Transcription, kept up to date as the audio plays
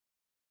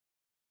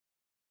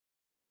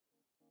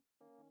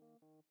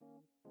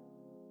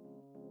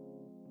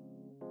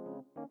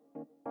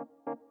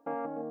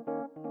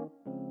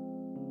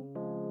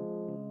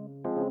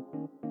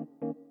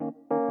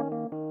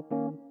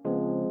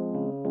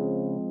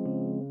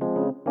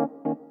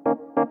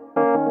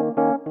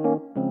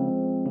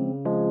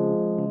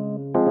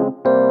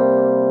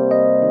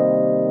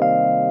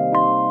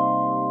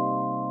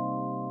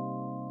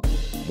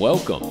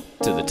Welcome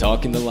to the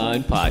Talking the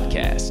Line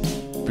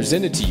podcast,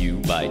 presented to you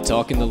by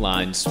Talking the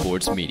Line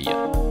Sports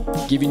Media,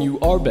 giving you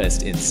our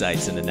best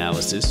insights and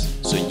analysis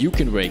so you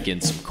can rake in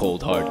some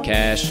cold hard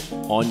cash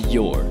on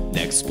your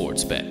next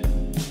sports bet.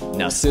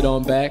 Now sit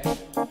on back,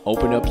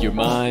 open up your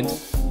mind,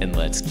 and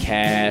let's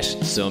cash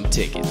some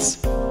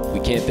tickets. We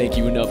can't thank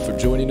you enough for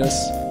joining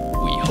us.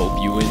 We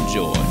hope you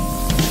enjoy.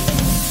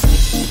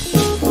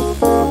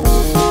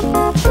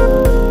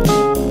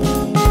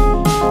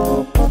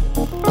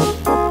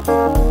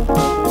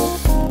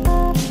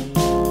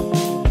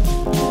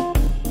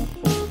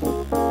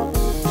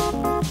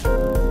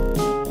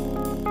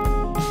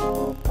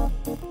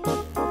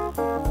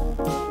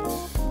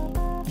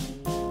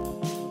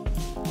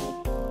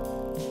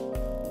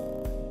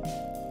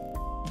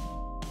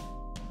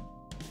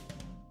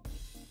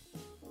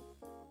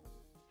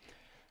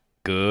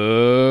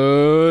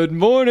 Good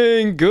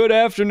morning, good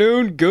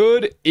afternoon,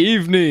 good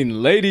evening,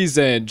 ladies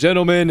and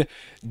gentlemen,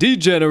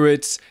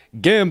 degenerates,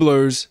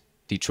 gamblers,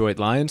 Detroit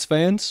Lions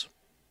fans,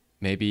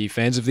 maybe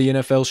fans of the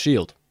NFL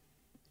Shield,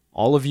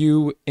 all of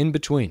you in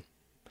between.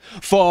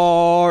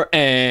 Far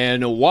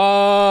and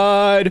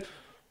wide,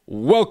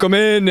 welcome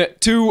in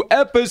to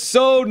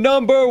episode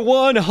number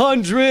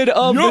 100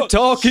 of the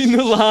Talking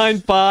the Line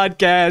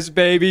podcast,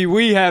 baby.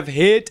 We have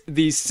hit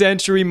the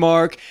century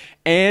mark.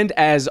 And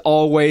as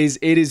always,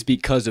 it is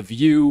because of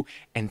you,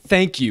 and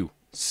thank you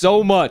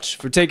so much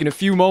for taking a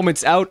few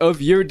moments out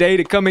of your day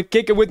to come and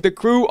kick it with the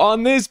crew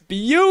on this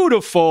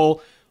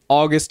beautiful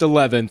August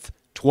 11th,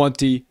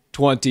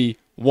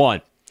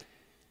 2021.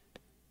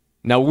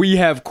 Now, we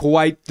have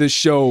quite the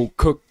show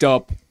cooked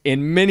up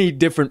in many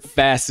different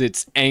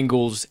facets,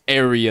 angles,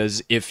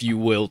 areas, if you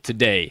will,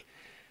 today,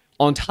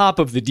 on top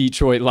of the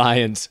Detroit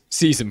Lions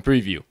season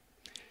preview.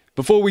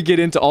 Before we get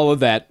into all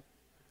of that,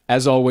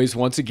 as always,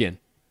 once again,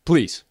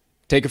 please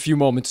take a few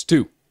moments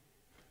to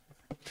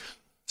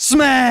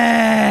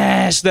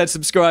smash that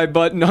subscribe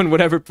button on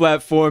whatever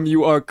platform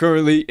you are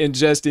currently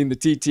ingesting the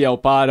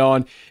TTL pod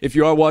on. If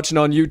you are watching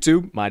on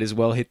YouTube, might as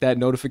well hit that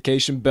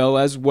notification bell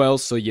as well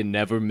so you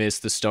never miss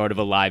the start of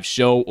a live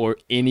show or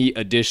any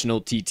additional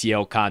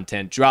TTL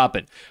content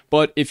dropping.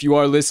 But if you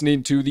are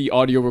listening to the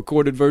audio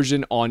recorded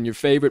version on your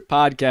favorite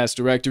podcast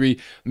directory,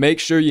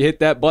 make sure you hit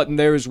that button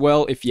there as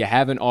well if you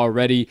haven't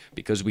already,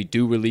 because we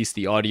do release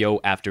the audio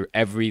after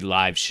every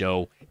live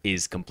show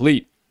is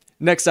complete.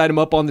 Next item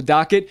up on the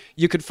docket,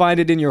 you could find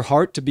it in your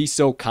heart to be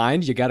so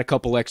kind. You got a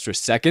couple extra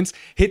seconds.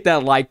 Hit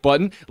that like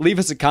button, leave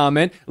us a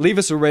comment, leave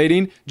us a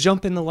rating,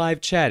 jump in the live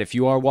chat. If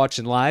you are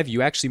watching live,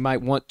 you actually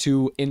might want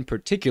to in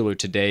particular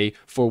today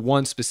for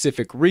one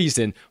specific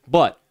reason,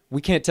 but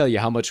we can't tell you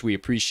how much we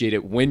appreciate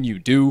it when you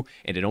do,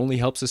 and it only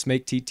helps us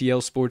make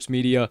TTL Sports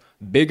Media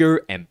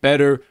bigger and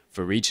better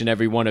for each and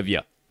every one of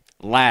you.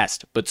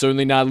 Last, but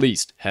certainly not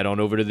least, head on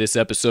over to this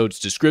episode's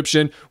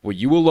description where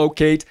you will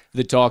locate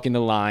the Talking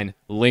the Line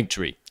link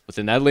tree.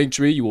 Within that link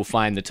tree, you will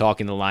find the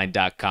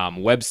TalkingTheLine.com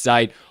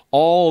website,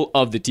 all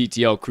of the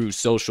TTL Crew's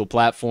social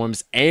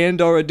platforms,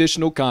 and our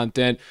additional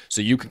content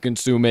so you can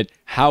consume it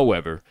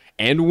however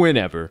and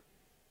whenever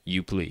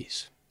you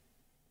please.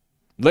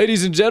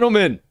 Ladies and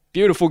gentlemen,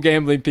 beautiful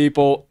gambling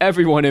people,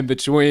 everyone in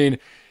between,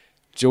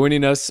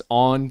 joining us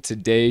on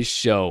today's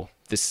show.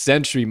 The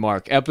century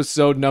mark,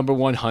 episode number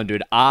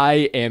 100.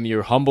 I am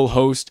your humble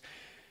host,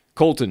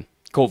 Colt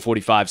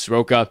 45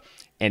 Soroka,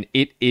 and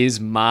it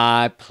is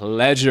my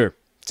pleasure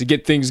to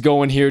get things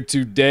going here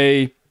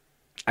today.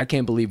 I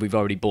can't believe we've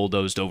already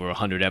bulldozed over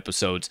 100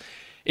 episodes.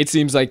 It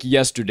seems like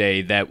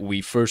yesterday that we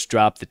first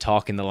dropped the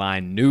Talking the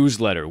Line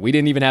newsletter. We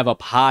didn't even have a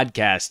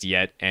podcast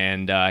yet,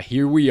 and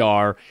here we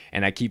are,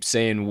 and I keep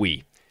saying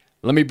we.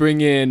 Let me bring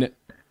in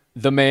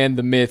the man,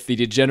 the myth, the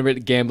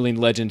degenerate gambling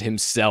legend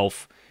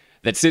himself,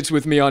 that sits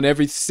with me on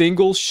every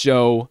single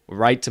show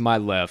right to my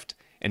left,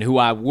 and who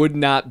I would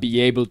not be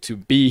able to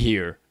be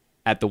here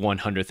at the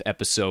 100th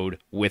episode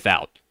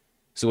without.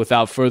 So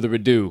without further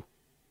ado,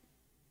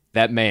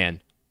 that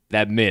man,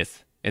 that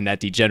myth, and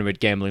that degenerate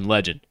gambling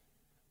legend,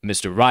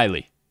 Mr.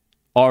 Riley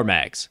R.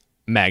 Mags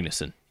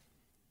Magnuson.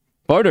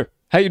 Partner,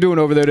 how you doing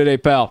over there today,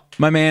 pal?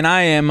 My man,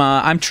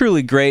 I'm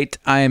truly great.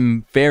 I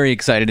am very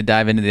excited to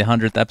dive into the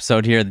 100th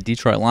episode here of the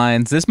Detroit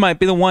Lions. This might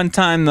be the one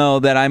time, though,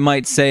 that I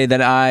might say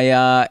that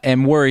I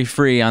am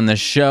worry-free on this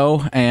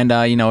show. And,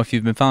 if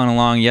you've been following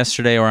along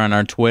yesterday or on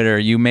our Twitter,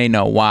 you may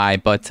know why.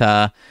 But,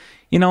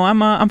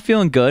 I'm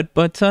feeling good.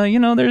 But,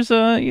 there's,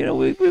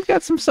 we've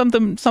got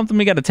something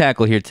we got to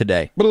tackle here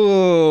today.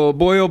 Oh,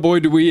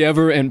 boy, do we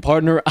ever. And,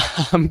 partner,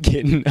 I'm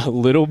getting a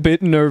little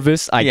bit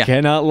nervous. I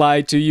cannot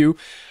lie to you.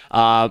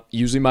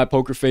 Usually my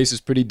poker face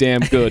is pretty damn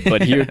good,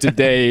 but here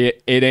today,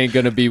 it ain't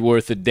going to be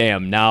worth a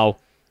damn. Now,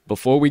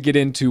 before we get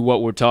into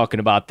what we're talking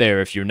about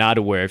there, if you're not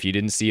aware, if you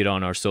didn't see it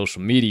on our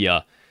social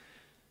media,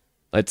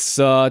 let's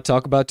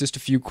talk about just a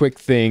few quick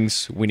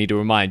things we need to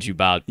remind you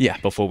about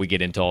before we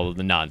get into all of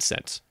the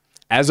nonsense.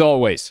 As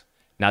always,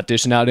 not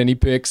dishing out any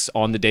picks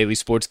on the Daily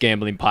Sports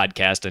Gambling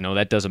Podcast. I know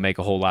that doesn't make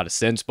a whole lot of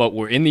sense, but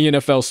we're in the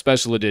NFL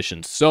Special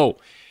Edition. So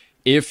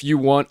if you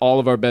want all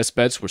of our best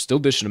bets, we're still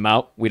dishing them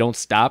out. We don't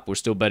stop. We're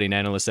still betting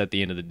analysts at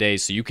the end of the day.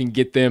 So you can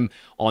get them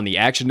on the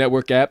Action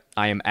Network app.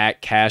 I am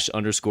at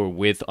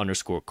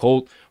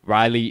cash_with_Colt.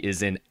 Riley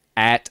is in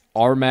at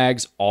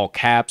RMags, all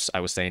caps. I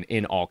was saying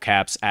in all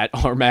caps, at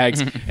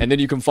RMags. And then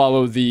you can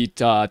follow the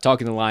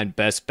Talking the Line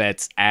best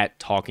bets at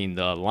Talking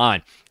the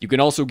Line. You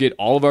can also get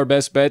all of our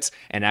best bets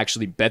and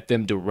actually bet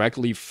them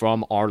directly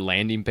from our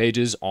landing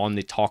pages on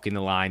the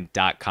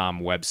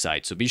TalkingTheLine.com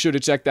website. So be sure to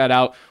check that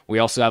out. We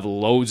also have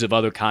loads of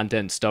other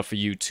content and stuff for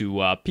you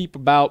to peep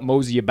about,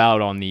 mosey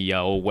about on the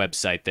old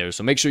website there.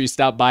 So make sure you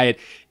stop by it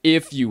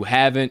if you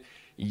haven't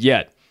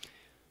yet.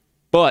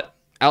 But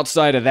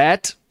outside of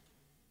that,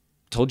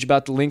 told you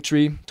about the link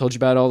tree, told you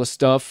about all the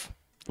stuff.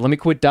 Let me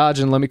quit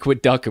dodging, let me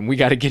quit ducking. We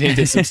got to get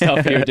into some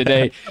stuff here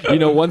today. You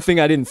know, one thing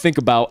I didn't think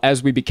about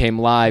as we became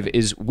live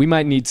is we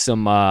might need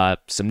some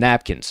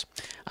napkins.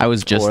 I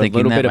was just thinking a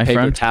little that, bit of my paper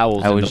friend.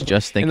 towels. I was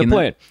just thinking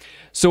that.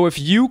 So if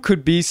you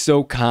could be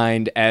so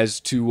kind as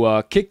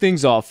to kick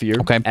things off here,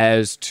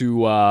 as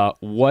to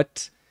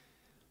what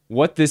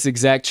this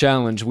exact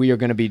challenge we are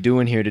going to be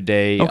doing here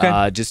today.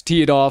 Just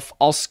tee it off.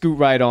 I'll scoot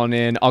right on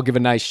in. I'll give a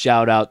nice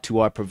shout out to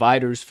our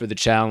providers for the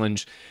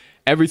challenge.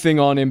 Everything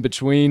on in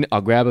between. I'll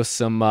grab us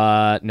some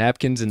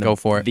napkins in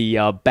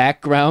the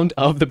background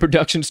of the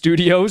production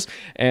studios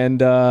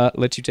and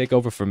let you take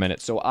over for a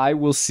minute. So I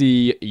will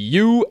see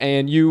you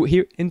and you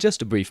here in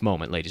just a brief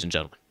moment, ladies and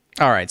gentlemen.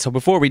 All right, so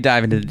before we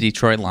dive into the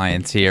Detroit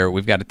Lions here,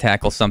 we've got to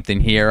tackle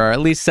something here, or at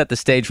least set the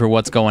stage for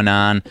what's going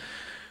on.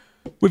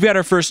 We've got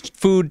our first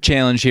food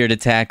challenge here to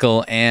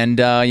tackle, and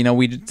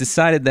we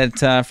decided that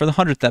for the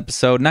 100th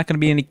episode, not going to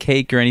be any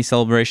cake or any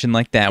celebration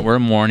like that. We're a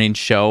morning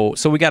show,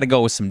 so we got to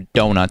go with some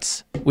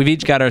donuts. We've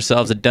each got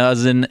ourselves a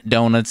dozen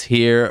donuts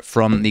here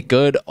from the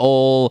good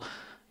old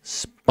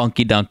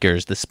Spunky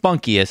Dunkers, the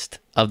spunkiest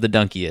of the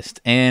dunkiest,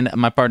 and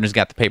my partner's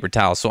got the paper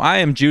towel. So I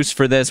am juiced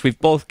for this. We've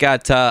both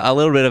got a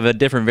little bit of a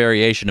different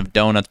variation of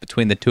donuts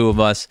between the two of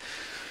us.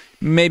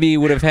 Maybe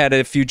would have had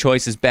a few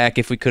choices back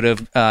if we could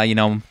have,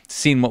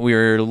 seen what we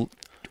were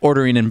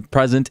ordering in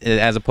present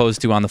as opposed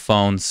to on the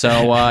phone.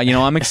 So,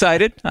 I'm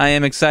excited. I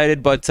am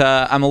excited, but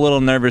I'm a little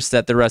nervous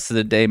that the rest of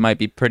the day might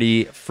be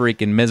pretty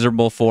freaking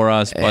miserable for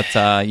us. But,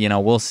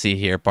 we'll see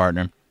here,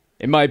 partner.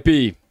 It might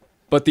be.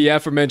 But the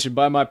aforementioned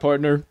by my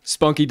partner,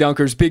 Spunky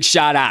Dunkers, big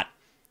shout out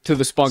to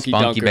the Spunky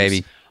Dunkers.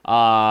 Baby.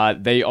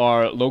 They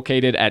are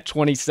located at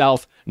 20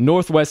 South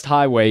Northwest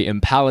Highway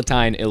in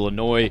Palatine,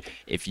 Illinois.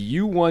 If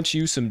you want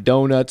you some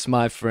donuts,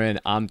 my friend,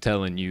 I'm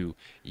telling you,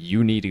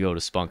 you need to go to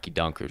Spunky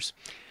Dunkers.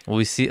 Will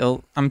we see?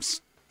 I'm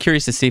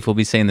curious to see if we'll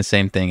be saying the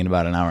same thing in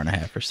about an hour and a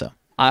half or so.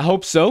 I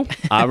hope so.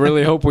 I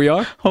really hope we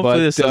are.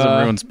 Hopefully this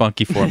doesn't ruin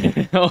Spunky for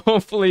me.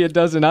 Hopefully it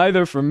doesn't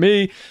either for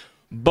me.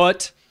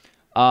 But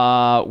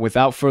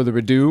without further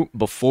ado,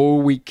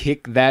 before we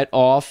kick that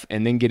off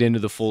and then get into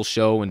the full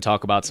show and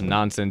talk about some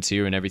nonsense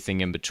here and everything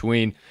in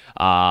between,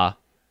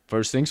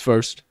 first things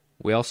first,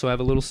 we also have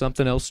a little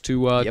something else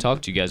to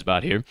talk to you guys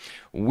about here.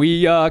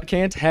 We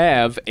can't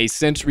have a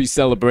century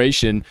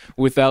celebration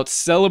without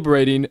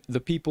celebrating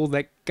the people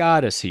that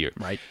got us here.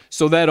 Right.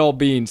 So that all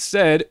being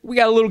said, we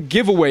got a little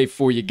giveaway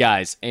for you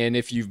guys. And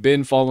if you've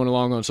been following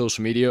along on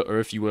social media or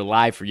if you were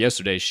live for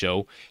yesterday's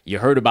show, you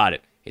heard about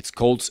it. It's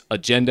Colt's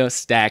Agenda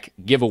Stack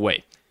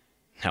Giveaway.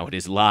 Now it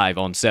is live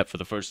on set for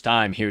the first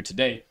time here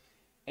today.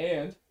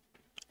 And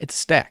it's a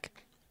stack.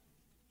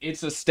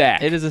 It's a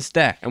stack. It is a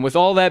stack. And with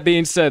all that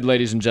being said,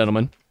 ladies and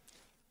gentlemen,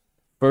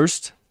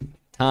 first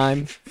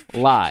time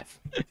live.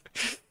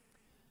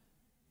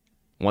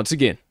 Once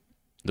again,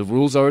 the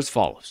rules are as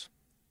follows.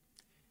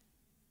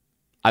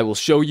 I will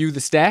show you the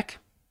stack.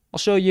 I'll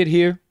show you it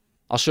here.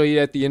 I'll show you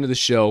at the end of the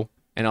show.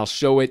 And I'll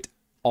show it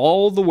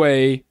all the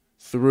way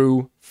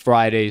through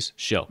Friday's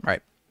show.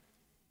 Right.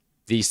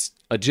 The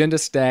Agenda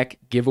Stack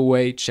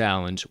Giveaway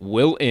Challenge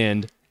will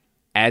end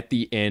at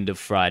the end of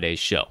Friday's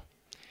show.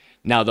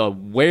 Now,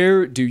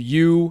 where do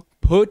you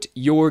put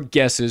your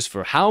guesses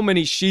for how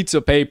many sheets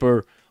of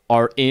paper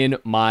are in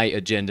my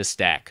agenda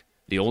stack?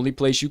 The only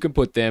place you can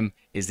put them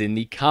is in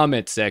the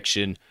comment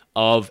section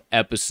of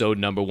episode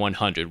number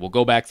 100. We'll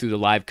go back through the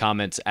live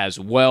comments as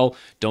well.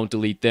 Don't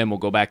delete them. We'll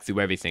go back through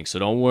everything. So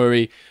don't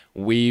worry.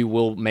 We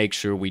will make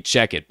sure we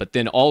check it. But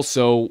then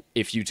also,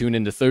 if you tune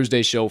into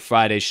Thursday's show,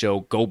 Friday's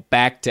show, go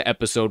back to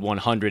episode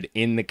 100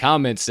 in the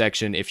comments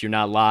section if you're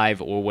not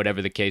live or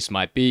whatever the case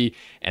might be,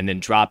 and then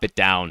drop it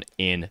down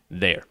in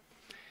there.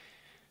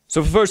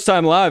 So for first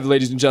time live,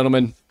 ladies and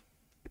gentlemen,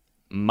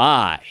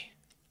 my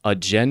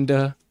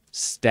agenda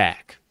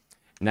stack.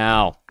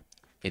 Now,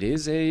 it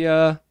is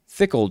a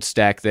thick old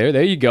stack there.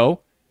 There you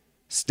go.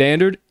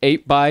 Standard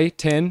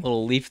 8x10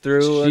 little leaf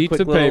through sheets a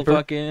quick of little paper.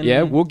 Fucking...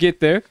 Yeah, we'll get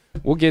there.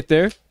 We'll get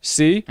there.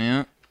 See?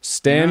 Yeah.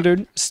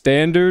 Standard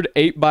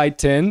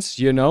 8x10s,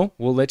 you know.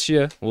 We'll let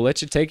you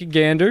take a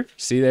gander.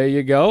 See, there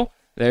you go.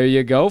 There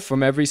you go.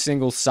 From every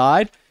single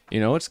side. You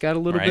know, it's got a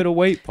little bit of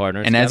weight,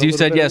 partner. And as you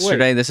said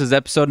yesterday, this is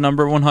episode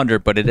number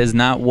 100, but it is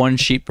not one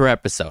sheet per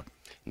episode.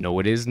 No,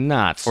 it is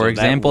not. For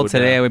example,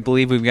 today I would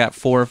believe we've got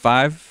 4 or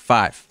 5.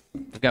 5.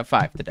 We've got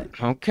 5 today.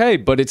 Okay,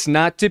 but it's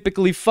not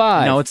typically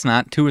 5. No, it's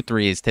not. 2 or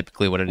 3 is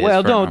typically what it is.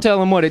 Well, don't tell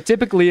them what it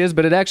typically is,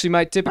 but it actually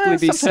might typically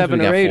be 7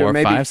 or 8 or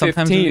maybe 15.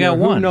 Sometimes we got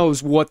 1. Who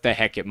knows what the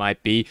heck it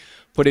might be.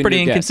 Put in pretty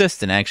your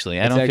inconsistent, guess.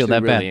 actually. I don't feel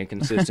that really bad.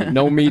 Inconsistent.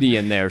 No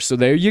median there. So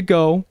there you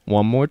go.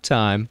 One more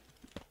time.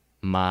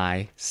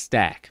 My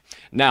stack.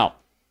 Now,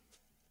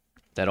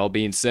 that all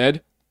being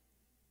said,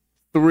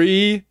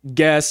 3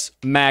 guess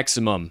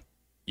maximum,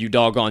 you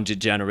doggone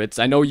degenerates.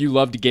 I know you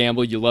love to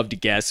gamble, you love to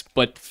guess,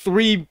 but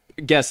 3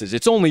 guesses.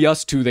 It's only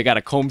us 2 that got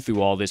to comb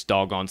through all this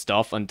doggone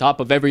stuff on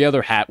top of every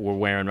other hat we're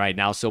wearing right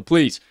now. So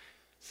please,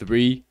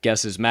 3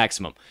 guesses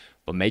maximum.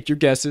 But make your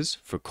guesses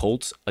for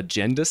Colts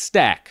Agenda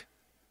Stack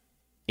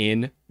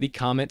in the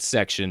comment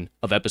section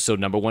of episode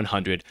number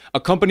 100,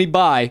 accompanied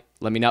by,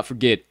 let me not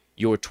forget,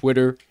 your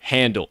Twitter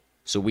handle,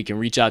 so we can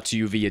reach out to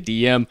you via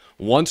DM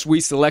once we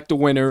select a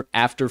winner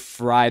after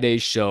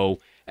Friday's show,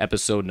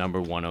 episode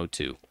number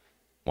 102.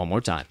 One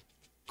more time,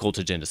 Colts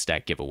Agenda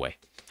Stack giveaway.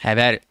 Have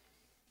at it.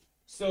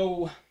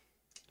 So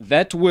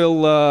that will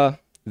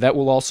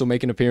also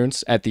make an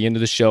appearance at the end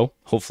of the show.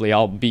 Hopefully,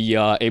 I'll be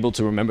able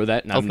to remember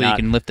that. And hopefully, you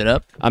can lift it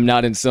up. I'm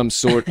not in some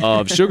sort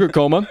of sugar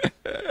coma.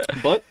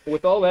 But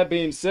with all that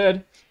being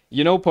said,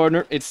 you know,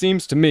 partner, it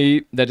seems to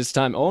me that it's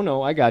time. Oh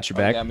no, I got your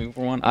back. Got me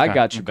for one? I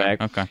got your back.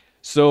 Okay.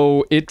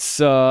 So it's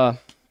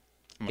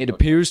it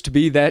appears to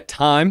be that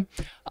time.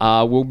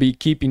 We'll be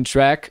keeping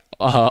track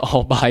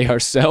all by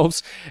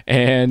ourselves.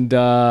 And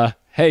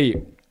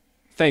hey,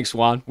 thanks,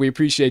 Juan. We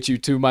appreciate you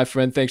too, my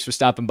friend. Thanks for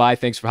stopping by.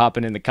 Thanks for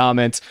hopping in the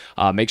comments.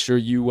 Make sure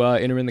you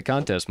enter in the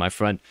contest, my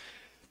friend.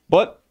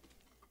 But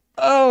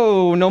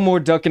no more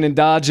ducking and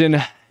dodging.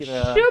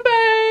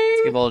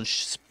 Let's give old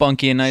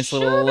Spunky a nice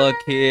little look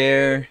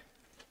here.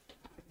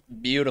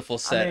 Beautiful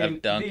set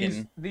of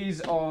Duncan.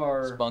 These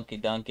are Spunky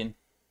Duncan.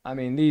 I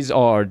mean, these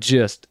are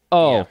just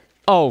for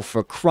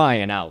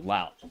crying out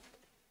loud.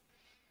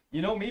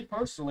 You know, me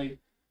personally,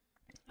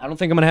 I don't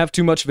think I'm gonna have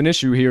too much of an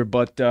issue here,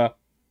 but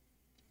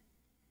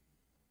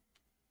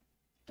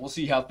we'll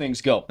see how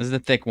things go. This is the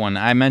thick one.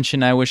 I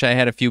mentioned I wish I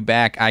had a few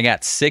back. I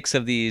got 6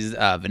 of these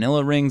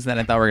vanilla rings that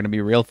I thought were gonna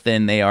be real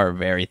thin. They are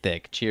very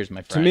thick. Cheers,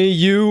 my friend. To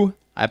me,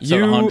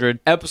 Episode 100.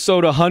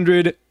 Episode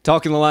 100,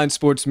 Talking the Line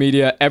Sports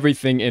Media,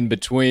 everything in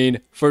between.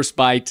 First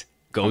bite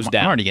goes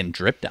down. I'm already getting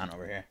dripped on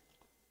over here.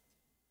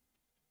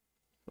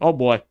 Oh,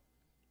 boy.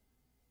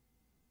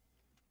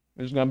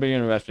 This is going to be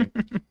interesting.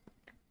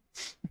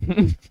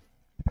 I'm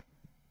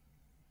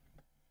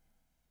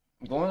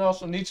going to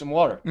also need some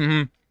water.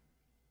 Mm-hmm.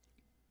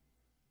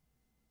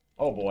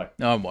 Oh, boy.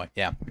 Oh, boy.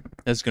 Yeah.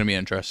 This is going to be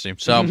interesting.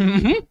 So.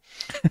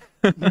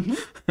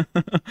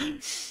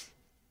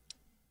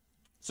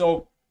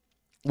 So,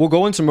 we'll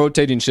go in some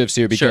rotating shifts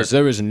here because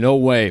there is no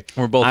way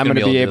we're both I'm going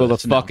to be able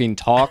to no. fucking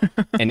talk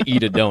and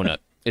eat a donut.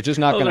 It's just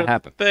not going to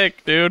happen.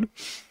 Thick, dude.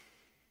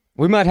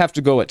 We might have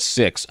to go at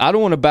 6. I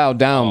don't want to bow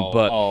down,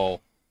 but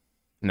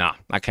nah,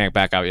 I can't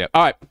back out yet.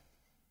 All right.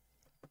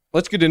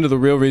 Let's get into the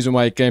real reason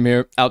why you came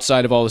here,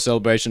 outside of all the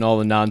celebration, all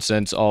the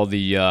nonsense, all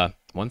the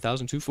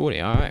 1,240.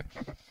 All right.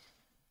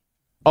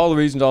 All the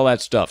reasons, all that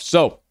stuff.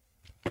 So,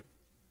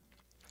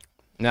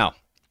 now,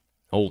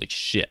 holy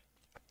shit.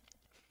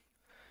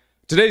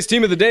 Today's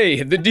team of the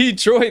day, the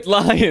Detroit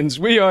Lions.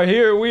 We are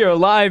here. We are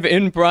live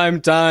in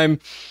prime time.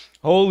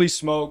 Holy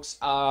smokes.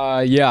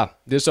 Yeah,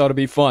 this ought to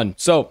be fun.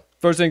 So,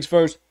 first things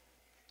first,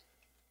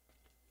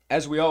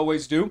 as we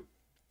always do,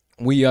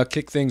 we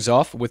kick things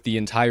off with the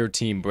entire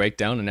team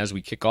breakdown. And as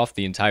we kick off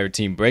the entire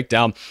team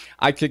breakdown,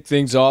 I kick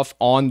things off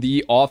on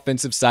the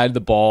offensive side of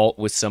the ball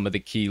with some of the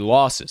key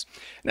losses.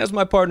 And as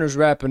my partner's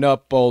wrapping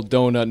up old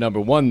donut number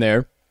 1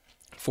 there,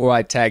 before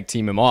I tag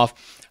team him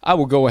off, I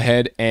will go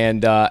ahead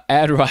and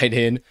add right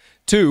in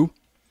to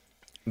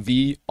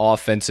the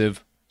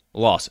offensive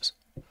losses.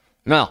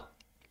 Now,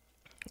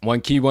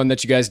 one key one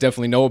that you guys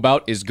definitely know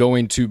about is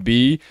going to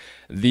be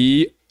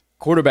the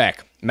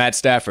quarterback, Matt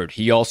Stafford.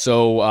 He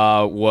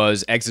also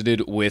was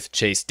exited with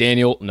Chase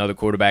Daniel, another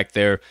quarterback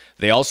there.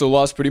 They also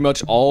lost pretty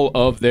much all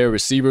of their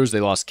receivers.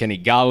 They lost Kenny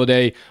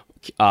Galladay,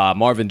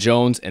 Marvin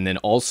Jones, and then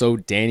also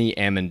Danny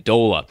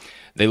Amendola.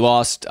 They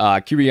lost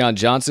Kerryon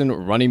Johnson,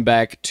 running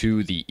back,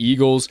 to the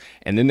Eagles,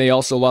 and then they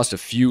also lost a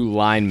few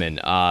linemen.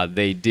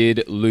 They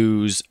did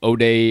lose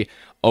Ode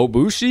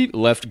Obushi,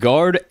 left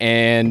guard,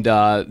 and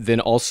then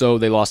also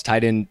they lost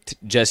tight end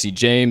Jesse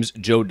James,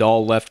 Joe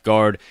Dahl, left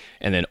guard,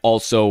 and then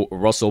also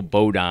Russell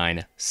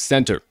Bodine,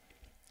 center.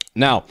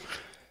 Now,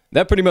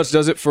 That pretty much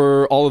does it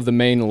for all of the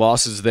main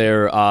losses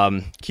there.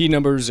 Key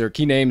numbers, or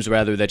key names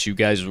rather, that you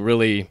guys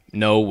really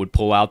know would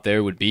pull out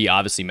there would be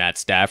obviously Matt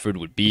Stafford,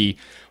 would be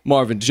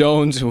Marvin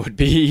Jones, would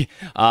be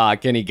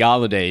Kenny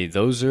Golladay.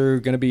 Those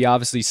are going to be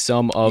obviously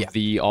some of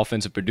the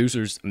offensive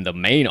producers, the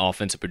main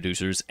offensive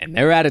producers, and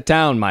they're out of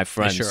town, my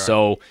friends. Sure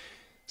so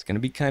it's going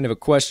to be kind of a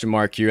question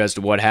mark here as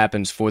to what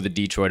happens for the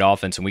Detroit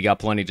offense, and we got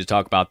plenty to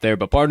talk about there.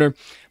 But partner, I'm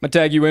going to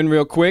tag you in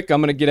real quick. I'm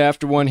going to get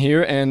after one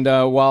here, and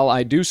while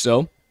I do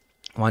so,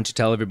 why don't you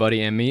tell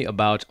everybody and me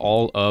about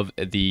all of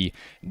the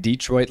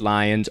Detroit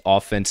Lions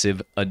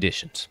offensive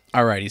additions?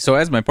 Alrighty, so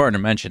as my partner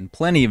mentioned,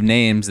 plenty of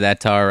names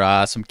that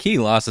are some key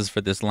losses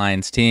for this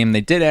Lions team. They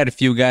did add a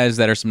few guys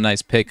that are some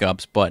nice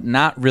pickups, but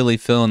not really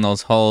filling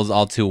those holes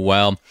all too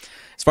well.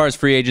 As far as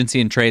free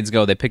agency and trades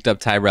go, they picked up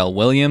Tyrell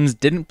Williams.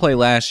 Didn't play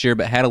last year,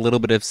 but had a little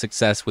bit of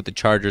success with the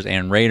Chargers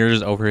and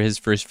Raiders over his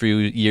first few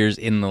years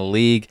in the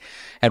league.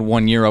 Had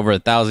 1 year over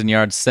 1,000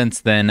 yards.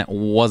 Since then,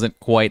 wasn't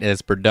quite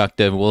as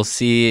productive. We'll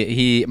see.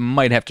 He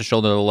might have to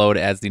shoulder the load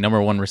as the number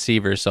one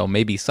receiver, so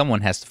maybe someone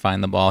has to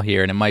find the ball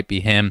here, and it might be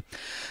him.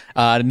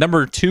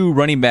 Number 2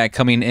 running back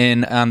coming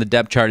in on the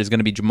depth chart is going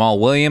to be Jamal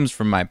Williams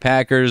from my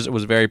Packers.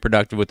 Was very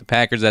productive with the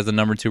Packers as the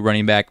number 2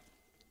 running back.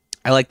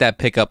 I like that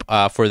pickup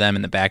for them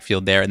in the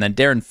backfield there. And then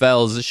Darren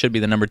Fells should be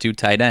the number 2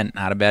 tight end.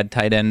 Not a bad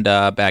tight end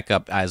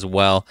backup as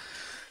well.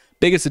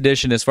 Biggest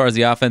addition as far as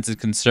the offense is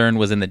concerned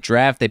was in the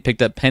draft. They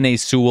picked up Penei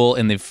Sewell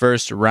in the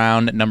first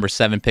round, number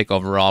 7 pick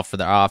overall for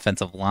their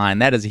offensive line.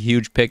 That is a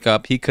huge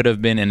pickup. He could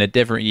have been in a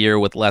different year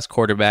with less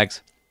quarterbacks.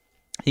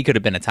 He could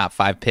have been a top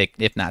 5 pick,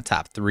 if not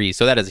top 3.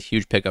 So that is a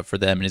huge pickup for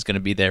them, and he's going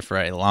to be there for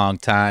a long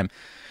time.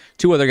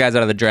 2 other guys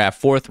out of the draft.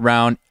 4th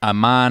round,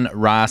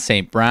 Amon-Ra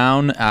St.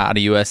 Brown out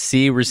of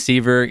USC,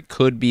 receiver.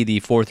 Could be the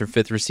 4th or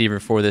 5th receiver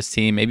for this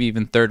team, maybe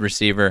even 3rd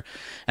receiver.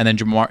 And then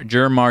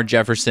Jermar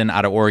Jefferson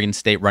out of Oregon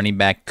State, running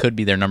back. Could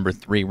be their number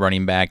 3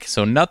 running back.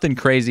 So nothing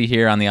crazy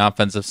here on the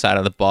offensive side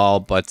of the ball.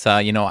 But,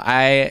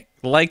 I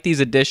like these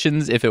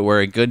additions if it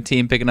were a good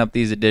team picking up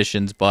these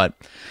additions, but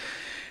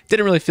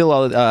didn't really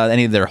fill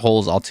any of their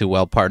holes all too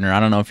well, partner. I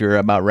don't know if you're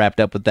about wrapped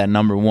up with that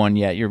number 1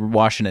 yet. You're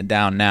washing it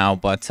down now,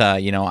 but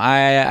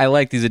I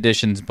like these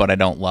additions, but I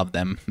don't love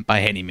them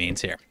by any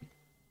means here.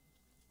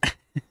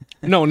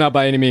 No, not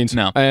by any means.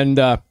 No. And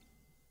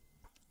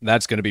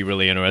that's going to be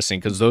really interesting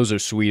because those are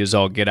sweet as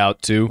all get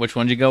out too. Which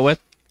one did you go with?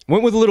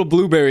 Went with a little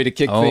blueberry to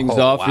kick things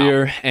off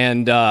here,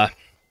 and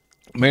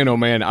man, oh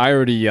man, I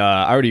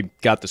already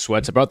got the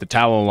sweats. I brought the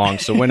towel along,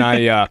 so when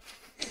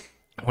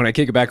I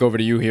kick it back over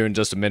to you here in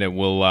just a minute,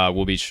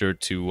 we'll be sure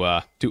to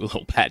do a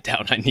little pat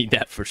down. I need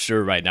that for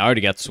sure right now. I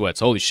already got the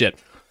sweats. Holy shit.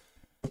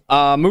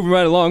 Moving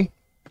right along.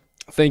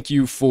 Thank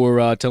you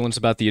for telling us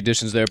about the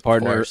additions there,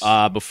 partner.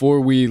 Before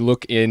we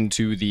look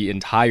into the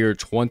entire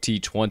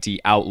 2020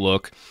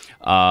 outlook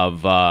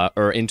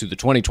or into the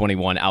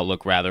 2021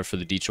 outlook rather for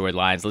the Detroit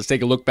Lions, let's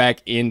take a look back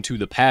into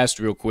the past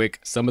real quick.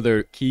 Some of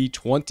their key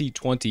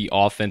 2020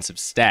 offensive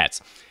stats.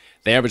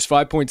 They averaged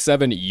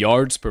 5.7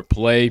 yards per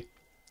play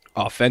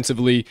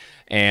offensively,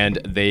 and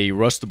they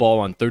rushed the ball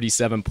on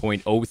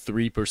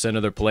 37.03%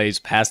 of their plays,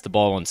 passed the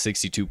ball on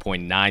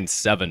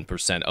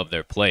 62.97% of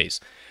their plays.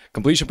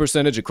 Completion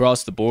percentage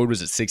across the board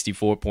was at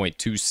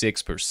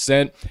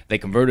 64.26%. They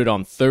converted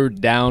on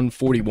 3rd down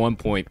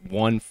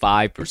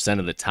 41.15%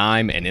 of the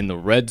time, and in the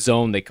red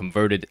zone, they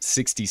converted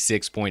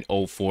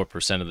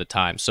 66.04% of the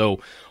time. So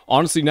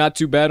honestly, not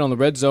too bad on the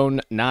red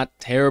zone, not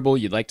terrible.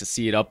 You'd like to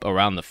see it up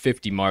around the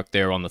 50 mark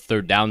there on the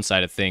 3rd down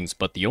side of things,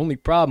 but the only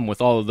problem with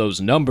all of those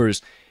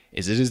numbers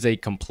is it is a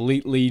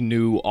completely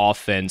new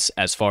offense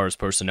as far as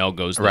personnel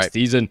goes this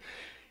season.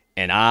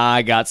 And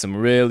I got some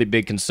really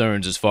big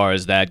concerns as far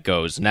as that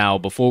goes. Now,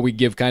 before we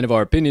give kind of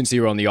our opinions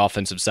here on the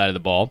offensive side of the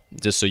ball,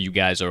 just so you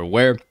guys are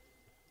aware,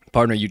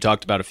 partner, you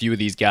talked about a few of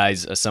these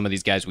guys, some of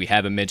these guys we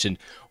haven't mentioned.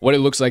 What it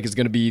looks like is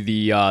going to be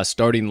the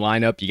starting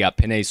lineup. You got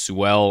Penei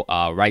Sewell,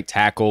 right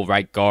tackle,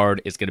 right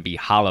guard is going to be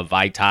Hala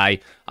Vaitai.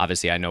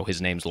 Obviously, I know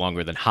his name's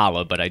longer than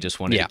Hala, but I just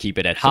wanted to keep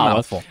it at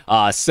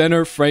Hala.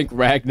 Center, Frank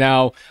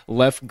Ragnow.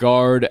 Left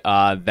guard,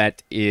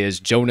 that is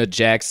Jonah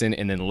Jackson.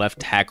 And then left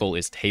tackle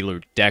is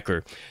Taylor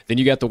Decker. Then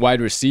you got the wide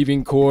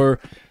receiving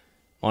core.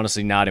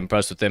 Honestly, not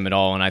impressed with them at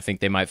all, and I think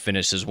they might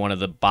finish as one of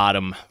the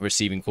bottom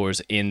receiving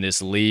cores in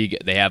this league.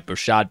 They have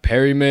Brashad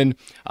Perryman,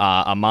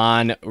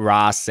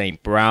 Amon-Ra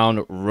St.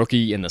 Brown,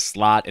 rookie in the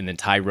slot, and then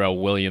Tyrell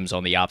Williams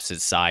on the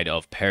opposite side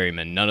of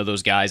Perryman. None of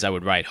those guys I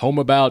would write home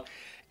about.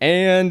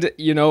 And,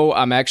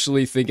 I'm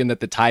actually thinking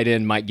that the tight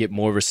end might get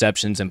more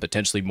receptions and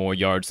potentially more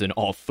yards than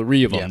all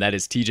 3 of them. Yeah. That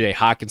is TJ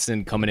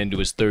Hockenson coming into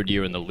his 3rd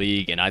year in the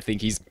league, and I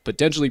think he's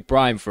potentially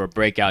primed for a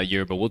breakout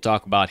year, but we'll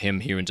talk about him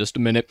here in just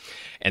a minute.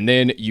 And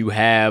then you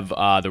have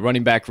the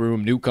running back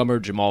room, newcomer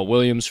Jamal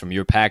Williams from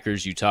your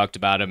Packers. You talked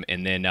about him.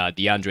 And then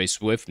DeAndre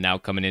Swift now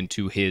coming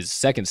into his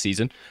 2nd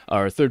season,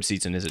 or 3rd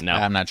season, is it now?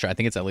 I'm not sure. I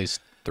think it's at least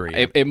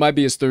 3. It might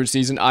be his 3rd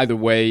season. Either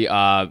way,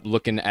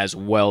 looking as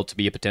well to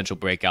be a potential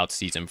breakout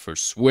season for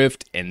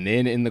Swift. And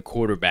then in the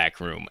quarterback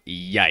room,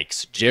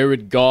 yikes.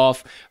 Jared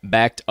Goff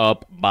backed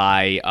up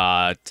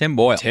by Tim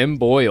Boyle. Tim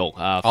Boyle.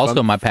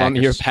 Also my Packers. From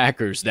your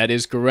Packers. That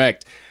is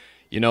correct.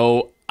 You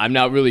know, I'm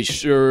not really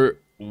sure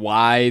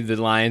why the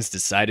Lions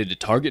decided to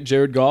target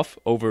Jared Goff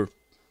over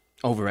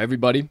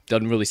everybody.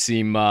 Doesn't really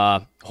seem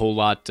a whole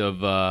lot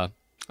of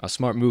a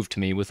smart move to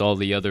me with all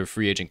the other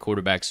free agent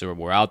quarterbacks that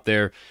were out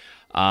there.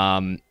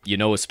 You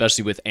know,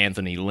 especially with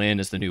Anthony Lynn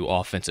as the new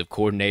offensive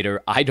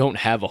coordinator, I don't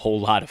have a whole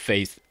lot of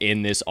faith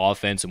in this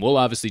offense, and we'll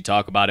obviously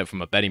talk about it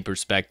from a betting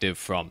perspective,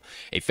 from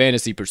a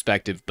fantasy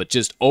perspective, but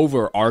just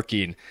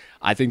overarching,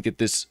 I think that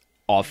this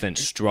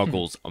offense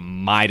struggles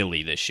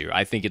mightily this year.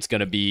 I think it's going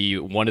to be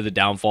one of the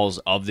downfalls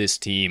of this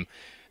team.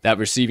 That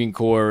receiving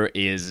core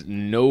is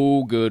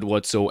no good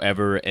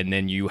whatsoever, and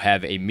then you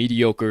have a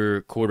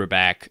mediocre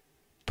quarterback.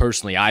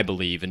 Personally, I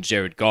believe in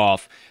Jared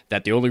Goff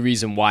that the only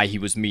reason why he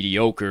was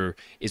mediocre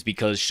is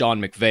because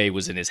Sean McVay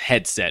was in his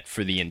headset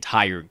for the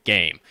entire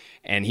game.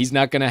 And he's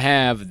not going to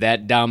have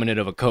that dominant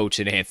of a coach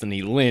in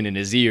Anthony Lynn in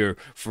his ear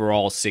for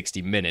all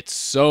 60 minutes.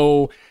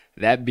 So,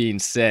 that being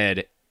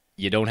said,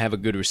 you don't have a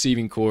good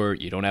receiving core.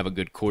 You don't have a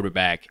good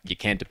quarterback. You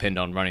can't depend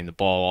on running the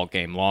ball all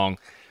game long.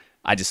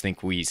 I just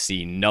think we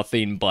see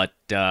nothing but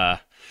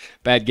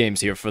bad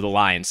games here for the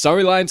Lions.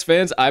 Sorry, Lions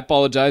fans. I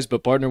apologize,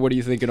 but partner, what are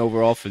you thinking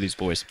overall for these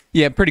boys?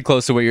 Yeah, pretty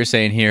close to what you're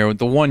saying here.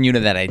 The one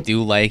unit that I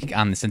do like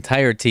on this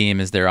entire team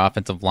is their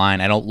offensive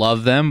line. I don't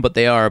love them, but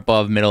they are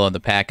above middle of the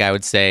pack, I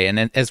would say,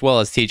 and as well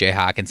as TJ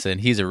Hawkinson.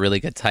 He's a really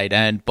good tight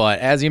end, but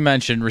as you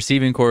mentioned,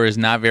 receiving core is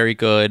not very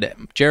good.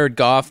 Jared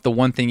Goff, the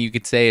one thing you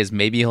could say is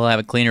maybe he'll have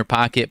a cleaner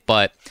pocket,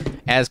 but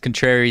as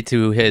contrary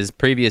to his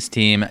previous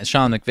team,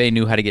 Sean McVay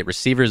knew how to get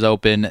receivers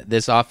open.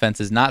 This offense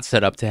is not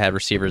set up to have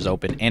receivers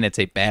open, and it's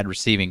a bad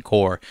receiving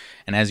core.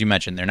 And as you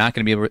mentioned, they're not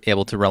going to be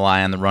able to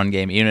rely on the run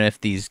game, even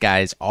if these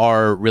guys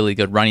are really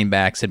good running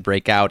backs and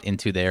break out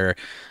into their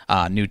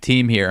new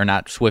team here, or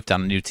not Swift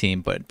on a new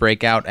team, but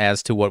break out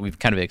as to what we've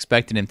kind of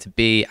expected him to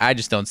be. I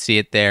just don't see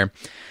it there.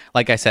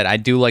 Like I said, I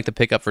do like the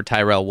pickup for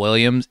Tyrell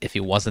Williams if he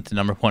wasn't the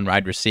number 1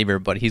 wide receiver,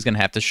 but he's going to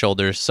have to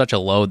shoulder such a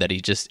load that he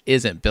just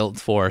isn't built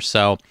for.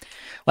 So,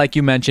 like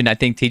you mentioned, I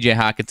think TJ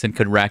Hawkinson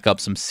could rack up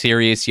some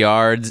serious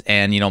yards,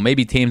 and,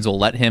 maybe teams will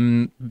let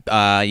him,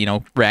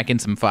 rack in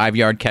some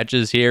 5-yard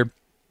catches here,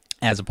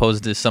 as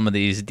opposed to some of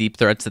these deep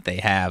threats that they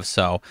have.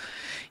 So,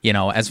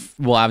 as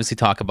we'll obviously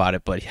talk about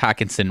it, but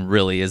Hawkinson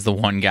really is the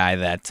one guy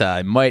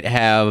that might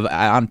have,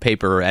 on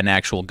paper, an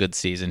actual good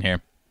season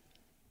here.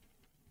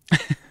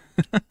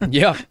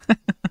 Yeah,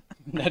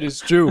 that is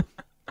true.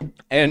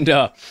 And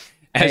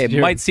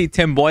might see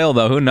Tim Boyle,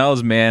 though. Who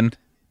knows, man?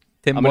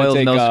 I'm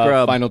going to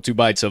take final 2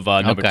 bites of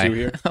number 2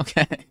 here.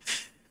 Okay.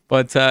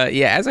 But,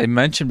 as I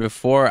mentioned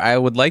before, I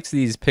would like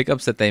these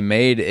pickups that they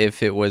made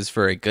if it was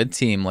for a good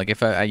team. Like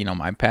if,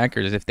 my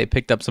Packers, if they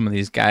picked up some of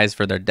these guys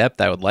for their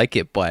depth, I would like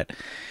it. But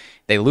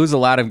they lose a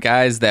lot of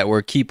guys that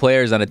were key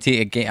players on a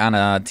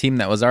team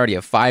that was already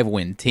a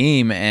 5-win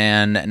team,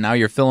 and now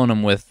you're filling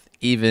them with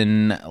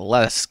even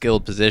less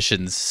skilled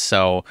positions.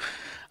 So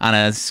on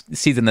a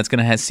season that's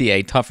going to see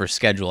a tougher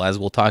schedule, as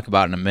we'll talk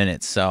about in a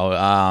minute.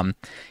 So,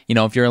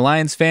 if you're a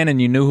Lions fan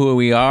and you knew who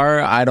we are,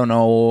 I don't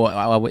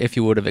know if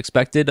you would have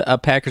expected a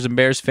Packers and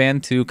Bears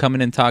fan to come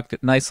in and talk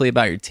nicely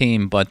about your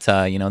team, but,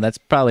 that's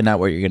probably not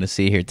what you're going to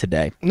see here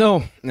today.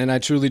 No, and I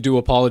truly do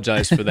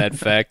apologize for that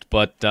fact,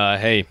 but,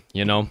 hey,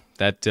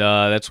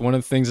 that's one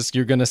of the things that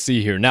you're going to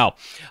see here. Now,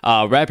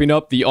 wrapping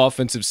up the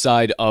offensive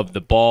side of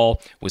the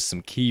ball with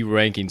some key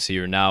rankings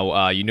here.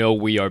 Now,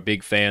 we are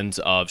big fans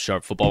of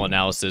Sharp Football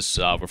Analysis,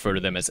 refer to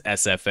them as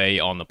SFA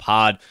on the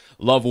pod.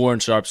 Love Warren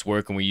Sharp's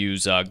work, and we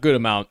use a good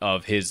amount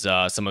of his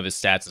some of his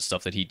stats and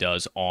stuff that he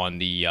does on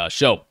the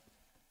show.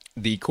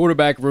 The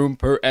quarterback room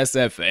per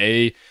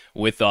SFA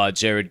with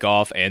Jared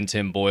Goff and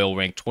Tim Boyle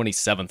ranked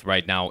 27th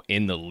right now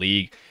in the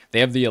league. They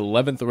have the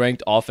 11th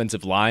ranked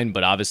offensive line,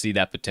 but obviously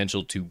that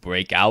potential to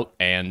break out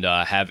and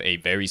have a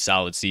very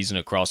solid season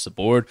across the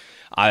board.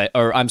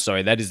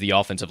 That is the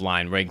offensive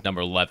line ranked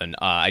number 11.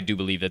 I do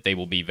believe that they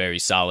will be very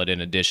solid in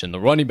addition. The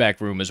running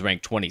back room is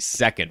ranked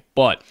 22nd,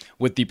 but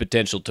with the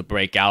potential to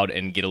break out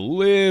and get a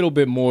little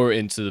bit more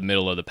into the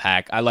middle of the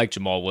pack. I like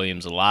Jamal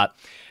Williams a lot.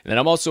 And then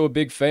I'm also a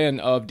big fan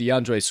of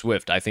DeAndre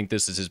Swift. I think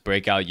this is his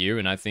breakout year,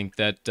 and I think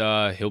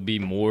that he'll be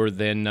more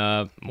than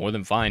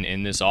fine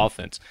in this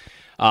offense.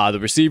 The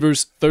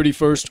receivers,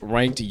 31st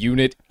ranked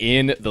unit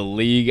in the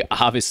league.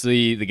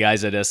 Obviously, the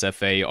guys at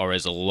SFA are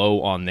as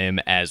low on them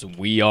as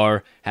we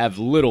are, have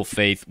little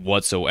faith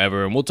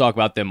whatsoever, and we'll talk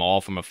about them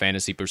all from a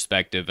fantasy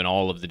perspective and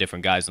all of the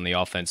different guys on the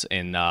offense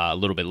in a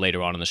little bit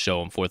later on in the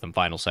show in fourth and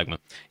final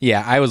segment.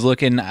 Yeah, I was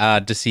looking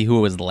to see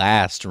who was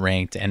last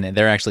ranked, and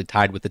they're actually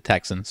tied with the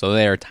Texans, so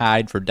they are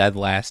tied for dead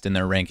last in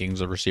their rankings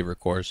of receiver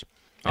cores.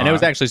 And it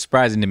was actually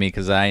surprising to me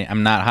because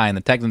I'm not high in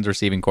the Texans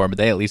receiving core, but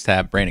they at least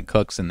have Brandon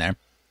Cooks in there.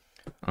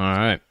 All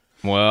right.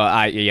 Well,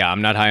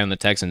 I'm not high on the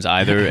Texans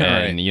either,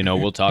 and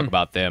we'll talk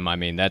about them. I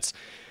mean, that's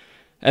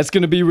That's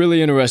going to be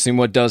really interesting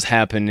what does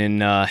happen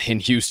in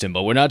Houston.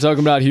 But we're not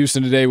talking about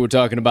Houston today. We're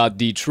talking about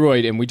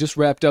Detroit. And we just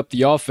wrapped up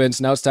the offense.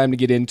 Now it's time to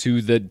get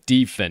into the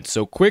defense.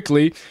 So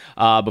quickly,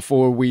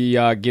 before we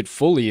get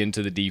fully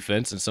into the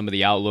defense and some of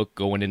the outlook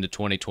going into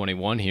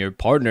 2021 here,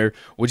 partner,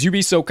 would you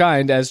be so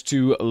kind as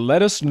to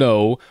let us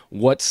know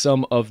what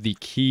some of the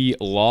key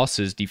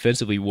losses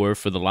defensively were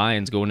for the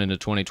Lions going into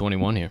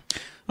 2021 here?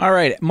 All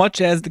right,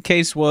 much as the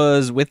case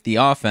was with the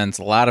offense,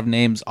 a lot of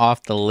names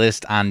off the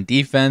list on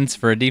defense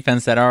for a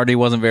defense that already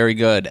wasn't very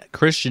good.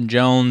 Christian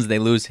Jones, they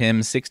lose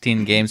him,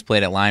 16 games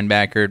played at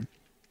linebacker.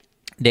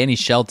 Danny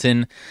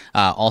Shelton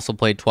also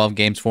played 12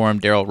 games for him.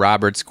 Darrell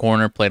Roberts,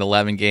 corner, played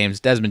 11 games.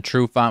 Desmond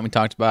Trufant, we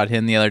talked about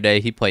him the other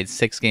day. He played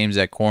 6 games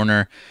at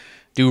corner.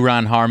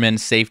 Duron Harmon,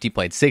 safety,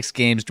 played 6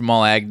 games.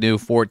 Jamal Agnew,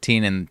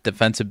 14, and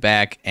defensive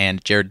back.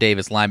 And Jared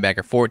Davis,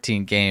 linebacker,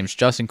 14 games.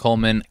 Justin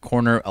Coleman,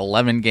 corner,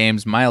 11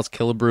 games. Miles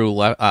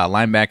Killebrew,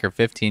 linebacker,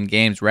 15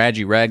 games.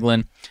 Reggie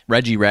Ragland,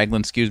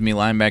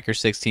 linebacker,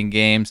 16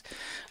 games.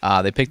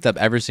 They picked up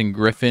Everson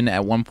Griffin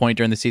at one point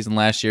during the season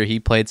last year. He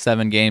played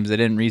 7 games. They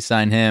didn't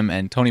re-sign him.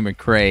 And Tony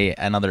McRae,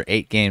 another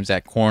 8 games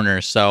at corner.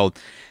 So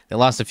they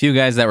lost a few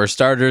guys that were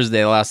starters.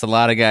 They lost a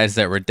lot of guys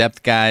that were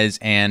depth guys.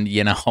 And,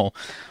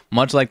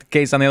 much like the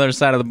case on the other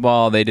side of the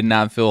ball, they did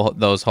not fill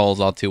those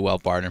holes all too well,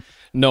 partner.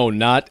 No,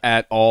 not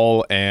at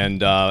all.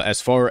 And as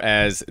far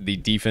as the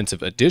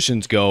defensive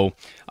additions go,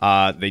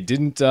 they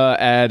didn't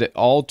add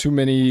all too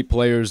many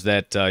players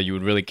that you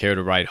would really care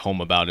to write home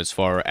about as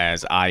far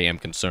as I am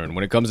concerned.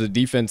 When it comes to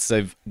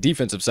the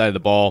defensive side of the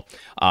ball,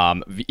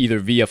 either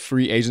via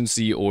free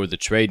agency or the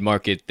trade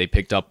market, they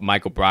picked up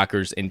Michael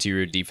Brockers,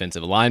 interior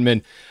defensive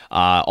lineman,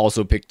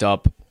 also picked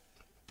up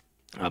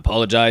Alex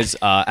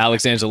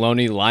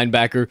Anzalone,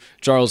 linebacker,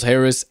 Charles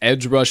Harris,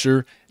 edge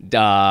rusher,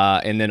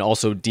 and then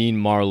also Dean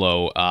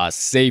Marlowe,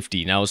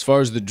 safety. Now, as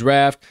far as the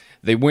draft,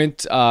 they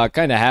went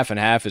kind of half and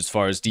half as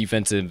far as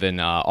defensive and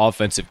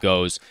offensive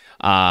goes.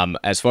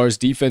 As far as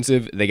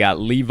defensive, they got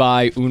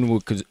Levi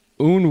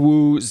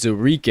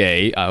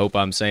Onwuzurike, I hope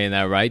I'm saying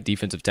that right,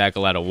 defensive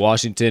tackle out of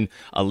Washington,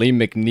 Aleem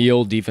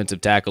McNeil,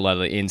 defensive tackle out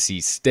of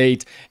NC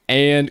State,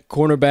 and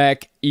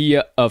cornerback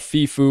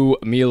Iafefu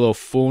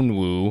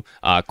Melifonwu,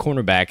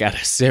 cornerback out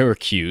of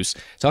Syracuse.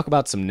 Talk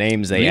about some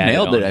names they added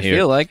nailed it, on I here.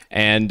 feel like.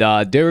 And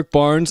Derek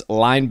Barnes,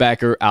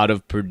 linebacker out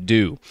of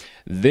Purdue.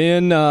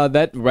 Then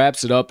that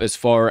wraps it up as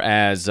far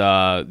as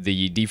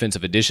the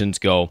defensive additions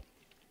go.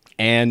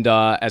 And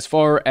as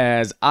far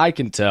as I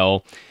can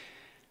tell,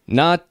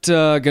 not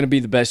going to be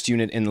the best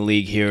unit in the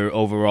league here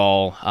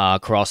overall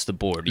across the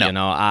board. No.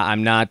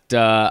 I'm not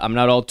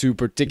all too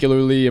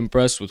particularly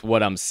impressed with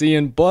what I'm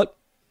seeing. But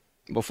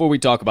before we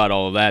talk about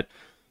all of that,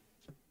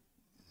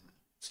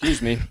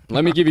 excuse me,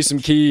 let me give you some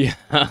key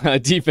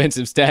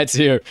defensive stats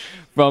here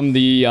from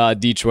the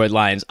Detroit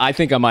Lions. I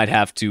think I might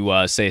have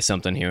to say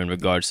something here in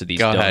regards to these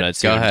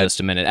donuts here in just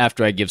a minute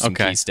after I give some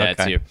key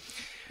stats here.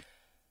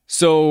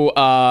 So,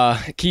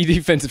 key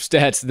defensive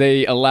stats,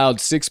 they allowed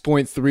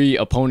 6.3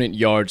 opponent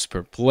yards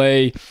per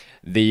play.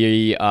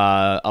 They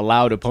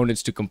allowed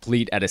opponents to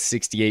complete at a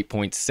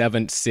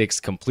 68.76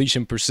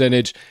 completion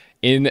percentage.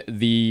 In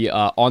the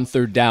on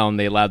third down,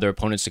 they allowed their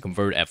opponents to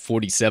convert at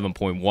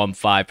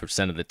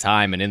 47.15% of the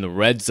time. And in the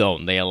red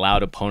zone, they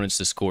allowed opponents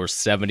to score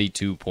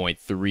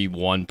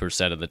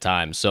 72.31% of the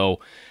time.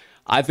 So,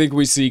 I think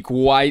we see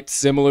quite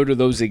similar to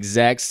those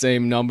exact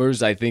same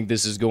numbers. I think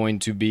this is going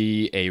to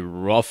be a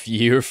rough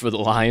year for the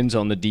Lions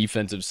on the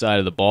defensive side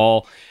of the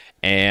ball.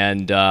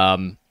 And,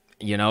 I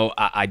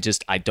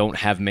don't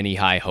have many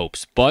high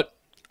hopes. But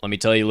let me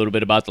tell you a little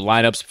bit about the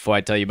lineups before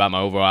I tell you about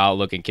my overall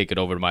outlook and kick it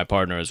over to my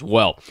partner as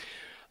well.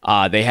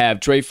 They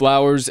have Trey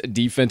Flowers,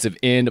 defensive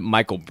end,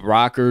 Michael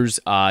Brockers,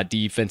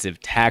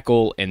 defensive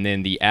tackle, and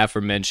then the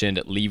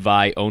aforementioned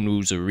Levi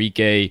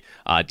Onwuzurike,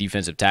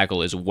 defensive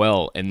tackle as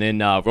well. And then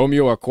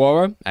Romeo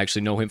Okwara,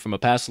 actually know him from a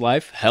past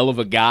life. Hell of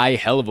a guy,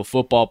 hell of a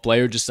football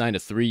player, just signed a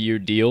 3-year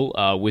deal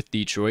with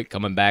Detroit,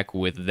 coming back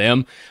with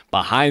them.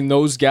 Behind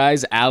those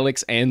guys,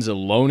 Alex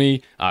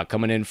Anzalone,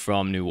 coming in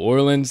from New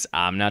Orleans.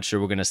 I'm not sure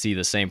we're going to see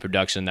the same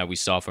production that we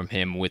saw from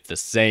him with the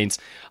Saints.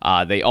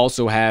 They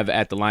also have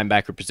at the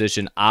linebacker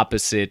position,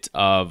 opposite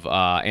of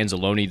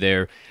Anzalone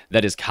there,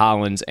 that is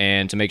Collins.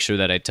 And to make sure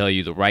that I tell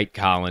you the right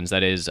Collins,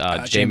 that is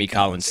Jamie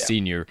Collins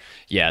Sr.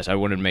 Yes, I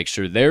wanted to make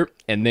sure there.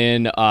 And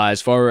then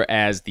as far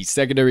as the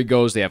secondary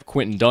goes, they have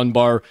Quentin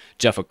Dunbar,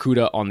 Jeff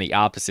Okudah on the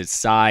opposite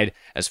side.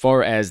 As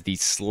far as the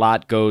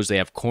slot goes, they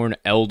have Corn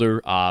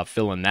Elder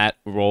filling that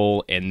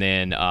role. And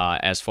then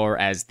as far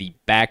as the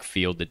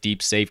backfield, the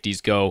deep safeties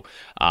go,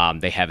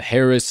 they have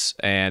Harris,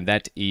 and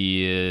that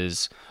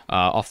is...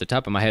 off the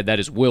top of my head, that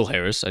is Will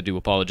Harris. I do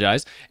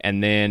apologize.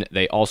 And then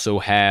they also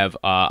have,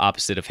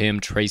 opposite of him,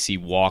 Tracy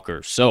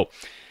Walker. So,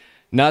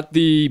 not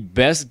the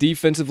best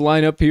defensive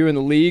lineup here in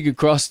the league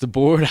across the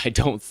board, I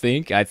don't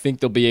think. I think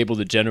they'll be able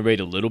to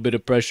generate a little bit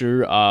of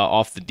pressure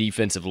off the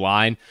defensive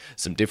line.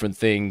 Some different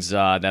things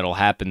that'll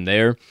happen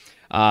there.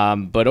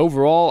 But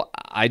overall,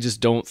 I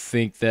just don't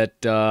think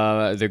that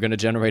they're going to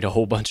generate a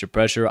whole bunch of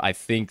pressure. I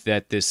think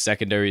that this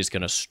secondary is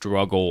going to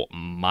struggle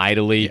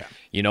mightily.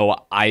 You know,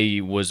 I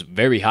was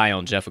very high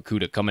on Jeff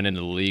Okudah coming into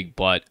the league,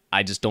 but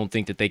I just don't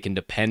think that they can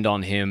depend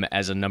on him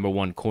as a number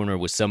one corner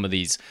with some of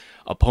these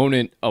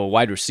opponent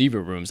wide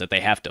receiver rooms that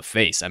they have to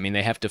face. I mean,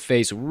 they have to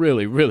face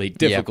really, really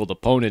difficult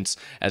opponents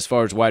as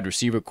far as wide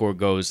receiver core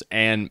goes.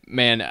 And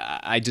man,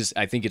 I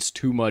think it's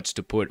too much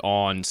to put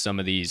on some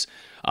of these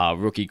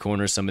rookie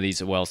corners, some of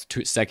these,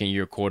 second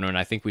year corner. And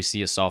I think we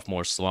see a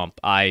sophomore slump.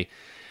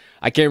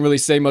 I can't really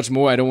say much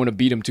more. I don't want to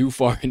beat him too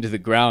far into the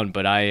ground,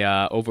 but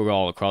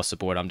overall across the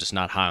board, I'm just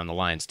not high on the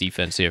Lions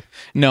defense here.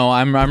 No,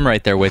 I'm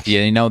right there with you.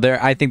 You know,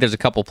 I think there's a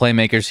couple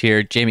playmakers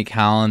here. Jamie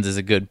Collins is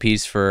a good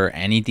piece for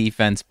any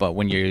defense, but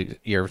when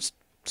you're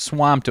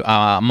swamped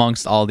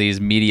amongst all these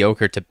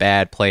mediocre to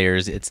bad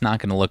players, it's not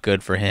going to look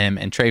good for him.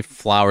 And Trey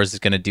Flowers is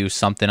going to do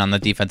something on the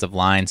defensive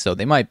line, so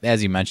they might,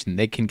 as you mentioned,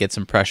 they can get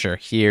some pressure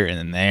here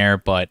and there,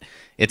 but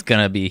it's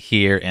going to be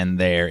here and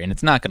there, and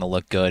it's not going to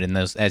look good. And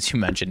those, as you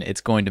mentioned, it's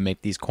going to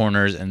make these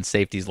corners and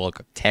safeties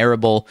look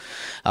terrible.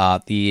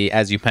 As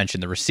you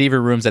mentioned, the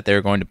receiver rooms that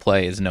they're going to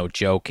play is no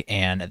joke,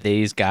 and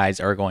these guys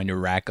are going to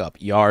rack up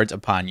yards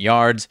upon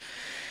yards.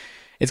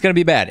 It's going to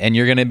be bad, and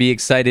you're going to be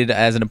excited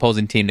as an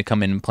opposing team to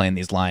come in and play in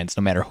these Lions,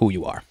 no matter who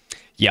you are.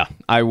 Yeah,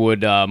 I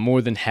would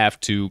more than have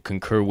to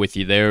concur with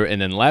you there.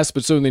 And then last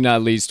but certainly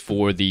not least,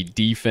 for the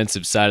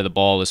defensive side of the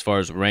ball, as far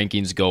as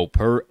rankings go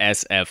per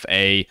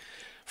SFA,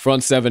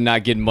 front seven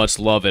not getting much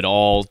love at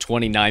all.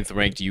 29th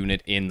ranked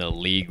unit in the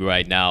league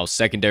right now.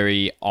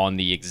 Secondary on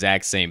the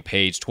exact same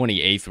page,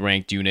 28th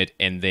ranked unit.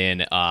 And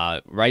then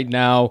right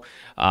now,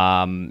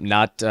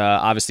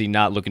 obviously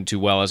not looking too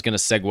well. I was going to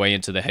segue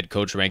into the head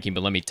coach ranking,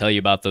 but let me tell you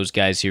about those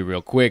guys here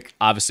real quick.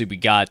 Obviously, we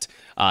got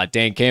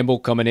Dan Campbell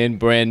coming in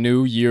brand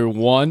new year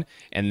one,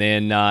 and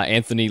then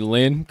Anthony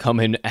Lynn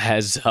coming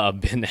has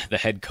been the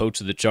head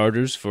coach of the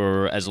Chargers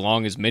for as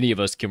long as many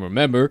of us can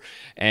remember,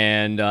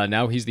 and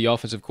now he's the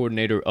offensive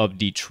coordinator of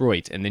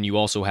Detroit. And then you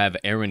also have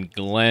Aaron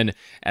Glenn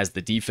as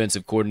the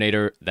defensive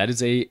coordinator. That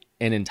is an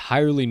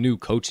entirely new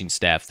coaching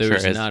staff. There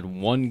is not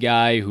one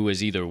guy who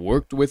has either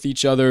worked with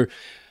each other.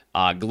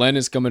 Glenn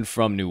is coming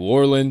from New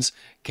Orleans.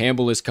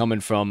 Campbell is coming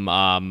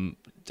from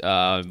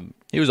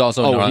he was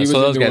also in New Orleans, so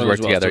those guys work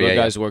together. Those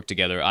guys work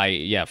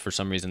together. For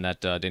some reason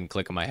that didn't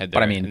click in my head there.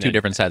 But I mean,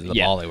 different sides of the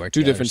ball they work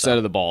together. Two different sides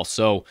of the ball.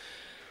 So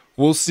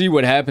we'll see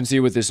what happens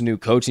here with this new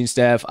coaching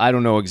staff. I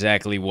don't know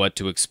exactly what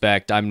to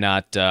expect. I'm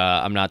not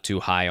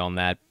too high on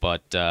that,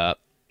 but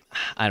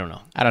I don't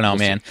know. We'll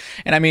man.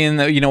 See. And I mean,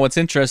 you know, what's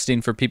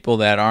interesting for people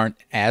that aren't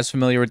as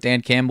familiar with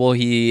Dan Campbell,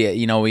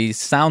 he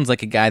sounds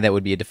like a guy that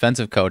would be a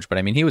defensive coach, but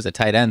I mean, he was a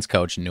tight ends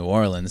coach in New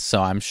Orleans,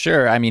 so I'm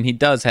sure. I mean, he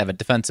does have a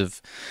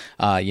defensive,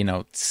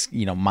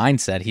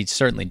 mindset. He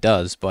certainly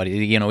does, but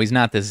he's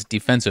not this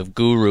defensive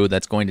guru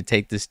that's going to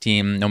take this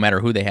team, no matter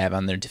who they have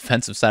on their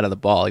defensive side of the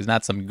ball. He's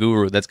not some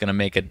guru that's going to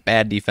make a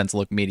bad defense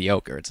look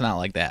mediocre. It's not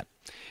like that.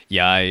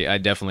 Yeah, I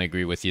definitely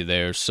agree with you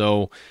there.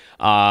 So,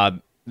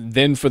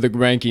 then for the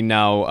ranking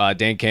now,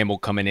 Dan Campbell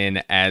coming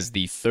in as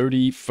the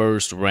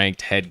 31st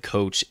ranked head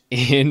coach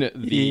in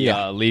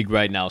the league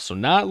right now. So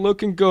not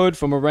looking good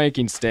from a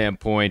ranking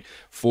standpoint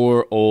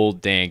for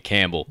old Dan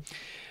Campbell.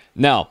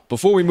 Now,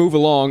 before we move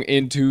along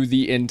into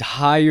the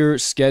entire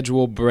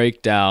schedule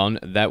breakdown,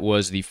 that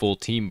was the full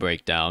team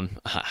breakdown.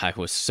 I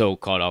was so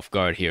caught off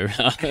guard here.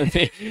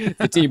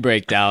 The team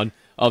breakdown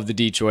of the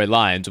Detroit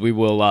Lions. We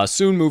will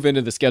soon move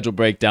into the schedule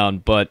breakdown,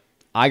 but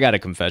I got a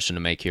confession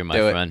to make here, my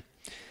friend.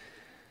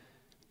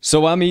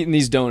 So I'm eating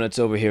these donuts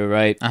over here,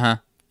 right? Uh-huh.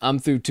 I'm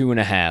through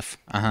 2.5.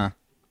 Uh-huh.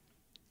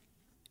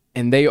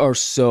 And they are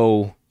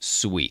so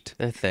sweet.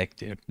 They're thick,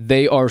 dude.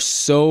 They are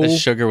so... The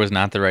sugar was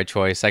not the right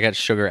choice. I got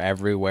sugar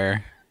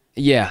everywhere.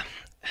 Yeah.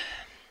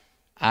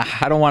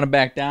 I don't want to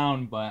back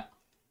down, but...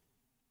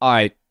 All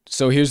right,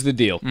 so here's the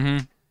deal. Mm-hmm.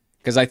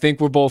 Because I think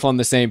we're both on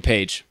the same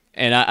page.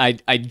 And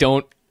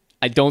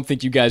I don't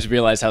think you guys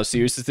realize how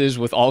serious this is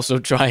with also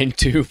trying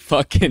to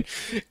fucking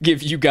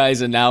give you guys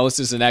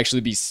analysis and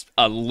actually be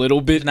a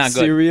little bit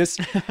serious.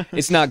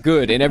 It's not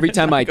good. And every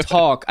time I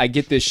talk, I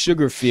get this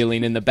sugar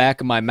feeling in the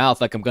back of my mouth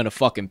like I'm going to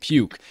fucking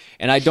puke.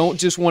 And I don't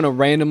just want to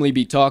randomly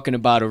be talking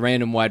about a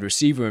random wide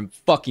receiver and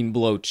fucking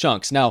blow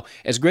chunks. Now,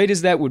 as great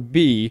as that would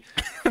be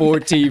for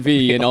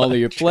TV and all of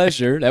your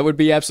pleasure, that would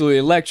be absolutely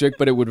electric,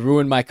 but it would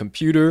ruin my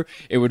computer.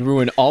 It would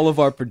ruin all of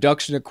our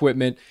production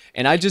equipment.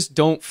 And I just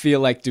don't feel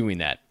like doing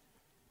that.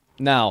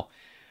 Now,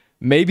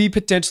 maybe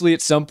potentially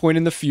at some point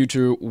in the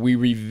future, we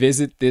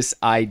revisit this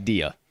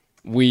idea.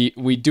 We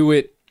do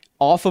it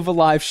off of a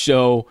live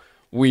show.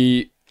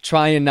 We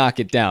try and knock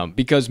it down.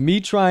 Because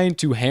me trying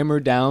to hammer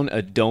down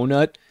a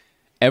donut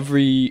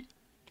every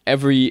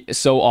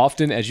so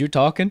often as you're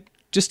talking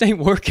just ain't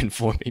working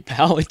for me,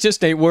 pal. It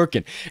just ain't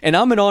working. And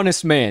I'm an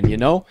honest man, you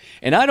know?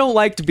 And I don't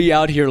like to be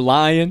out here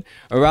lying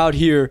or out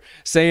here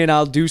saying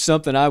I'll do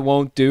something I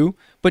won't do.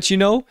 But, you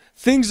know,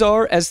 things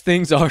are as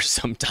things are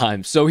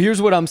sometimes. So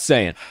here's what I'm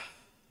saying.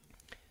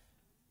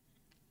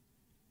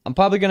 I'm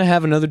probably going to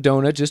have another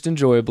donut just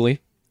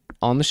enjoyably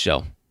on the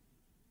show.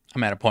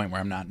 I'm at a point where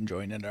I'm not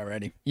enjoying it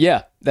already.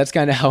 Yeah, that's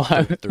kind of how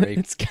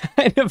it's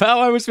kind of how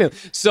I was feeling.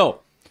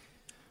 So,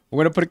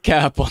 We're going to put a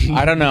cap on.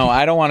 I don't know.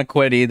 I don't want to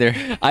quit either.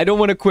 I don't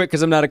want to quit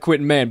because I'm not a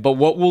quitting man. But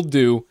what we'll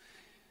do,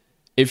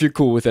 if you're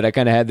cool with it, I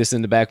kind of had this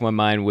in the back of my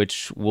mind,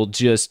 which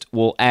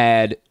we'll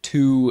add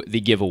to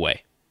the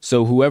giveaway.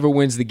 So whoever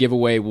wins the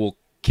giveaway will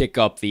kick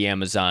up the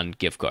Amazon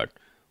gift card.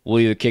 We'll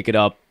either kick it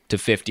up to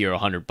 $50 or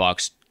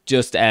 $100,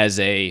 just as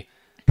a,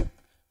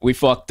 we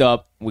fucked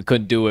up, we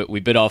couldn't do it, we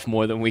bit off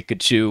more than we could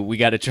chew. We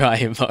got to try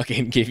and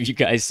fucking give you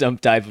guys some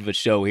type of a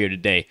show here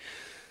today.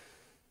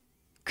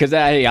 Because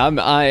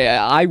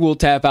I will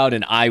tap out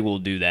and I will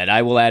do that.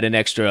 I will add an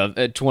extra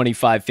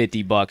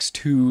 $25-$50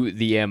 to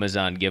the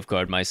Amazon gift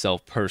card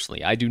myself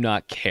personally. I do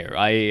not care.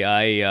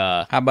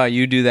 How about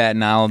you do that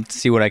and I'll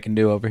see what I can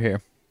do over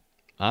here.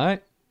 All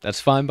right. That's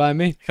fine by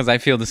me. Because I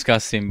feel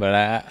disgusting, but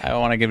I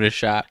want to give it a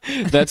shot.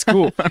 That's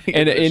cool.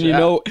 and you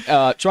know,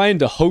 trying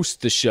to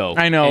host the show.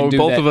 I know,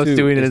 both of us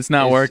doing it, it's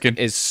not working.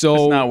 It's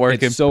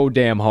so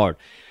damn hard.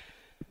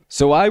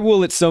 So I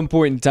will at some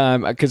point in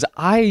time, because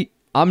I'm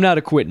not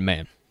a quitting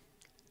man.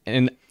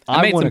 And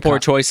I made some poor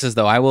choices,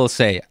 though. I will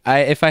say,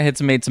 if I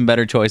had made some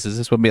better choices,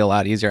 this would be a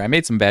lot easier. I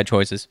made some bad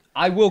choices.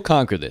 I will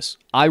conquer this.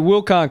 I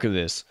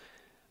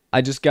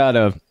just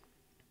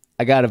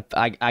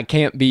I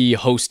can't be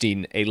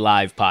hosting a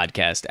live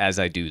podcast as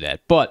I do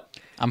that. But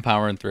I'm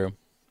powering through.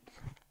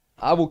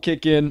 I will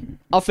kick in.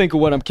 I'll think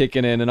of what I'm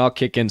kicking in, and I'll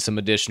kick in some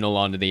additional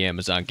onto the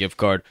Amazon gift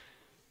card.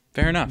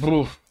 Fair enough.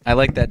 I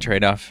like that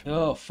trade-off.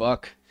 Oh,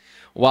 fuck.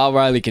 While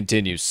Riley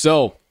continues.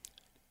 So,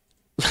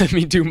 let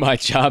me do my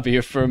job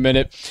here for a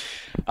minute.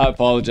 I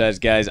apologize,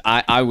 guys.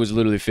 I was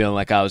literally feeling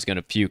like I was going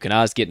to puke, and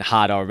I was getting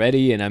hot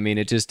already, and I mean,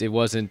 it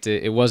wasn't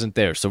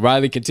there. So,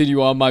 Riley,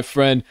 continue on, my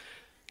friend.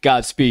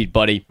 Godspeed,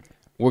 buddy.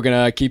 We're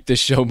going to keep this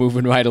show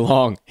moving right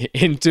along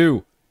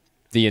into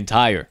the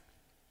entire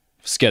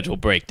schedule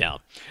breakdown.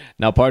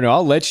 Now, partner,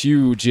 I'll let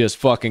you just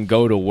fucking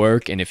go to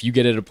work, and if you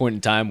get at a point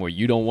in time where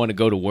you don't want to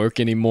go to work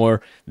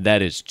anymore,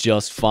 that is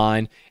just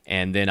fine,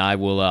 and then I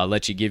will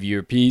let you give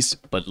your piece,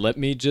 but let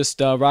me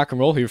just rock and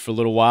roll here for a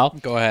little while.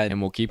 Go ahead.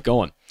 And we'll keep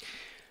going.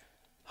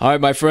 All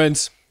right, my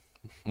friends.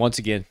 Once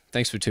again,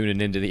 thanks for tuning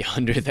into the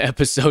 100th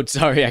episode.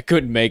 Sorry I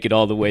couldn't make it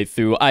all the way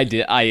through. I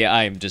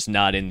am just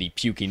not in the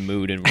puking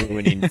mood and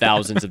ruining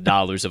thousands of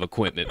dollars of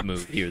equipment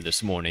mood here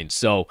this morning.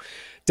 So,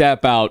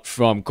 tap out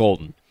from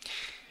Colton.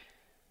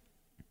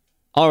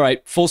 All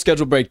right, full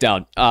schedule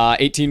breakdown.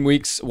 18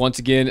 weeks, once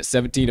again,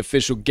 17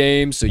 official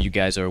games. So you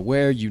guys are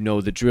aware, you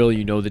know the drill,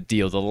 you know the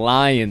deal. The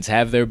Lions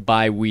have their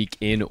bye week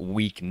in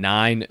week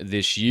 9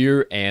 this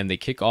year, and they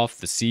kick off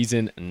the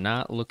season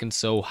not looking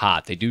so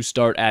hot. They do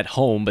start at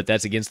home, but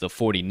that's against the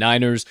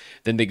 49ers.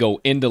 Then they go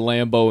into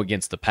Lambeau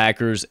against the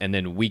Packers, and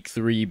then week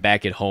 3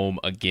 back at home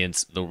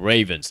against the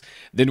Ravens.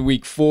 Then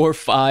week 4,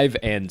 5,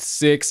 and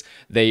 6,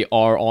 they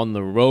are on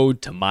the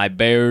road to my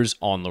Bears,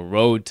 on the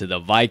road to the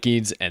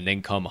Vikings, and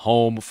then come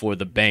home for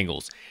the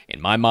Bengals.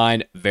 In my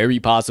mind, very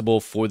possible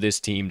for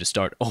this team to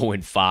start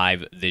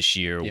 0-5 this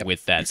year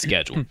with that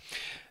schedule.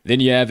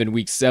 Then you have in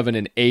week 7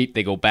 and 8,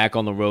 they go back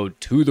on the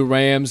road to the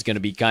Rams. Going to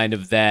be kind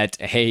of that,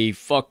 hey,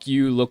 fuck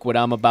you, look what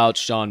I'm about,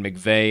 Sean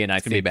McVay. And I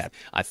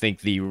think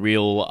the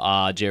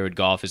real Jared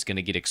Goff is going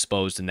to get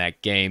exposed in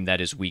that game.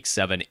 That is week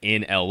 7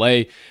 in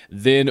LA.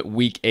 Then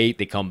week 8,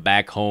 they come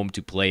back home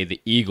to play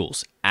the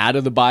Eagles. Out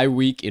of the bye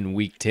week in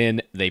week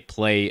 10, they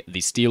play the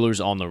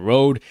Steelers on the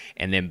road,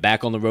 and then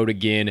back on the road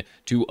again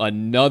to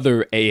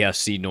another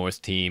AFC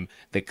North team,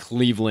 the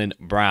Cleveland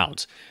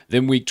Browns.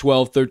 Then week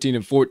 12, 13,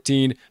 and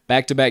 14,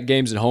 back-to-back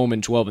games at home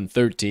in 12 and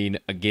 13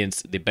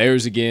 against the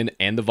Bears again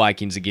and the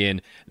Vikings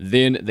again.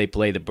 Then they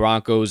play the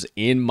Broncos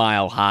in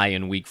Mile High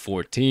in week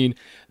 14.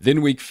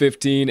 Then week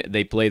 15,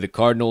 they play the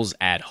Cardinals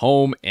at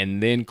home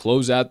and then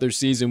close out their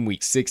season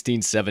week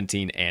 16,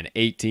 17, and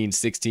 18.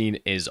 16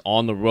 is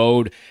on the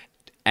road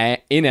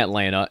in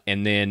Atlanta,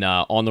 and then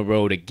on the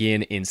road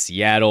again in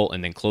Seattle,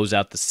 and then close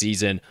out the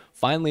season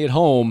finally at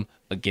home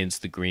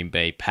against the Green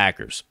Bay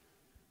Packers.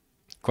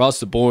 Across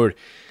the board,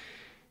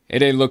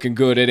 it ain't looking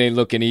good. It ain't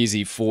looking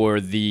easy for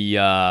the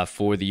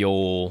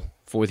old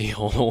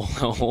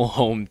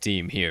home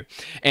team here.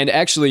 And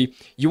actually,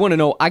 you want to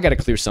know, I got to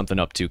clear something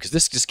up too, because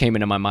this just came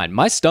into my mind.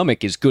 My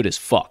stomach is good as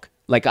fuck.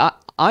 Like I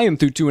am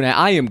through 2.5.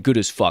 I am good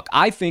as fuck.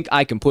 I think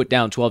I can put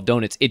down 12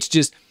 donuts. It's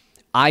just,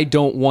 I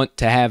don't want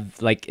to have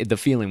like the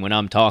feeling when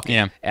I'm talking.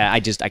 Yeah. I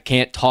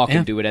can't talk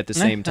and do it at the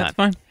same time. That's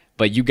fine.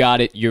 But you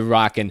got it. You're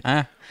rocking.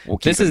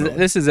 This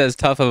is as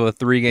tough of a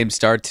 3-game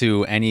start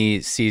to any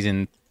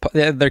season.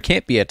 There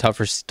can't be a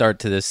tougher start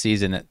to this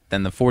season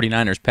than the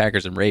 49ers,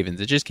 Packers, and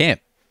Ravens. It just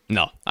can't.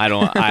 No, I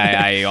don't.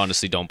 I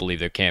honestly don't believe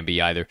there can be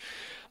either.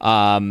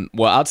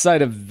 Well,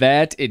 outside of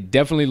that, it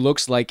definitely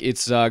looks like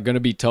it's going to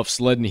be tough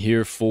sledding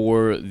here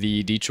for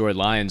the Detroit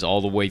Lions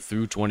all the way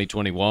through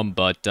 2021.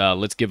 But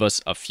let's give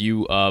us a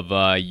few of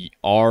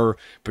our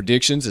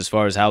predictions as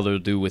far as how they'll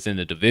do within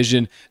the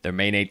division, their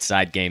main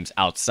 8-side games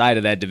outside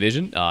of that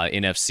division,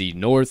 NFC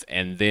North,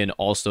 and then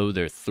also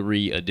their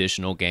 3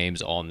 additional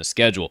games on the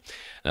schedule.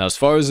 Now, as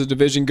far as the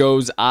division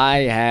goes, I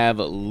have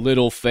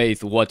little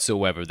faith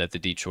whatsoever that the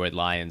Detroit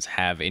Lions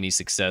have any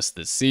success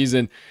this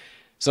season.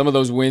 Some of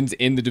those wins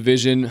in the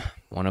division,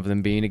 one of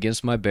them being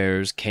against my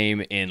Bears,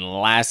 came in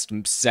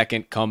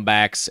last-second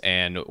comebacks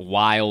and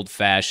wild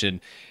fashion.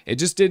 It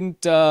just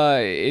didn't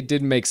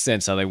make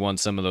sense how they won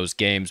some of those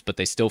games, but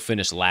they still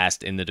finished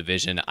last in the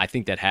division. I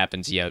think that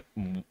happens yet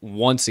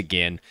once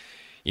again.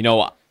 You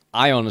know,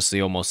 I honestly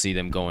almost see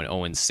them going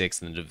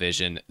 0-6 in the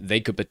division.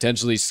 They could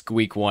potentially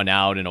squeak one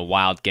out in a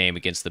wild game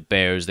against the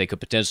Bears. They could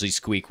potentially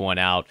squeak one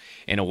out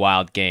in a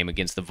wild game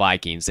against the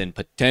Vikings and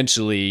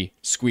potentially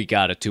squeak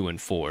out a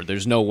 2-4.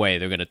 There's no way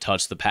they're going to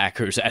touch the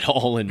Packers at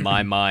all in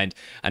my mind.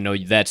 I know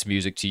that's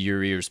music to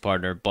your ears,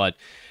 partner, but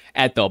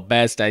at the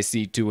best, I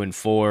see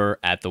 2-4.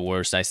 At the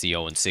worst, I see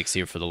 0-6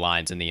 here for the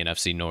Lions in the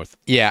NFC North.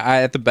 Yeah,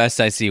 at the best,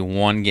 I see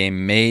one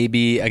game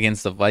maybe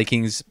against the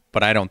Vikings,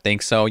 but I don't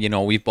think so. You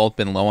know, we've both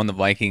been low on the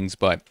Vikings,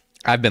 but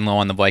I've been low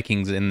on the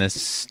Vikings in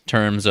this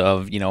terms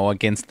of, you know,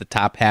 against the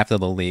top half of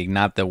the league,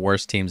 not the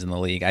worst teams in the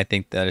league. I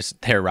think that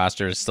their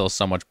roster is still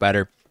so much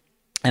better.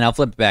 And I'll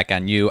flip it back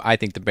on you. I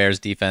think the Bears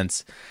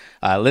defense,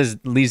 at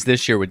least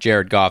this year with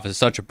Jared Goff, is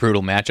such a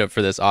brutal matchup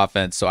for this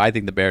offense. So I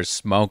think the Bears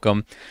smoke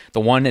them.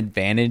 The one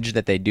advantage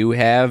that they do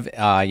have,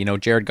 you know,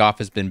 Jared Goff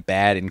has been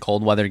bad in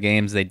cold weather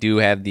games. They do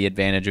have the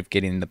advantage of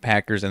getting the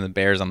Packers and the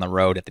Bears on the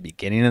road at the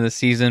beginning of the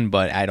season,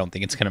 but I don't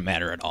think it's going to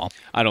matter at all.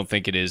 I don't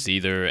think it is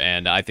either,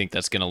 and I think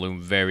that's going to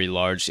loom very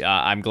large.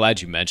 I'm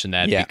glad you mentioned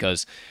that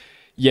because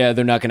yeah,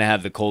 they're not going to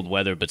have the cold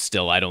weather, but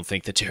still, I don't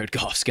think that Jared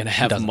Goff's going to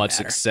have much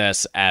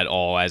success at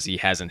all, as he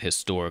hasn't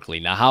historically.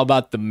 Now, how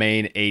about the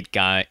main 8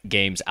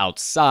 games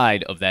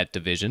outside of that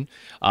division?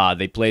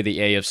 They play the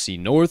AFC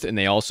North, and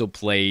they also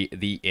play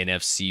the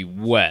NFC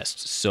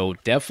West. So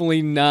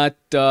definitely not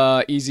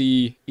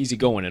easy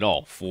going at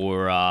all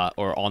for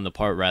or on the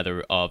part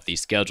rather of the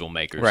schedule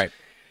makers. Right.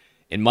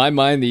 In my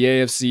mind, the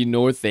AFC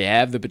North, they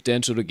have the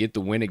potential to get the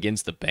win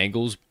against the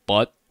Bengals,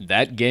 but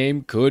that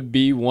game could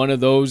be one of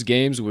those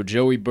games where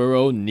Joey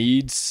Burrow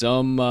needs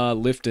some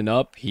lifting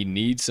up. He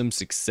needs some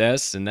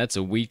success, and that's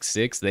a week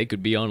 6. They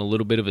could be on a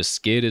little bit of a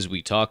skid, as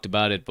we talked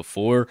about it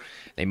before.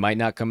 They might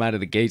not come out of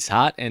the gates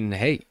hot, and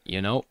hey,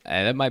 you know,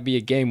 that might be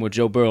a game where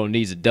Joe Burrow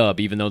needs a dub,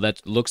 even though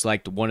that looks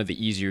like one of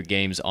the easier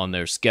games on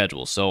their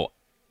schedule. So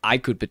I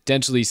could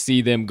potentially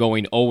see them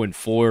going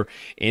 0-4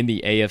 in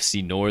the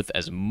AFC North.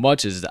 As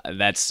much as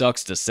that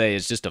sucks to say,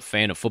 as just a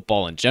fan of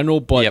football in general,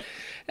 but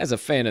as a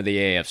fan of the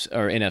AFC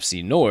or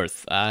NFC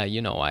North,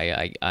 you know,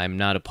 I'm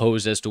not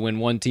opposed as to when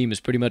one team is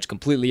pretty much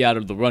completely out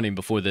of the running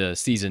before the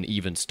season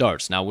even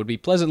starts. Now, would be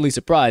pleasantly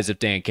surprised if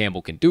Dan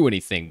Campbell can do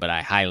anything, but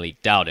I highly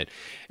doubt it.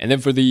 And then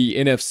for the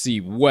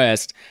NFC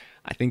West,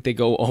 I think they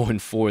go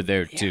 0-4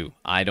 there too.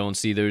 I don't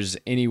see there's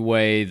any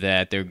way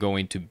that they're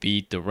going to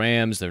beat the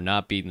Rams. They're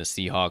not beating the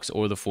Seahawks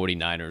or the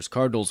 49ers.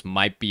 Cardinals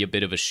might be a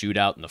bit of a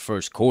shootout in the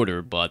first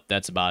quarter, but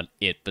that's about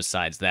it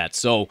besides that.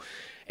 So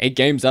 8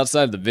 games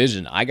outside of the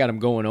division, I got them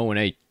going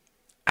 0-8.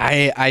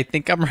 I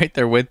think I'm right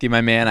there with you,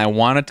 my man. I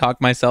want to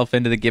talk myself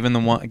into giving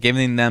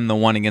them the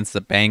one against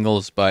the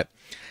Bengals, but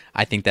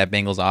I think that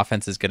Bengals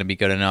offense is going to be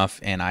good enough,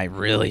 and I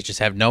really just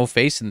have no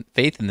faith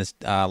in this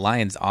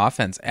Lions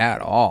offense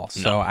at all.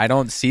 So I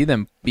don't see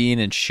them being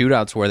in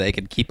shootouts where they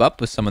could keep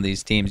up with some of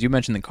these teams. You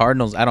mentioned the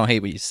Cardinals. I don't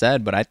hate what you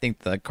said, but I think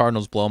the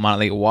Cardinals blow them out of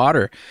the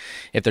water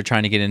if they're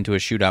trying to get into a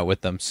shootout with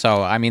them.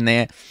 So, I mean,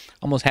 they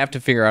almost have to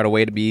figure out a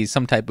way to be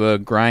some type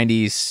of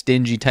grindy,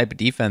 stingy type of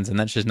defense, and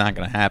that's just not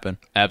going to happen.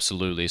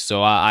 Absolutely.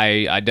 So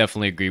I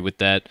definitely agree with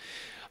that.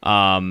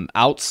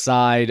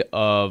 Outside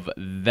of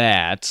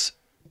that,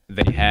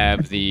 they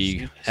have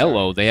the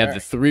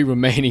 3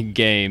 remaining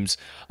games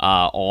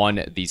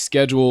on the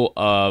schedule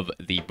of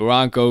the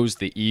Broncos,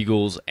 the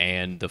Eagles,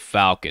 and the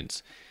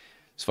Falcons.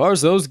 As far as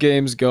those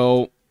games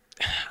go,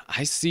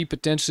 I see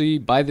potentially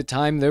by the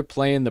time they're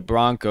playing the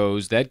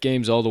Broncos, that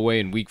game's all the way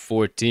in week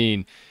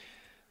 14.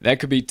 That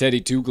could be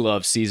Teddy Two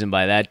Gloves season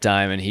by that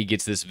time, and he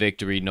gets this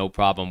victory, no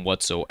problem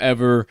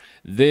whatsoever.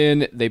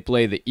 Then they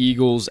play the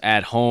Eagles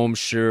at home.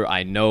 Sure,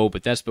 I know,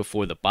 but that's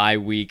before the bye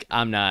week.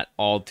 I'm not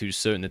all too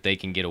certain that they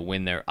can get a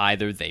win there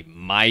either. They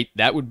might.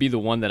 That would be the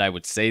one that I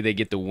would say they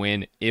get the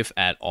win, if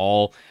at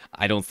all.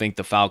 I don't think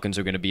the Falcons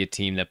are going to be a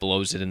team that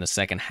blows it in the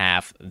second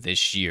half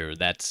this year.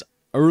 That's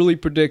early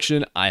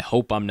prediction. I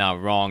hope I'm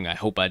not wrong. I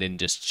hope I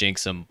didn't just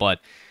jinx them, but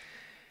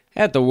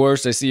at the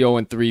worst, I see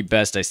 0-3.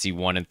 Best, I see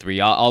 1-3.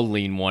 I'll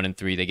lean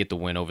 1-3. They get the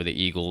win over the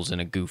Eagles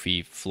in a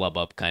goofy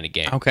flub-up kind of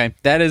game. Okay,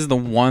 that is the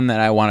one that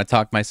I want to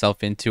talk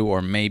myself into,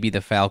 or maybe the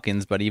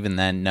Falcons, but even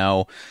then,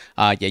 no.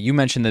 You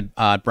mentioned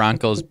the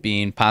Broncos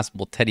being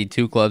possible Teddy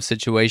Two Gloves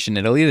situation.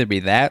 It'll either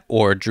be that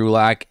or Drew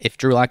Lock. If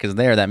Drew Lock is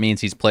there, that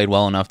means he's played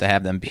well enough to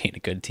have them being a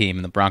good team,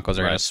 and the Broncos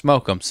are going to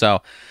smoke them.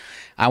 So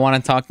I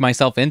want to talk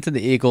myself into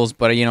the Eagles,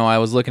 but, you know, I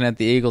was looking at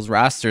the Eagles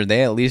roster.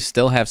 They at least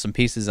still have some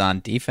pieces on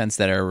defense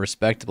that are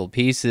respectable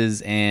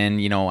pieces,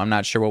 and, you know, I'm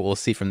not sure what we'll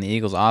see from the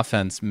Eagles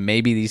offense.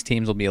 Maybe these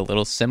teams will be a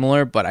little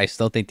similar, but I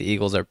still think the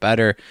Eagles are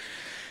better.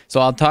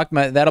 So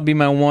that'll be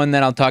my one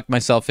that I'll talk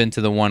myself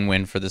into the one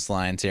win for this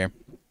Lions here.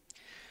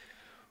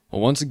 Well,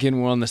 once again,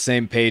 we're on the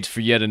same page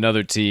for yet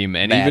another team.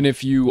 And Bad. even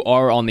if you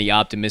are on the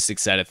optimistic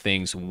side of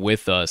things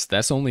with us,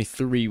 that's only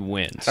 3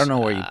 wins. I don't know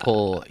where you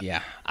pull.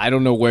 Yeah. I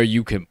don't know where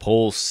you can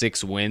pull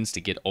 6 wins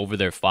to get over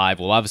their 5.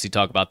 We'll obviously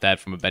talk about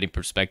that from a betting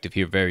perspective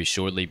here very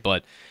shortly,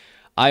 but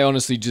I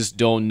honestly just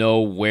don't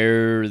know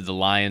where the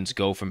Lions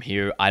go from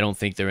here. I don't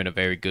think they're in a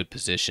very good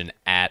position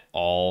at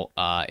all.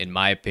 In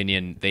my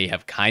opinion, they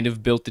have kind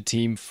of built the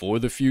team for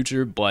the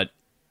future, but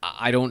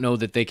I don't know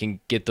that they can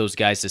get those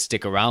guys to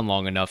stick around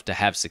long enough to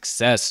have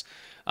success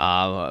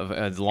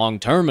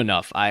long-term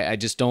enough. I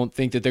just don't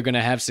think that they're going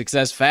to have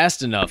success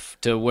fast enough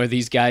to where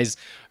these guys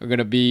are going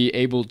to be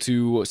able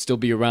to still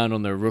be around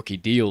on their rookie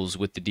deals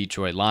with the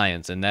Detroit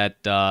Lions. And that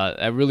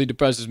really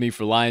depresses me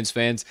for Lions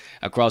fans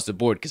across the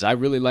board because I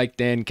really like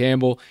Dan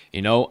Campbell.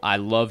 You know, I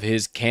love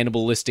his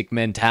cannibalistic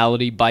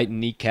mentality, biting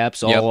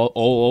kneecaps all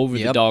over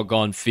the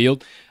doggone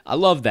field. I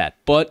love that.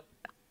 But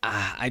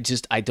I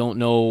don't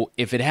know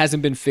if it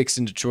hasn't been fixed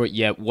in Detroit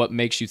yet. What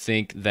makes you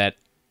think that,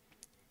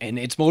 and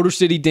it's Motor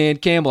City Dan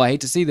Campbell, I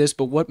hate to see this,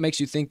 but what makes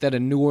you think that a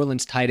New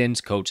Orleans tight ends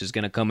coach is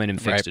going to come in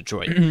and fix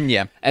Detroit?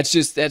 Yeah.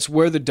 That's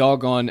where the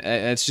doggone,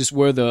 that's just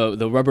where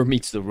the rubber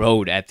meets the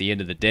road at the end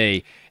of the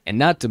day. And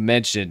not to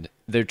mention,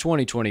 their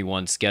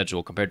 2021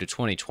 schedule compared to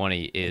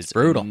 2020 is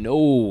brutal.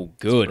 No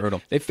good. It's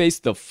brutal. They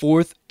faced the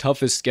 4th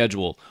toughest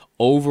schedule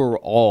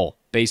overall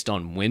based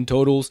on win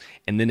totals,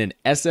 and then an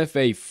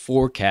SFA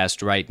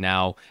forecast right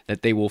now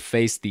that they will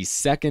face the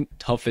 2nd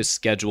toughest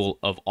schedule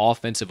of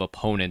offensive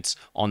opponents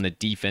on the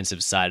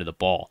defensive side of the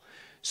ball.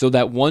 So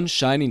that one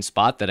shining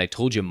spot that I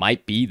told you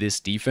might be this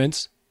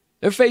defense,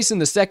 they're facing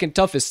the 2nd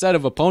toughest set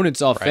of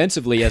opponents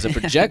offensively as a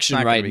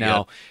projection right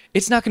now.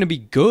 It's not going to be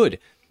good.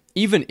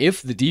 Even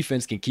if the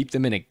defense can keep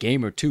them in a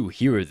game or 2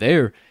 here or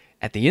there,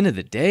 at the end of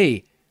the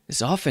day, this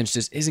offense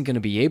just isn't going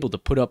to be able to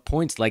put up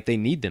points like they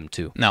need them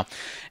to. No.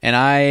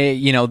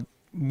 And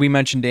we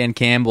mentioned Dan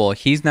Campbell.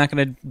 He's not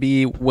going to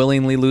be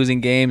willingly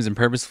losing games and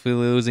purposefully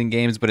losing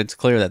games, but it's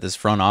clear that this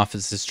front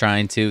office is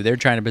trying to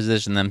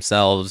position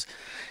themselves.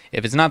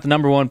 If it's not the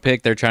number 1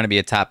 pick, they're trying to be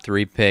a top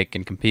 3 pick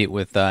and compete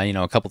with,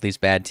 a couple of these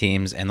bad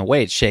teams. And the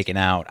way it's shaken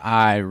out,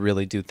 I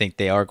really do think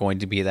they are going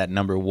to be that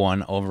number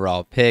 1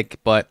 overall pick.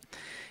 But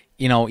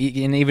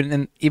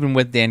and even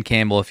with Dan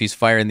Campbell, if he's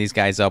firing these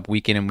guys up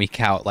week in and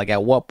week out, like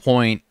at what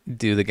point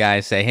do the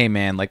guys say, "Hey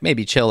man, like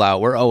maybe chill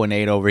out. We're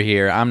 0-8 over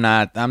here. I'm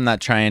not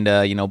trying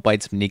to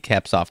bite some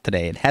kneecaps off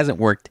today. It hasn't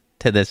worked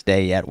to this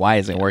day yet. Why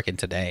isn't it working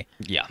today?"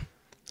 Yeah,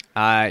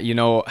 I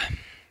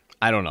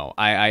don't know.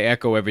 I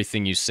echo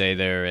everything you say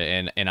there,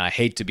 and I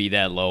hate to be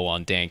that low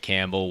on Dan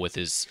Campbell with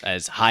his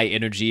as high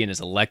energy and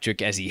as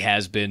electric as he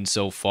has been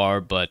so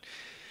far, but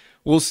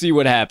we'll see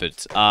what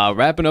happens.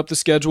 Wrapping up the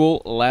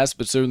schedule, last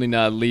but certainly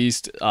not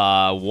least,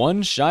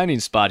 one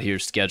shining spot here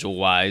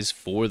schedule-wise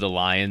for the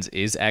Lions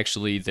is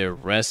actually their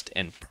rest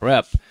and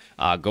prep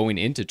going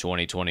into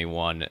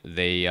 2021.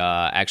 They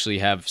actually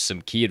have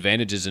some key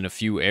advantages in a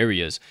few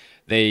areas.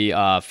 They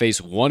face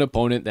one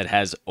opponent that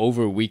has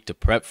over a week to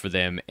prep for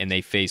them, and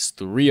they face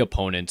 3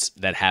 opponents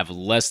that have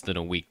less than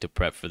a week to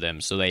prep for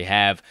them. So they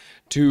have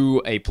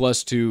a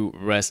 +2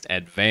 rest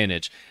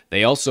advantage.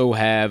 They also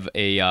have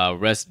a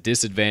rest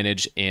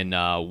disadvantage in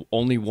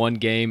only 1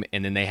 game,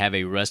 and then they have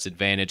a rest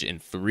advantage in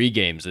 3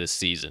 games this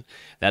season.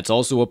 That's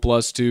also a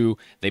 +2.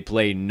 They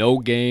play no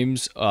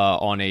games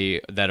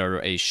that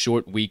are a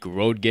short week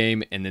road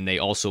game, and then they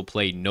also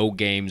play no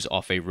games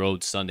off a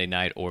road Sunday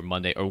night or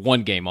Monday, or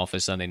 1 game off a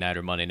Sunday night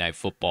or Monday Night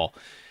Football.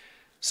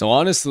 So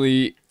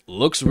honestly,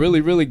 looks really,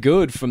 really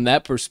good from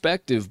that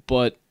perspective,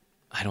 but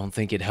I don't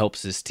think it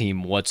helps this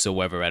team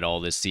whatsoever at all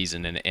this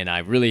season, and I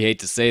really hate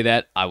to say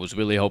that. I was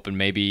really hoping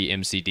maybe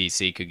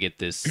MCDC could get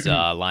this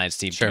Lions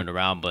team turned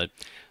around, but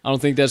I don't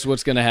think that's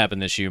what's going to happen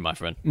this year, my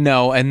friend.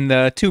 No, and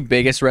the 2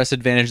 biggest rest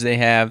advantage they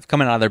have,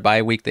 coming out of their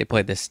bye week, they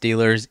played the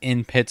Steelers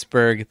in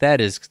Pittsburgh. That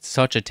is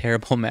such a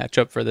terrible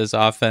matchup for this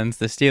offense.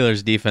 The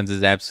Steelers' defense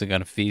is absolutely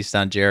going to feast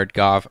on Jared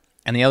Goff.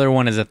 And the other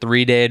one is a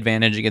 3-day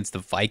advantage against the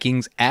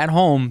Vikings at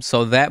home.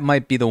 So that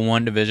might be the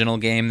one divisional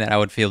game that I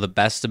would feel the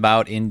best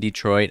about in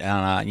Detroit.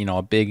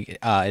 A big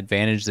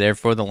advantage there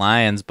for the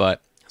Lions.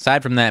 But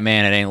aside from that,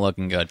 man, it ain't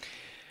looking good.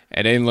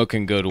 It ain't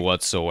looking good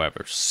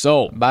whatsoever.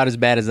 So about as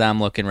bad as I'm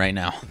looking right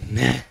now.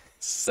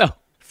 So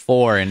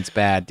 4, and it's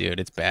bad, dude.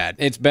 It's bad.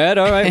 It's bad.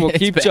 All right, we'll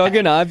keep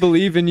chugging. I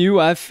believe in you.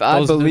 I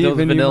believe those in you.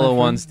 Vanilla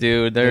ones,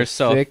 dude. They're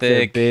so thick.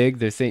 They're big.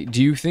 They're thick.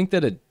 Do you think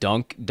that a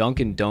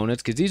Dunkin'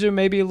 Donuts, because these are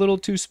maybe a little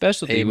too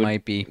specialty? They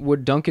might be.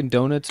 Would Dunkin'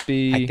 Donuts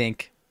be? I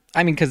think.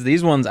 I mean, because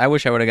these ones, I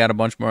wish I would have got a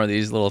bunch more of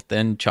these little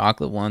thin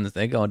chocolate ones.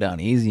 They go down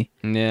easy.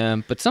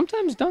 Yeah, but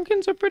sometimes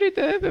Dunkins are pretty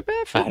bad.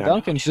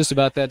 Dunkin's just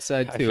about that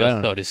side, too. I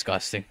feel so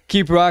disgusting.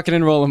 Keep rocking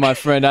and rolling, my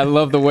friend. I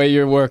love the way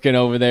you're working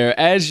over there.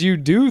 As you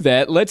do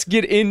that, let's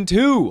get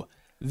into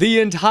the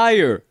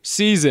entire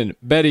season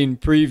betting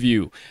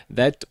preview.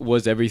 That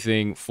was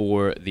everything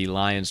for the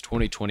Lions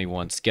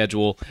 2021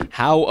 schedule.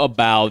 How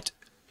about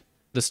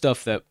the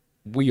stuff that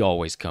we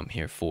always come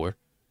here for?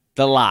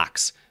 The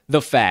locks,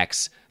 the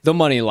facts, the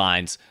money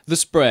lines, the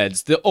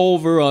spreads, the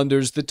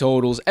over-unders, the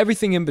totals,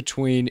 everything in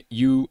between.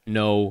 You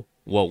know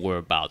what we're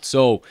about.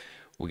 So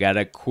we got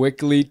to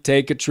quickly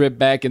take a trip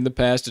back in the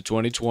past to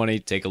 2020,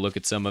 take a look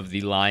at some of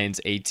the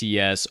Lions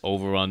ATS,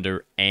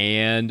 over-under,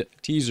 and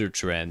teaser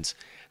trends.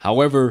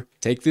 However,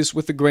 take this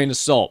with a grain of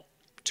salt.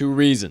 2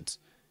 reasons.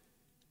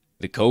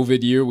 The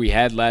COVID year we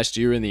had last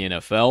year in the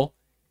NFL,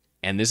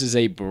 and this is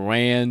a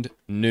brand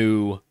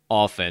new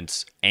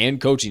offense and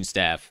coaching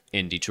staff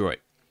in Detroit.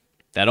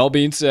 That all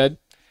being said,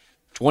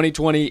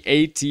 2020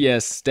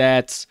 ATS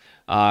stats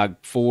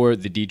for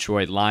the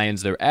Detroit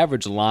Lions. Their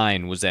average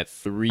line was at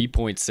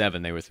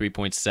 3.7. They were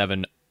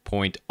 3.7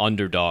 point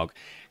underdog.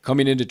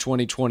 Coming into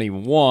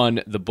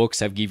 2021, the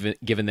books have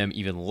given them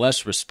even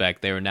less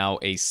respect. They are now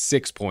a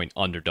 6-point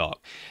underdog.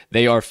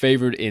 They are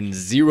favored in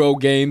 0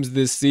 games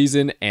this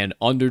season and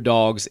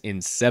underdogs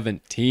in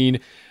 17.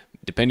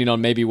 Depending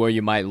on maybe where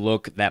you might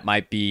look, that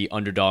might be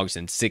underdogs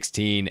in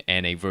 16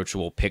 and a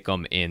virtual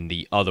pick'em in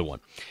the other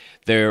one.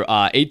 Their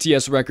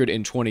ATS record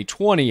in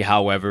 2020,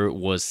 however,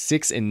 was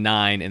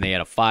 6-9, and they had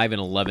a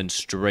 5-11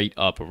 straight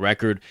up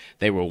record.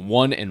 They were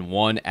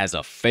 1-1 as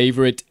a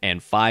favorite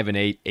and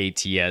 5-8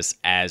 ATS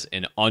as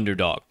an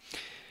underdog.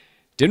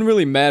 Didn't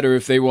really matter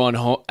if they were on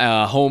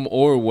home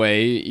or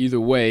away. Either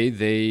way,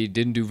 they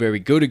didn't do very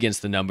good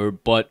against the number.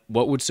 But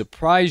what would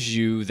surprise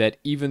you that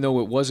even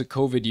though it was a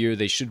COVID year,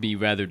 they should be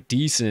rather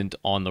decent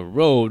on the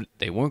road.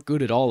 They weren't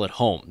good at all at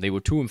home. They were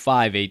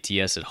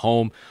 2-5 ATS at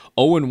home,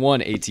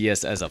 0-1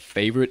 ATS as a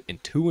favorite,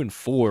 and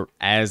 2-4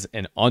 as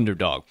an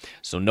underdog.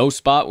 So no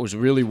spot was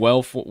really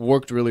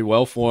worked really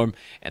well for them.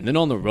 And then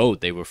on the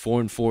road, they were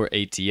 4-4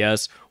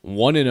 ATS,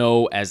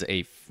 1-0 as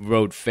a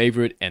road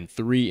favorite, and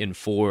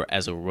 3-4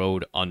 as a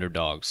road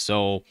underdog.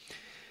 So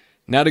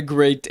not a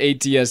great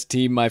ATS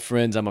team, my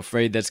friends. I'm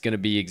afraid that's going to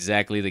be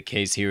exactly the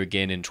case here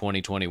again in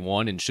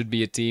 2021, and should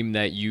be a team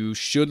that you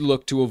should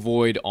look to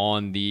avoid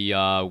on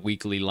the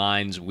weekly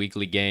lines,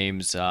 weekly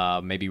games,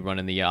 maybe run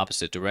in the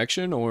opposite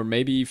direction, or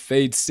maybe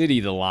fade city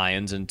the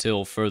Lions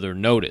until further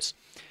notice.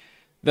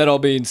 That all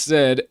being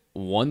said,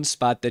 one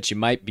spot that you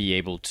might be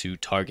able to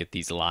target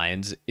these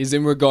Lions is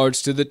in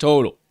regards to the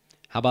total.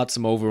 How about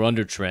some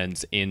over-under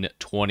trends in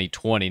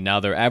 2020? Now,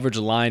 their average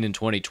line in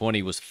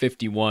 2020 was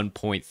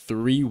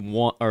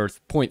 51.31 or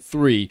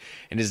 0.3,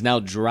 and is now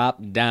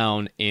dropped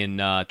down in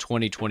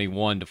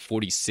 2021 to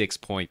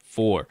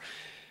 46.4.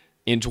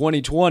 In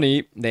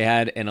 2020, they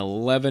had an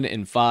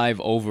 11-5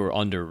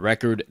 over-under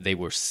record. They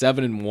were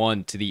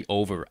 7-1 to the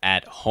over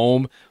at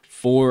home,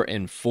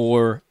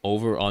 4-4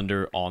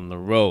 over-under on the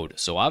road.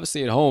 So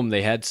obviously at home,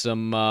 they had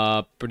some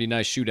pretty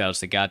nice shootouts.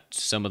 They got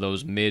some of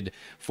those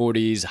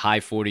mid-40s, high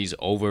 40s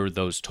over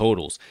those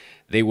totals.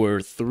 They were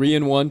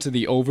 3-1 to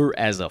the over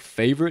as a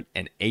favorite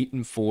and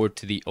 8-4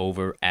 to the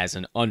over as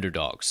an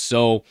underdog.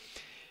 So,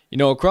 you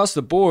know, across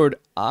the board,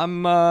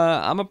 I'm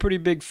a pretty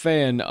big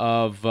fan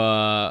of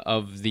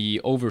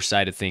the over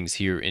side of things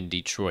here in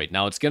Detroit.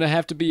 Now, it's going to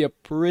have to be a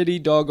pretty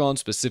doggone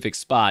specific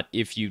spot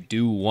if you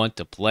do want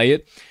to play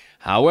it.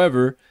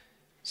 However,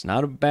 it's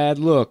not a bad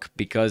look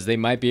because they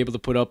might be able to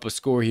put up a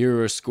score here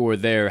or a score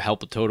there,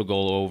 help a total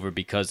goal over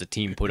because the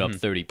team put up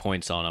 30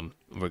 points on them,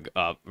 or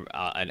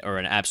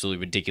an absolutely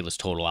ridiculous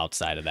total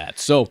outside of that.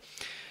 So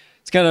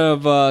it's kind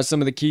of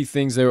some of the key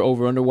things there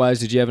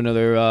over-under-wise. Did you have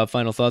another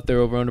final thought there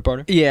over-under,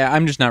 partner? Yeah,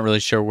 I'm just not really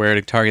sure where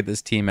to target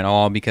this team at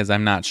all because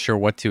I'm not sure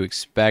what to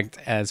expect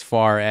as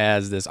far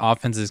as this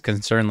offense is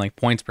concerned, like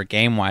points per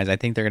game-wise. I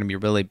think they're going to be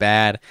really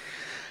bad.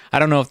 I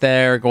don't know if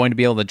they're going to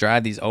be able to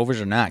drive these overs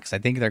or not because I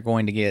think they're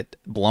going to get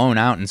blown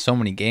out in so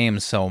many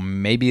games. So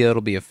maybe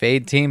it'll be a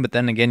fade team, but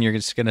then again, you're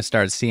just going to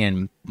start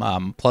seeing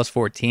plus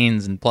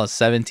 14s and plus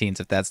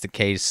 17s if that's the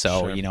case.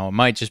 So, Sure. You know, it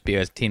might just be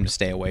a team to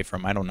stay away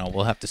from. I don't know.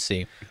 We'll have to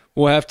see.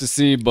 We'll have to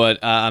see,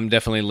 but I'm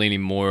definitely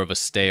leaning more of a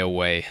stay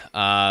away.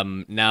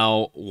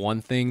 Now,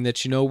 one thing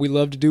that we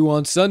love to do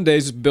on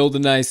Sundays is build a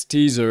nice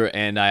teaser,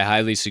 and I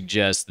highly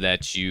suggest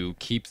that you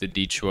keep the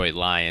Detroit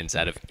Lions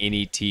out of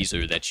any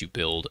teaser that you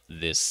build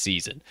this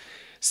season.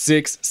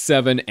 6,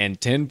 7, and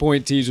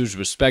 10-point teasers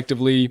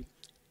respectively.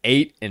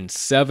 8 and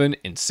 7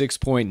 and 6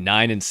 point,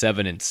 9 and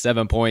 7 and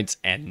 7 points,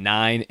 and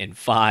 9 and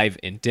 5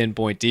 and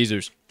 10-point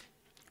teasers.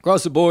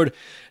 Across the board,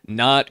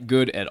 not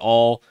good at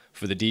all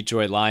for the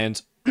Detroit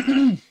Lions.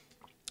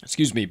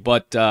 Excuse me,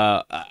 but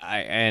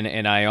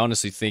I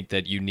honestly think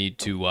that you need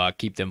to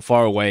keep them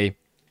far away.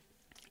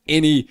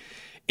 Any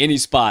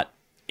spot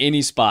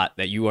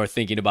that you are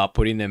thinking about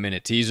putting them in a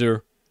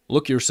teaser,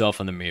 look yourself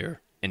in the mirror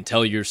and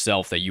tell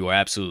yourself that you are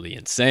absolutely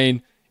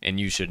insane and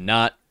you should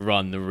not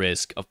run the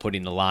risk of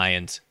putting the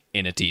Lions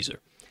in a teaser.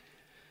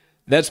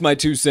 That's my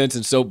 2 cents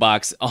and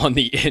soapbox on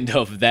the end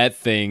of that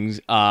thing.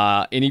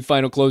 Any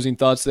final closing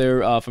thoughts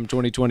there from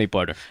 2020,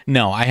 partner?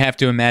 No, I have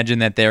to imagine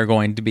that they're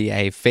going to be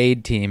a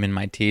fade team in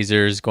my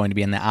teasers, going to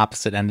be in the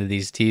opposite end of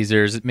these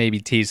teasers, maybe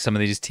tease some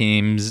of these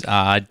teams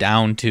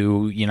down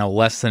to,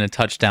 less than a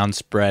touchdown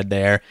spread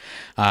there.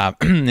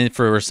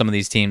 For some of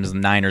these teams,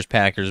 Niners,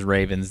 Packers,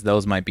 Ravens,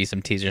 those might be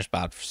some teaser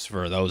spots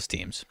for those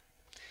teams.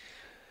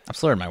 I'm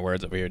slurring my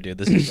words over here, dude.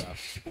 This is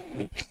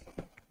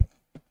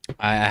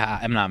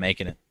I'm not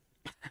making it.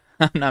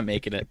 I'm not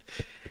making it.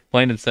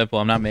 Plain and simple.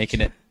 I'm not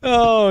making it.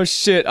 Oh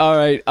shit! All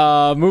right,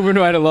 moving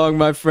right along,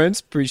 my friends.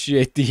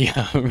 Appreciate the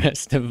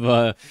rest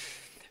of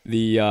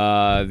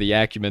the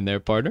acumen there,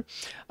 partner.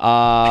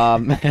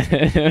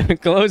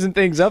 Closing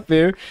things up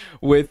here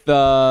with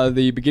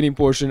the beginning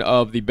portion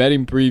of the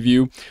betting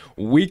preview,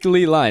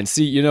 weekly lines.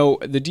 See, you know,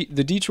 the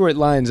Detroit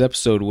Lions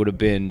episode would have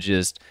been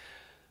just,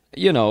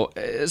 you know,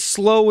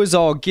 slow as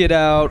all get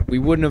out. We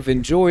wouldn't have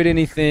enjoyed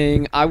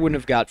anything. I wouldn't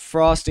have got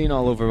frosting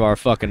all over our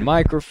fucking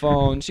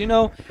microphones. You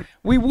know,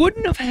 we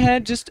wouldn't have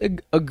had just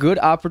a good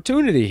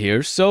opportunity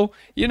here. So,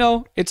 you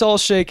know, it's all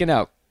shaken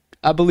out.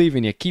 I believe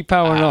in you. Keep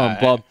powering on,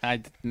 Bob.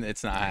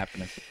 It's not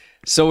happening.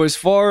 So as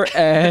far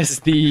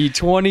as the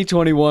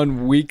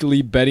 2021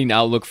 weekly betting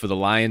outlook for the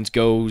Lions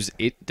goes,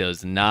 it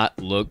does not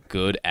look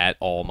good at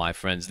all, my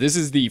friends. This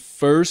is the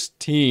first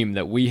team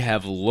that we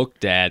have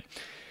looked at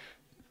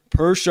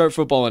per Sharp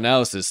Football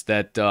Analysis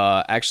that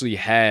actually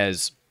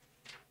has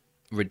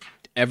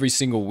every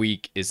single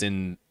week is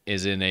in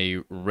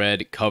a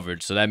red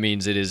coverage. So that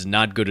means it is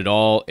not good at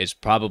all. It's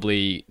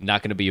probably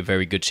not going to be a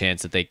very good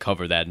chance that they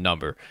cover that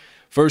number.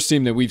 First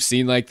team that we've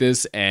seen like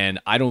this, and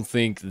I don't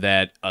think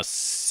that a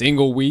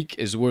single week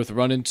is worth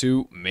running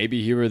to,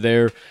 maybe here or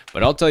there,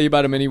 but I'll tell you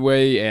about them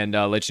anyway and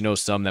let you know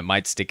some that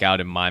might stick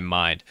out in my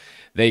mind.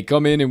 They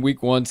come in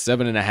week 1,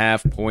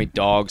 7.5-point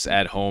dogs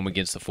at home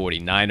against the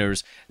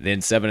 49ers, then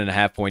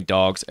 7.5-point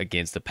dogs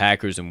against the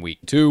Packers in week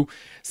 2,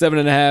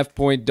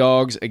 7.5-point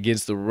dogs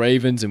against the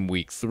Ravens in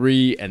week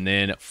 3, and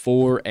then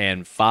 4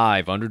 and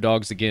 5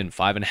 underdogs again,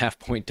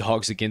 5.5-point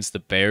dogs against the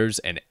Bears,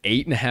 and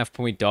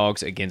 8.5-point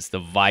dogs against the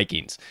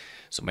Vikings.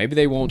 So maybe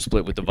they won't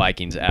split with the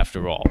Vikings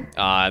after all.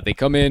 They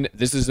come in.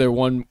 This is their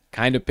one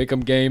kind of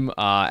pick'em game.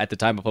 At the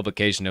time of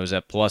publication, it was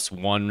at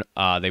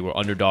 +1. They were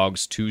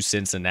underdogs to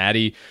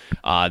Cincinnati.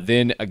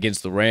 Then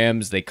against the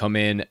Rams, they come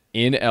in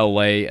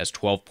LA as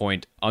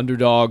 12-point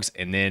underdogs.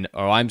 And then,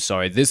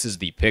 this is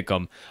the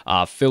pick'em.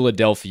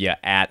 Philadelphia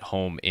at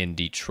home in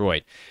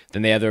Detroit.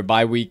 Then they have their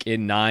bye week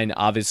in 9,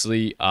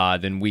 obviously.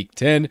 Then week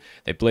 10,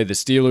 they play the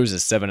Steelers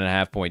as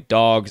 7.5-point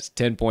dogs,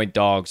 10-point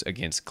dogs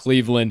against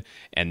Cleveland.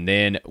 And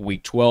then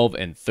week 12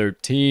 and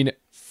 13,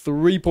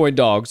 3-point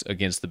dogs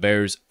against the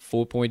Bears,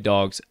 4-point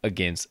dogs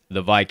against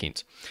the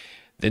Vikings.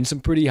 Then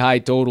some pretty high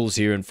totals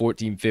here in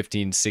 14,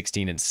 15,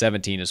 16, and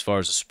 17 as far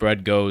as the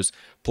spread goes.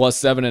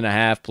 +7.5,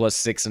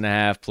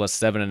 +6.5,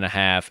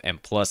 +7.5,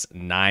 and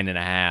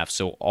 +9.5.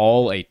 So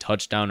all a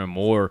touchdown or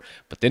more.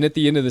 But then at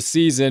the end of the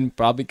season,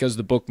 probably because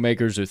the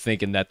bookmakers are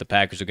thinking that the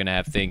Packers are going to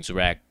have things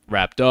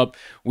wrapped up,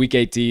 week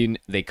 18,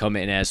 they come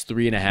in as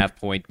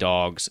 3.5-point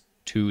dogs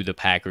to the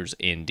Packers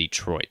in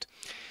Detroit.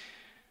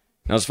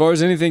 Now, as far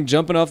as anything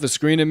jumping off the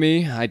screen at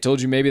me, I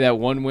told you maybe that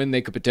one win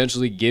they could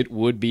potentially get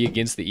would be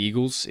against the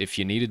Eagles. If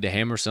you needed to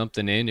hammer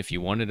something in, if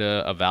you wanted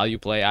a value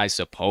play, I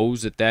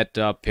suppose that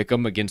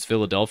pick'em against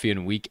Philadelphia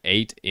in week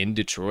 8 in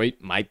Detroit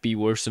might be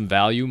worth some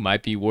value,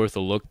 might be worth a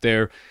look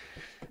there.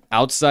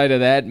 Outside of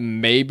that,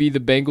 maybe the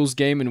Bengals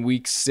game in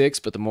week 6,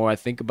 but the more I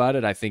think about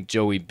it, I think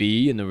Joey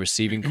B and the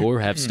receiving core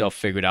have stuff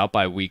figured out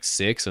by week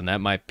 6, and that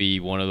might be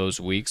one of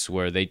those weeks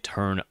where they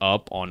turn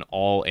up on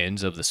all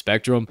ends of the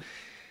spectrum.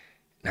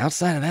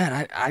 Outside of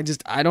that,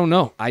 I don't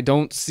know. I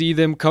don't see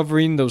them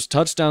covering those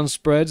touchdown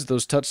spreads.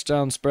 Those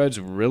touchdown spreads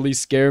really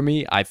scare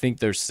me. I think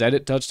they're set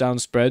at touchdown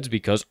spreads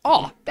because,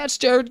 that's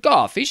Jared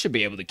Goff. He should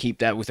be able to keep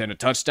that within a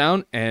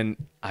touchdown. And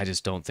I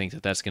just don't think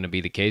that that's going to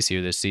be the case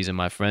here this season,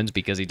 my friends,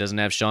 because he doesn't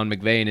have Sean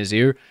McVay in his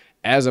ear,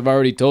 as I've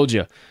already told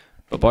you.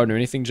 But, partner,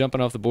 anything jumping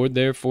off the board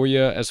there for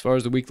you as far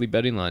as the weekly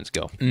betting lines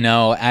go?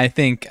 No, I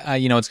think,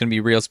 it's going to be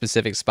real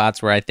specific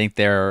spots where I think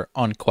they're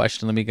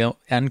unquestionably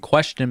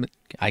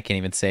I can't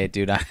even say it,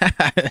 dude.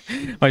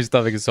 My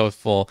stomach is so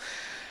full.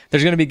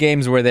 There's going to be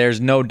games where there's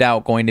no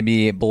doubt going to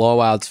be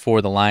blowouts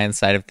for the Lions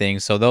side of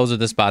things. So those are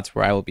the spots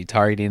where I will be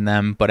targeting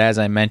them. But as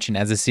I mentioned,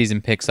 as the season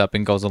picks up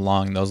and goes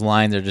along, those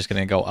lines are just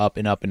going to go up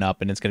and up and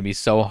up. And it's going to be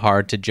so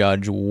hard to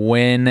judge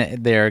when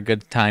they're a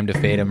good time to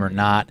fade them or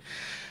not.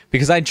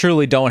 Because I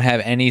truly don't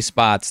have any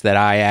spots that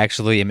I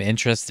actually am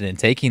interested in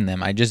taking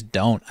them. I just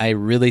don't. I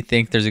really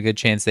think there's a good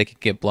chance they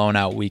could get blown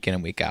out week in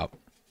and week out.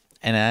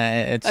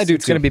 And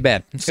it's going to be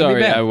bad.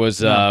 Sorry, I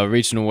was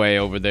reaching away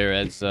over there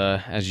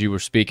as you were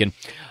speaking.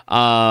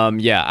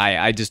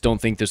 I just don't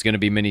think there's going to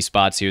be many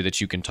spots here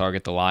that you can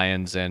target the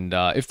Lions. And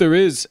if there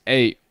is,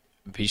 be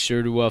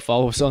sure to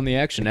follow us on the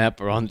Action app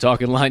or on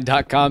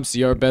TalkingLine.com.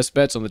 See our best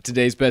bets on the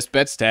Today's Best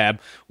Bets tab.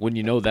 Wouldn't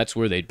you know that's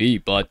where they'd be.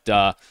 But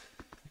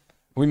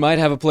we might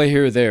have a play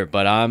here or there,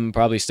 but I'm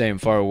probably staying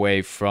far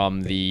away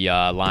from the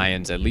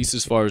Lions, at least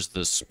as far as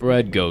the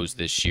spread goes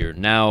this year.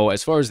 Now,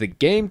 as far as the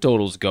game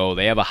totals go,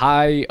 they have a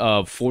high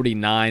of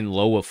 49,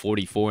 low of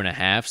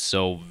 44.5,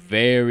 so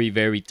very,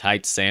 very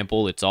tight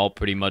sample. It's all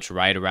pretty much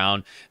right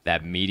around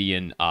that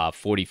median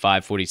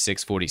 45,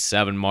 46,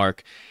 47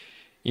 mark.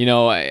 You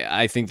know,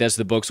 I think that's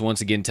the books once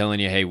again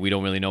telling you, hey, we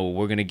don't really know what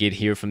we're going to get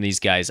here from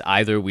these guys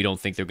either. We don't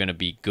think they're going to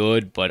be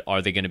good, but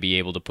are they going to be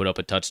able to put up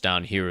a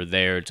touchdown here or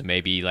there to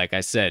maybe, like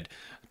I said,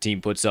 a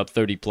team puts up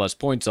 30-plus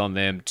points on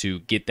them to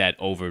get that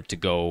over to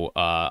go,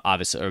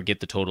 obviously, or get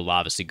the total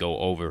obviously go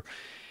over.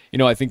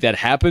 I think that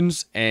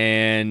happens,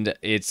 and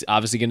it's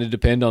obviously going to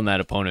depend on that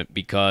opponent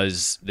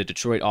because the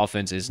Detroit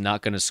offense is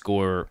not going to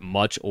score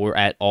much or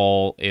at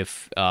all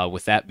if,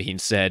 with that being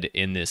said,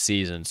 in this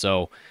season.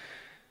 So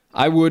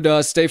I would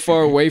stay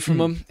far away from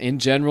them in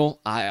general.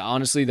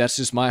 Honestly, that's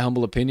just my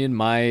humble opinion,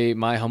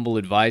 my humble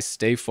advice.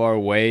 Stay far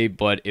away,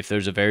 but if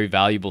there's a very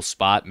valuable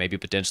spot, maybe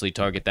potentially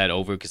target that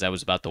over because that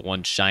was about the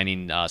one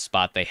shining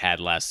spot they had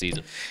last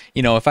season.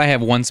 If I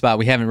have one spot,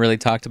 we haven't really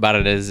talked about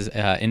it as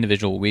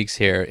individual weeks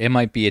here. It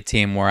might be a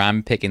team where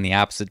I'm picking the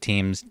opposite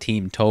team's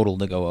team total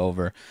to go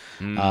over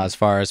as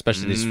far as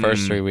especially these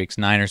first 3 weeks,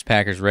 Niners,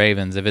 Packers,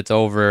 Ravens. If it's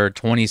over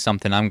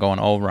 20-something, I'm going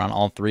over on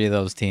all three of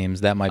those teams.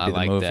 That might be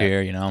the move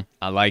here,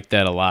 I like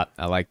that a lot.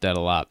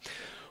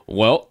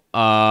 Well,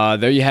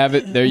 there you have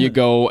it. There you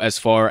go as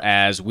far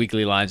as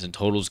weekly lines and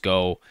totals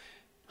go.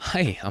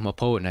 Hey, I'm a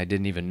poet and I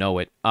didn't even know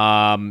it.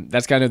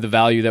 That's kind of the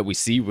value that we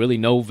see. Really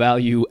no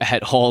value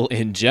at all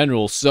in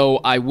general. So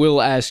I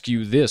will ask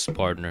you this,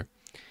 partner.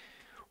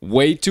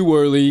 Way too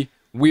early.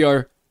 We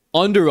are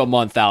under a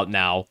month out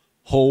now.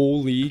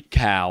 Holy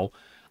cow.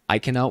 I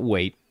cannot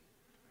wait.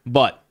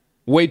 But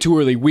way too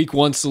early. Week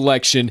 1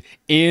 selection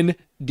in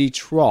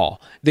Detroit,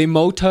 the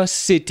Motor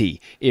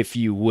City, if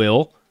you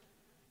will.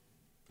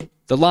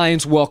 The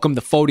Lions welcome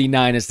the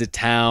 49ers to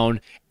town,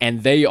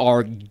 and they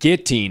are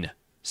getting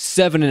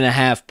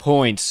 7.5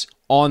 points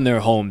on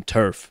their home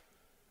turf.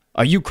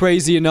 Are you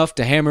crazy enough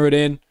to hammer it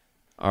in,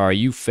 or are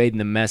you fading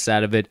the mess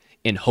out of it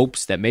in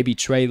hopes that maybe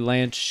Trey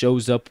Lance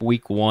shows up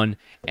week 1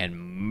 and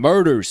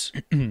murders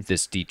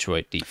this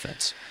Detroit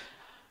defense?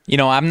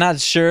 I'm not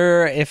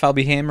sure if I'll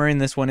be hammering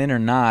this one in or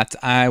not.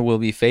 I will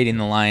be fading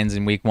the Lions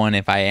in week 1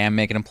 if I am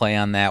making a play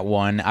on that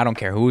one. I don't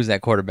care who's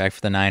that quarterback for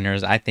the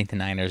Niners. I think the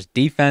Niners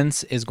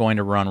defense is going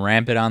to run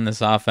rampant on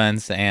this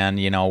offense, and,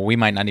 we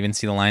might not even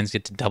see the Lions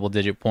get to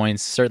double-digit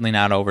points, certainly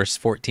not over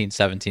 14,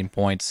 17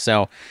 points.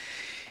 So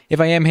if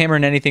I am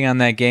hammering anything on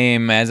that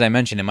game, as I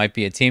mentioned, it might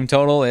be a team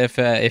total.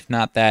 If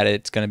not that,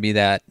 it's going to be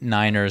that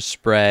Niners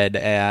spread,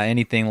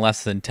 anything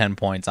less than 10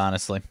 points,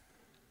 honestly.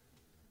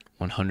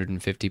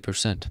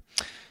 150%.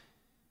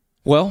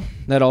 Well,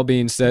 that all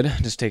being said,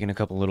 just taking a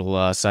couple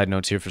little side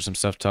notes here for some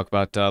stuff to talk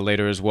about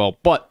later as well.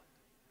 But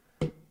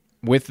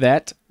with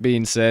that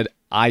being said,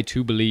 I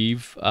too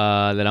believe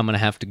that I'm going to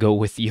have to go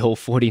with the old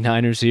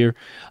 49ers here.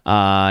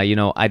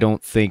 I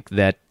don't think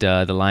that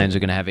the Lions are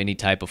going to have any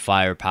type of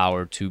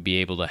firepower to be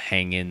able to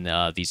hang in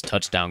these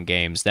touchdown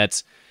games.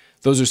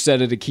 Those are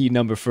set at a key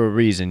number for a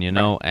reason, and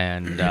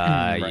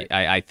right.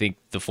 I think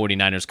the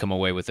 49ers come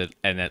away with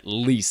an at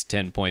least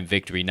 10-point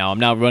victory. Now, I'm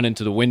not running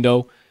to the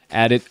window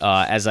at it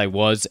as I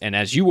was, and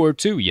as you were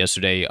too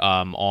yesterday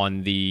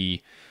on the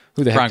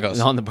Broncos.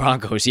 On the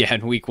Broncos, yeah,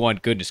 in week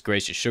 1. Goodness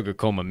gracious, sugar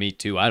coma, me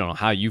too. I don't know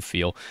how you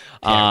feel.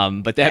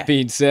 But that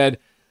being said,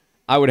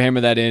 I would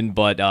hammer that in,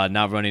 but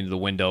not running to the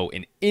window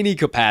in any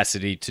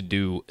capacity to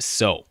do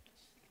so.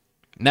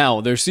 Now,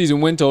 their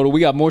season win total.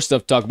 We got more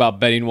stuff to talk about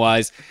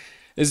betting-wise.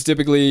 This is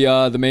typically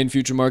the main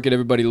future market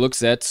everybody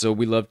looks at, so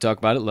we love to talk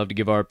about it, love to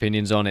give our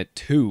opinions on it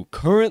too.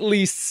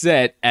 Currently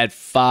set at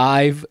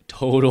 5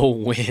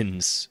 total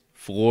wins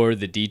for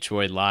the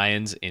Detroit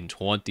Lions in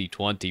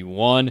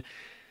 2021.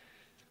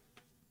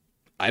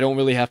 I don't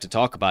really have to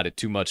talk about it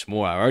too much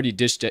more. I already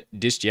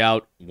dished you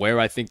out where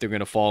I think they're going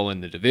to fall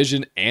in the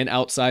division and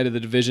outside of the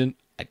division.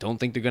 I don't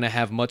think they're going to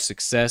have much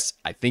success.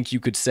 I think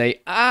you could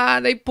say,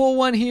 they pull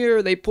one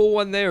here, they pull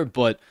one there,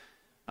 but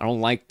I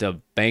don't like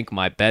to bank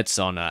my bets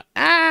on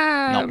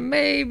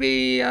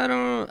maybe. I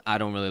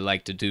don't really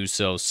like to do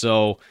so.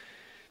 So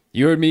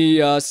you heard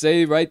me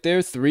say right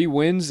there, 3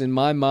 wins in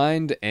my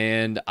mind,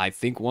 and I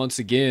think once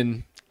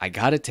again I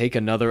gotta take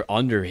another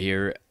under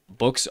here.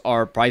 Books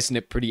are pricing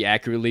it pretty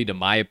accurately, to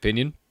my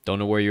opinion. Don't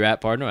know where you're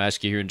at, partner. I'll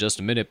ask you here in just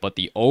a minute, but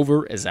the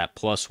over is at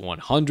plus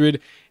 100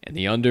 and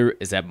the under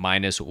is at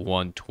minus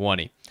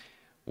 120.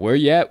 Where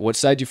you at? What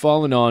side you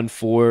falling on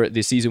for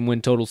the season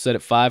win total set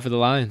at 5 for the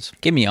Lions?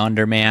 Give me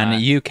under, man.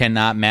 You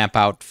cannot map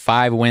out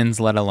 5 wins,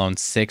 let alone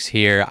 6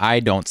 here. I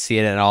don't see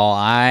it at all.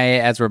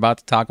 As we're about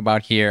to talk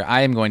about here,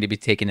 I am going to be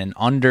taking an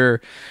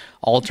under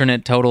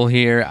alternate total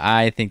here.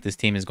 I think this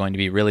team is going to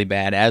be really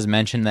bad. As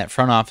mentioned, that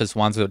front office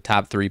wants a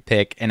top 3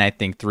 pick, and I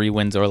think 3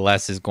 wins or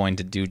less is going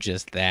to do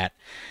just that.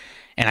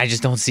 And I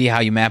just don't see how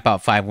you map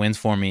out 5 wins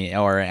for me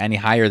or any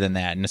higher than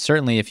that. And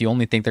certainly if you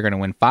only think they're going to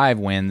win 5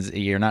 wins,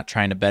 you're not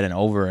trying to bet an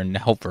over and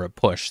hope for a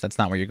push. That's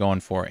not what you're going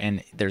for.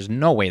 And there's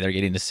no way they're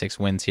getting to 6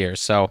 wins here.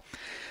 So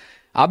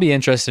I'll be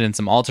interested in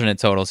some alternate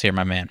totals here,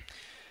 my man.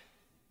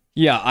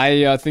 Yeah,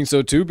 I think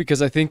so too,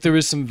 because I think there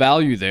is some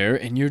value there,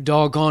 and you're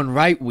doggone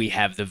right we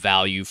have the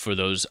value for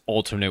those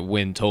alternate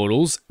win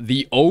totals.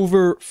 The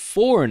over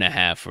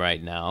 4.5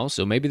 right now,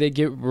 so maybe they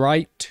get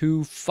right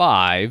to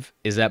 5,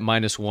 is at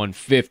minus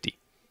 150.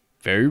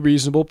 Very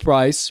reasonable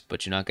price,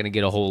 but you're not going to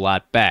get a whole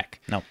lot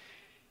back. No.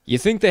 You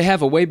think they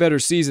have a way better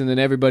season than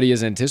everybody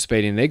is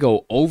anticipating. They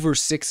go over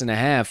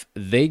 6.5.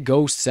 They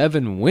go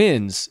 7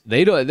 wins.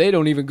 They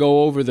don't even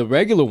go over the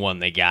regular one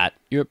they got.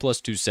 You're at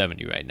plus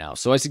 270 right now.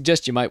 So I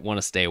suggest you might want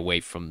to stay away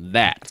from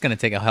that. It's going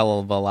to take a hell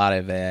of a lot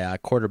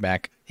of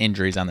quarterback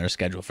injuries on their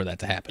schedule for that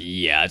to happen.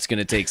 Yeah, it's going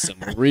to take some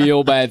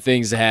real bad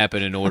things to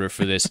happen in order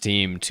for this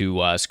team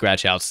to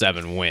scratch out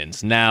 7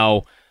 wins.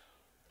 Now,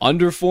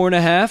 under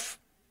 4.5.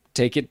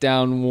 Take it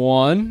down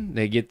 1.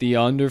 They get the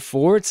under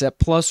 4. It's at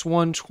plus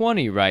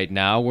 120 right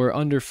now, where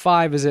under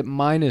 5 is at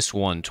minus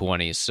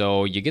 120.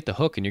 So you get the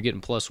hook and you're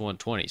getting plus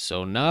 120.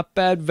 So not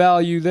bad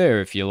value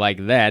there if you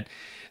like that.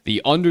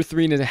 The under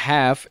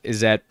 3.5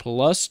 is at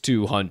plus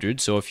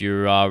 200. So if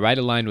you're right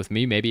aligned with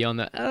me, maybe on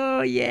the,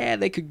 oh yeah,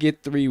 they could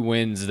get 3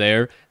 wins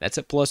there. That's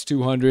at plus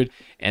 200.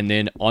 And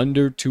then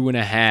under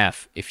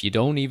 2.5. If you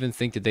don't even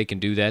think that they can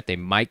do that, they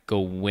might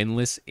go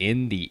winless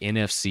in the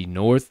NFC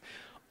North.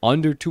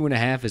 Under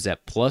 2.5 is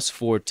at plus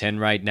 410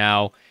 right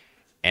now,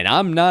 and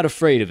I'm not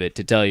afraid of it,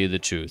 to tell you the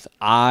truth.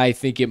 I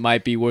think it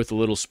might be worth a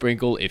little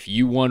sprinkle if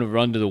you want to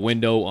run to the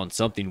window on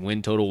something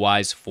win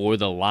total-wise for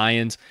the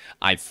Lions.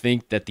 I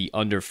think that the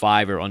under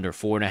 5 or under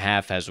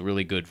 4.5 has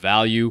really good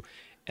value,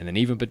 and then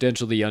even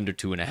potentially under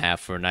 2.5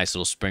 for a nice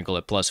little sprinkle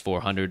at plus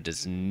 400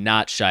 does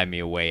not shy me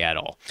away at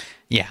all.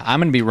 Yeah,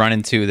 I'm going to be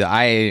running to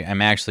I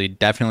am actually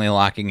definitely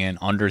locking in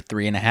under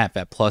 3.5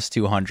 at plus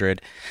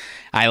 200.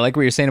 I like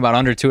what you're saying about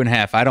under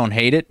 2.5. I don't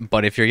hate it,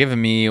 but if you're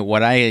giving me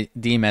what I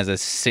deem as a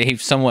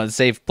somewhat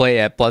safe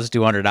play at plus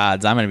 200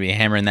 odds, I'm going to be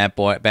hammering that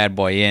bad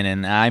boy in,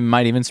 and I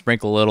might even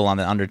sprinkle a little on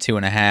the under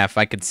 2.5.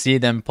 I could see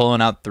them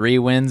pulling out 3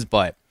 wins,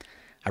 but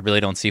I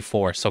really don't see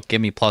 4. So give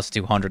me plus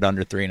 200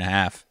 under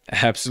 3.5.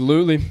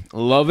 Absolutely.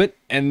 Love it.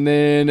 And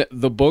then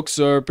the books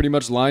are pretty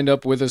much lined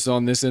up with us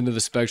on this end of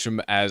the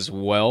spectrum as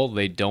well.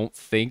 They don't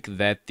think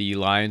that the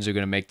Lions are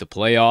going to make the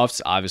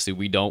playoffs. Obviously,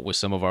 we don't with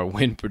some of our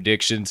win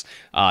predictions.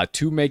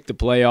 To make the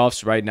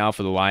playoffs right now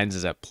for the Lions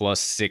is at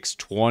plus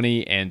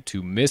 620, and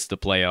to miss the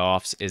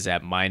playoffs is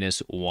at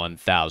minus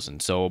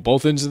 1,000. So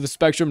both ends of the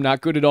spectrum,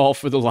 not good at all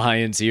for the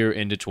Lions here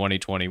into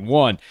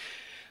 2021.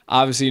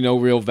 Obviously, no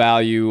real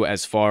value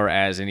as far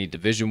as any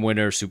division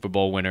winner, Super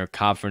Bowl winner,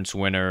 conference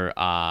winner,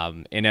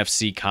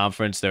 NFC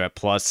conference. They're at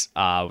plus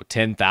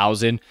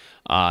 10,000.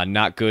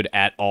 Not good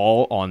at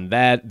all on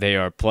that. They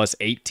are plus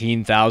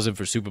 18,000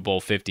 for Super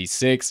Bowl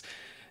 56.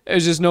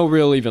 There's just no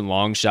real even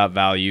long shot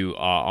value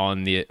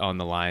on the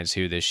Lions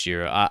here this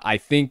year. I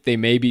think they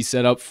may be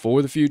set up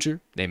for the future.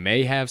 They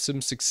may have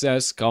some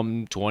success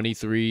come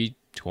 23,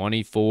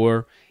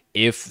 24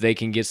 if they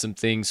can get some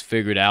things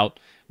figured out.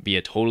 Be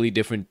a totally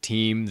different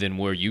team than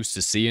we're used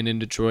to seeing in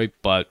Detroit,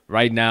 but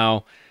right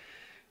now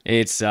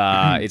it's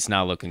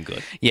not looking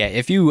good. Yeah,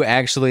 if you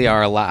actually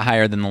are a lot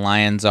higher than the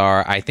Lions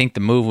are, I think the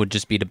move would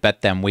just be to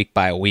bet them week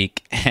by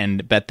week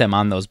and bet them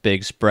on those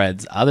big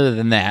spreads. Other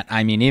than that,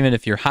 I mean, even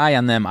if you're high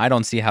on them, I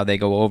don't see how they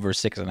go over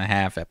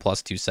 6.5 at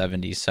plus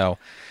 270. So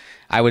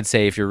I would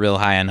say if you're real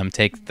high on them,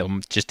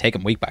 just take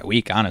them week by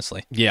week,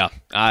 honestly. Yeah,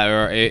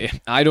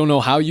 I don't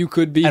know how you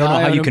could be. I don't know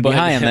high how on you them, could be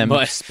high on them,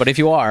 but if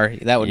you are,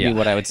 that would be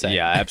what I would say.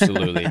 Yeah,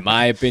 absolutely.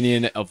 My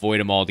opinion, avoid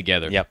them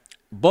altogether. Yep.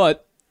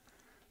 But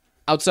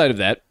outside of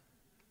that,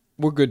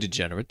 we're good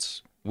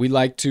degenerates. We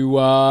like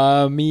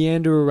to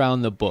meander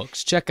around the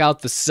books, check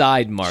out the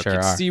side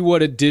market, see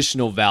what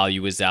additional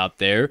value is out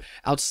there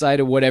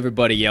outside of what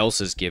everybody else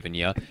is giving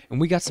you.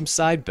 And we got some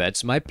side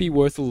bets, might be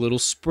worth a little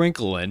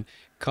sprinkling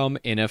come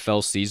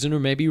NFL season, or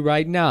maybe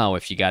right now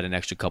if you got an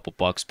extra couple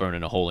bucks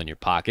burning a hole in your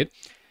pocket.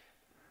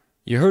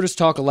 You heard us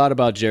talk a lot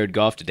about Jared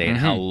Goff today and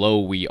how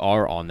low we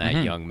are on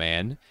that young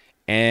man.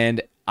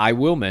 And I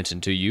will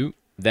mention to you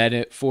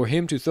that for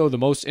him to throw the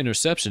most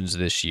interceptions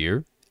this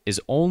year is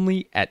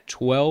only at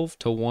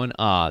 12-1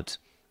 odds,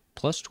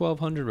 plus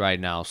 1,200 right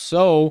now.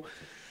 So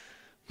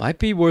might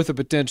be worth a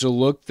potential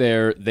look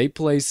there. They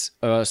play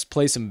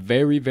some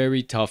very,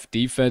 very tough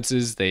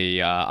defenses. They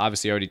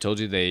obviously already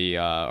told you they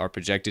are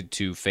projected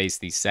to face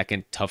the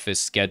second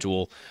toughest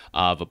schedule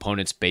of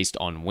opponents based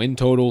on win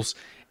totals.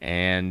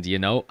 And,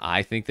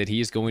 I think that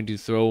he is going to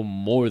throw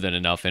more than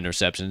enough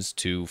interceptions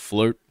to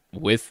flirt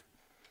with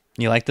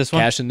You like this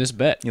one? Cash in this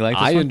bet. You like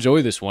this I one?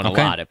 enjoy this one a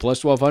lot. At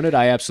plus 1,200,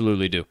 I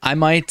absolutely do. I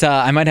might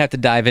have to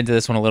dive into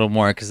this one a little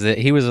more because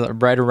he was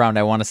right around,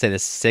 I want to say, the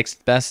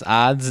 6th best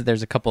odds.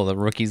 There's a couple of the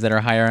rookies that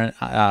are higher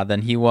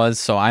than he was,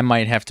 so I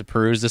might have to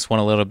peruse this one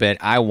a little bit.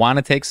 I want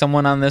to take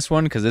someone on this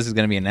one because this is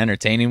going to be an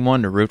entertaining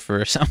one to root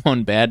for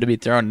someone bad to be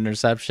throwing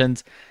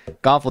interceptions.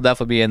 Goff will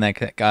definitely be in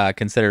that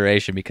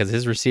consideration because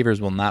his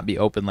receivers will not be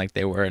open like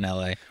they were in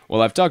L.A.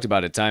 Well, I've talked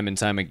about it time and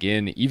time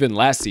again. Even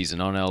last season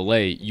on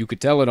L.A., you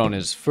could tell it on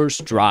his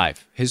first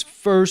drive.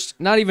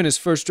 Not even his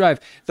first drive,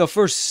 the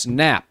first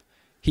snap.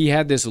 He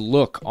had this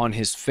look on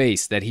his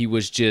face that he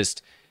was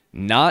just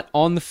not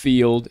on the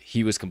field.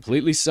 He was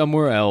completely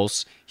somewhere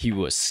else. He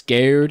was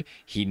scared.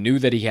 He knew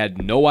that he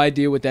had no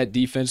idea what that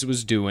defense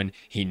was doing.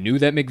 He knew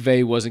that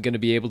McVay wasn't going to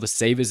be able to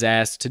save his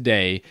ass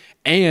today.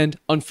 And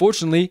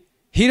unfortunately,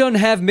 he doesn't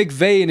have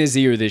McVay in his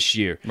ear this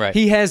year. Right.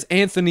 He has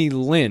Anthony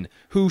Lynn,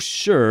 who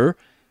sure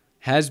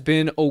has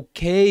been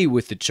okay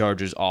with the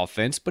Chargers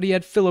offense, but he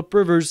had Phillip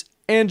Rivers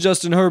and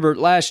Justin Herbert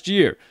last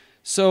year.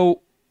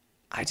 So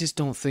I just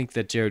don't think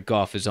that Jared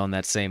Goff is on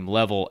that same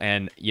level.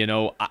 And,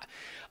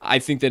 I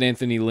think that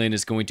Anthony Lynn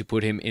is going to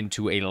put him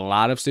into a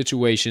lot of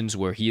situations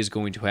where he is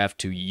going to have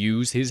to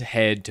use his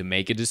head to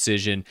make a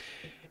decision,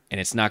 and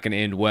it's not going to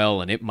end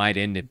well, and it might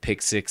end in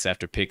pick six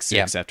after pick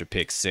six after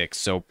pick six.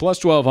 So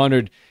plus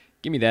 1,200,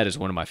 give me that as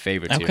one of my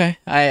favorites here. Okay,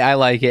 I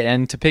like it.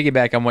 And to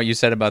piggyback on what you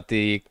said about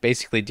the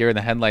basically deer in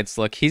the headlights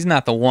look, he's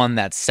not the one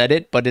that said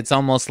it, but it's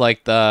almost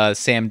like the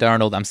Sam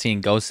Darnold, I'm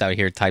seeing ghosts out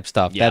here type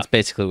stuff. Yeah. That's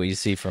basically what you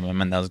see from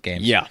him in those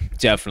games. Yeah,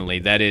 definitely.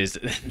 That is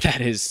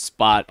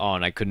spot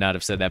on. I could not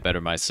have said that better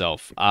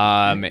myself.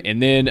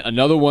 And then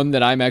another one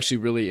that I'm actually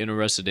really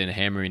interested in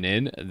hammering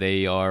in,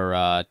 they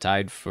are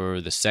tied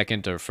for the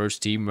second or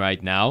first team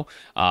right now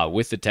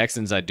with the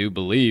Texans, I do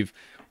believe.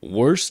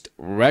 Worst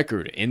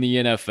record in the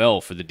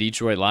NFL for the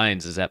Detroit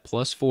Lions is at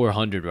plus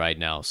 400 right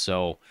now.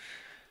 So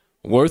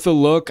worth a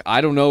look.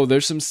 I don't know.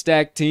 There's some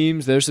stacked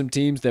teams. There's some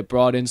teams that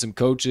brought in some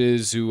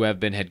coaches who have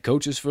been head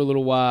coaches for a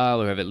little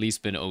while or have at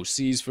least been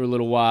OCs for a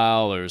little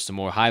while or some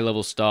more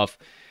high-level stuff.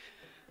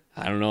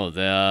 I don't know.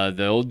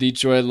 The old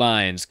Detroit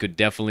Lions could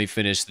definitely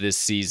finish this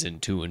season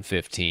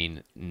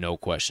 2-15, no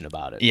question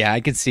about it. Yeah, I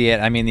can see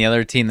it. I mean, the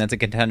other team that's a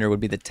contender would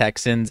be the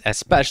Texans,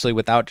 especially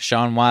without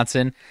Deshaun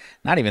Watson.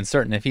 Not even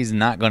certain if he's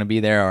not going to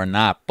be there or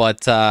not. But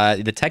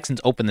the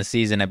Texans open the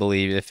season, I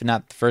believe. If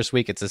not the first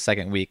week, it's the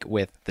second week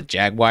with the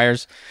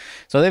Jaguars.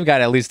 So they've got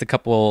at least a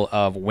couple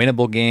of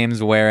winnable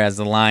games, whereas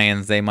the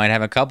Lions, they might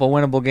have a couple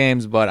winnable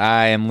games, but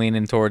I am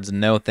leaning towards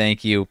no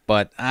thank you.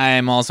 But I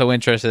am also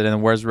interested in the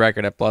worst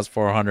record at plus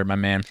 400, my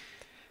man.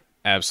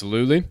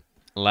 Absolutely.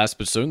 Last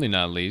but certainly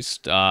not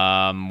least,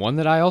 one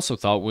that I also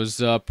thought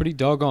was pretty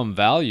doggone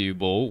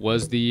valuable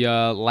was the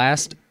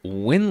last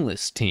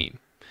winless team.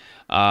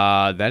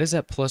 That is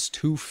at plus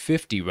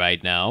 250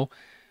 right now.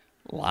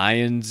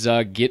 Lions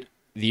get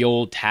the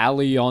old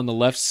tally on the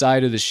left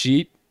side of the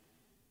sheet.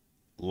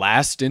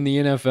 Last in the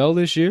NFL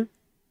this year?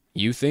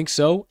 You think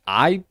so?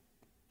 I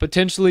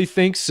potentially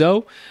think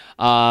so.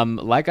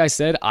 Like I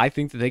said, I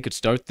think that they could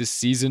start this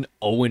season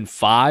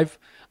 0-5.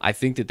 I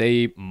think that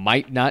they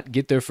might not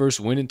get their first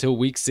win until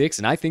week 6,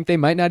 and I think they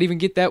might not even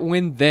get that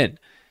win then.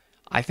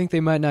 I think they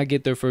might not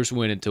get their first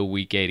win until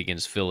week 8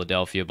 against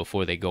Philadelphia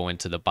before they go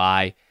into the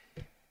bye.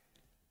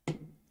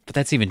 But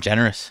that's even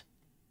generous.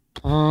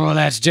 Oh,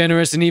 that's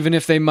generous. And even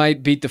if they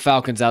might beat the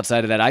Falcons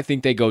outside of that, I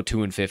think they go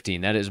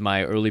 2-15. That is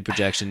my early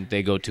projection.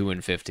 They go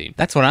 2-15.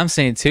 That's what I'm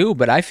saying too,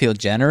 but I feel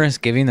generous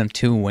giving them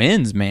 2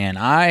 wins, man.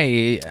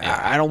 I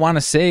don't want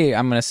to say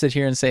I'm going to sit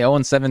here and say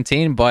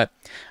 0-17, but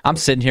I'm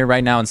sitting here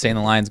right now and saying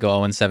the Lions go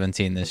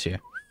 0-17 this year.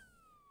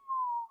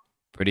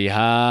 Pretty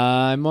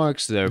high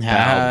marks there,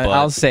 pal.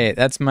 I'll say it.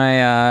 That's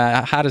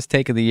my hottest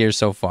take of the year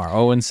so far.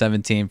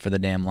 0-17 for the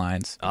damn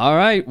Lions. All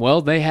right.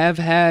 Well, they have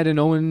had an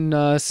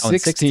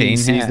 0-16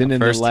 season in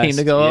the last team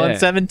to go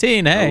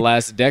 0-17. Hey, the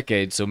last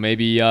decade. So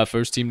maybe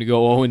first team to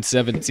go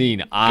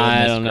 0-17.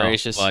 I don't know.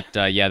 Gracious. But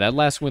that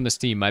last winless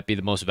team might be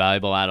the most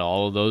valuable out of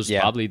all of those.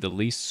 Yeah. Probably the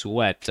least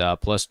sweat,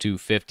 plus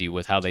 250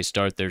 with how they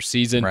start their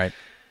season, right,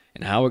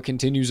 and how it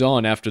continues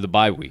on after the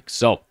bye week.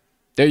 So.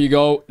 There you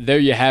go. There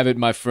you have it,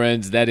 my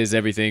friends. That is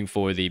everything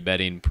for the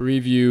betting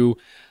preview.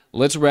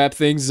 Let's wrap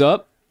things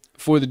up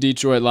for the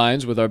Detroit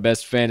Lions with our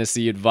best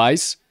fantasy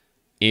advice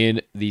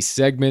in the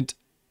segment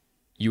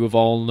you have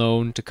all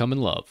known to come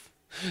and love.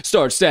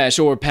 Start, stash,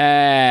 or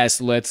pass.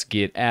 Let's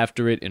get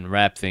after it and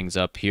wrap things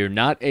up here.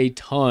 Not a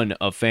ton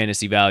of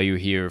fantasy value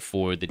here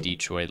for the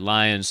Detroit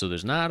Lions, so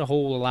there's not a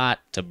whole lot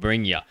to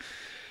bring you.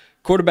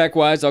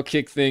 Quarterback-wise, I'll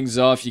kick things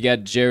off. You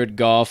got Jared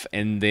Goff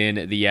and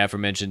then the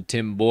aforementioned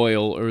Tim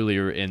Boyle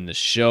earlier in the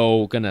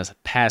show. Gonna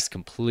pass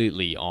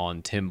completely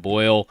on Tim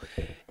Boyle.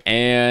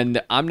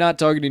 And I'm not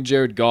targeting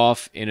Jared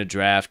Goff in a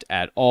draft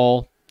at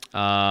all.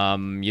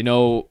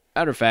 Matter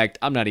of fact,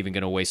 I'm not even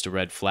going to waste a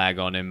red flag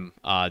on him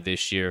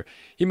this year.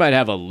 He might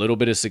have a little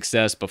bit of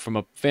success, but from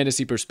a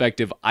fantasy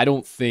perspective, I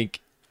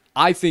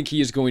think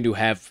he is going to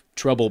have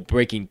trouble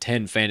breaking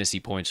 10 fantasy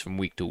points from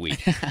week to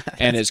week.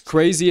 And as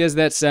crazy as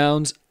that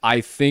sounds, I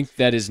think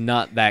that is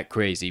not that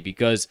crazy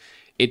because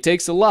it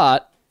takes a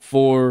lot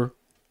for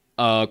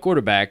a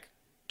quarterback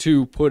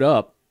to put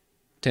up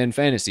 10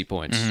 fantasy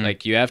points. Mm-hmm.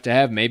 Like you have to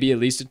have maybe at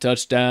least a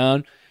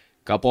touchdown,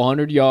 a couple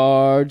 100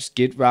 yards,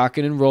 get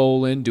rocking and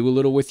rolling, do a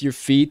little with your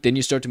feet. Then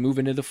you start to move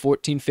into the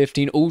 14,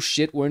 15. Oh,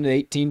 shit, we're in the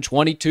 18,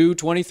 22,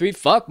 23.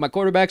 Fuck, my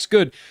quarterback's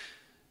good.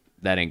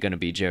 That ain't going to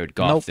be Jared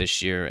Goff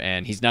this year,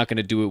 and he's not going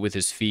to do it with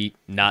his feet,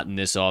 not in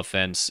this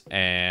offense,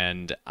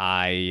 and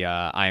I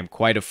am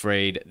quite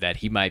afraid that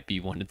he might be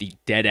one of the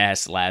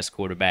dead-ass last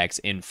quarterbacks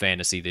in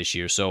fantasy this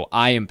year. So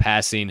I am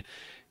passing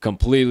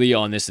completely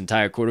on this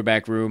entire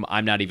quarterback room.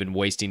 I'm not even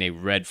wasting a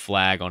red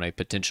flag on a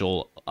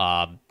potential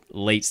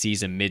late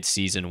season, mid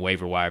season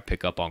waiver wire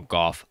pickup on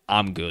Goff,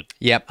 I'm good.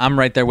 Yep, I'm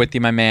right there with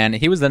you, my man.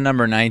 He was the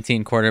number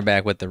 19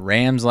 quarterback with the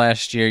Rams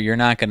last year. You're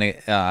not going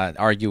to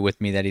argue with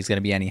me that he's going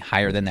to be any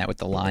higher than that with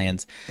the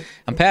Lions.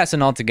 I'm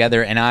passing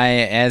altogether, and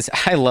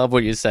I love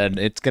what you said.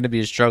 It's going to be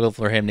a struggle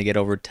for him to get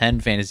over 10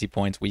 fantasy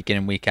points week in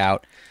and week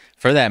out.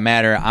 For that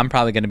matter, I'm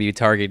probably going to be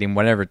targeting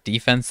whatever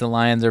defense the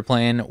Lions are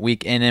playing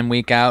week in and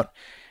week out.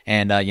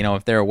 And,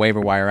 if they're a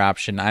waiver wire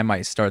option, I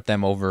might start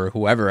them over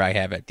whoever I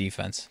have at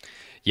defense.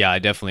 Yeah, I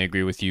definitely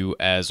agree with you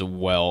as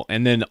well.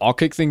 And then I'll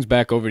kick things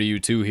back over to you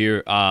too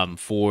here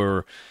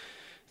for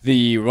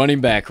the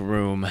running back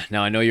room.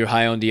 Now, I know you're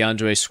high on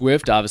DeAndre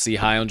Swift, obviously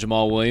high on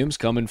Jamal Williams,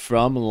 coming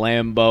from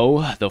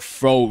Lambeau, the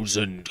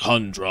frozen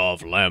tundra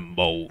of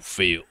Lambeau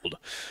Field.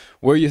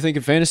 Where are you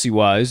thinking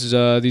fantasy-wise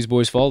these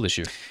boys fall this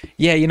year?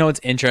 Yeah,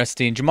 it's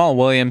interesting. Jamal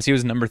Williams, he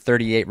was number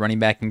 38 running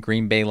back in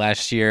Green Bay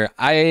last year.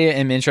 I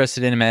am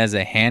interested in him as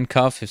a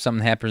handcuff. If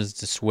something happens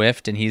to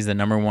Swift and he's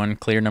the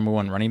clear number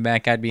one running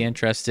back, I'd be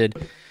interested.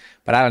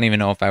 But I don't even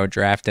know if I would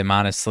draft him,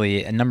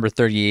 honestly. At number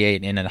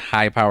 38 in a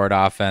high-powered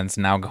offense,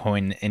 now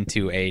going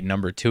into a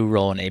number 2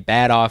 role in a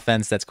bad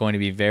offense that's going to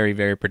be very,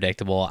 very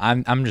predictable.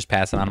 I'm just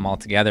passing on him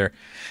altogether.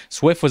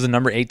 Swift was a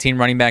number 18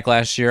 running back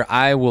last year.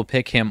 I will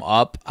pick him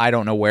up. I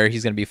don't know where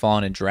he's going to be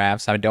falling in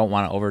drafts. I don't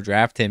want to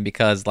overdraft him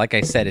because, like I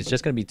said, it's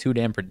just going to be too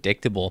damn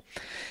predictable.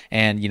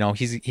 And,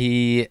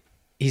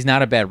 he's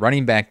not a bad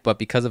running back, but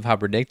because of how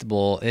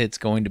predictable it's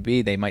going to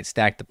be, they might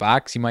stack the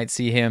box. You might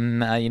see him,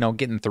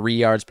 getting 3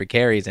 yards per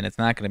carries, and it's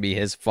not going to be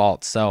his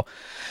fault. So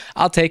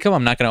I'll take him.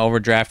 I'm not going to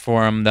overdraft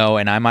for him, though,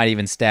 and I might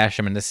even stash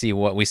him and to see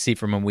what we see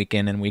from him week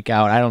in and week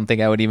out. I don't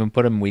think I would even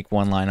put him week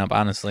 1 lineup,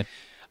 honestly.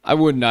 I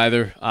wouldn't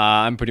either.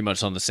 I'm pretty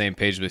much on the same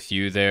page with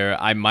you there.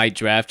 I might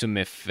draft him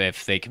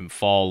if they can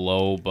fall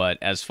low, but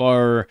as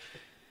far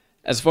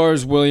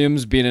as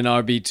Williams being an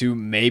RB2,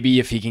 maybe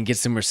if he can get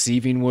some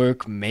receiving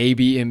work,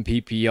 maybe in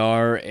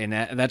PPR,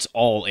 and that's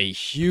all a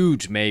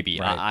huge maybe.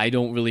 Right. I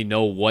don't really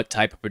know what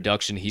type of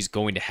production he's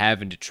going to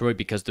have in Detroit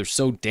because they're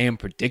so damn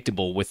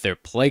predictable with their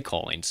play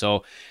calling.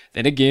 So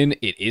then again,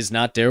 it is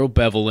not Darrell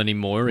Bevel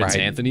anymore. It's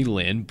Right. Anthony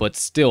Lynn, but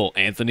still,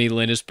 Anthony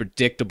Lynn is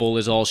predictable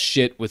as all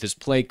shit with his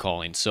play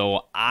calling.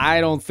 So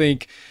I don't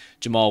think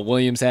Jamal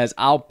Williams has.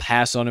 I'll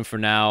pass on him for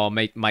now.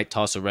 I might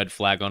toss a red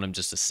flag on him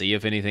just to see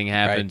if anything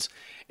happens. Right.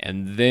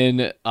 And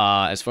then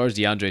as far as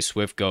DeAndre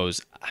Swift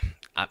goes,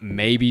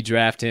 maybe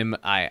draft him.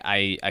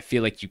 I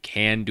feel like you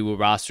can do a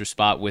roster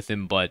spot with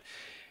him, but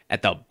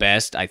at the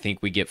best, I think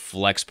we get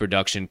flex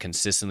production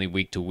consistently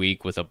week to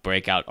week with a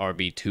breakout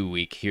RB2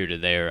 week here to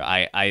there.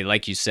 I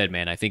like you said,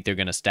 man, I think they're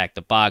going to stack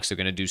the box. They're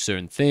going to do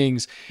certain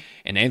things.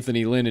 And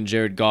Anthony Lynn and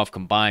Jared Goff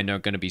combined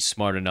aren't going to be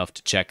smart enough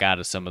to check out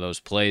of some of those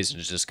plays. And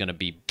it's just going to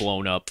be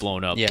blown up.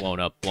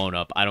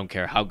 I don't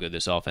care how good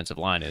this offensive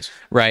line is.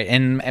 Right.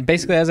 And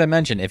basically, as I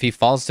mentioned, if he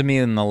falls to me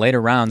in the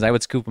later rounds, I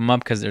would scoop him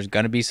up because there's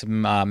going to be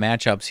some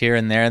matchups here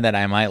and there that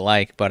I might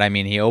like. But, I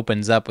mean, he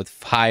opens up with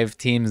 5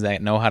 teams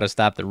that know how to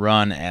stop the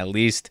run, at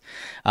least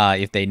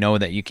if they know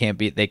that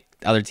the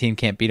other team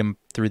can't beat him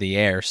through the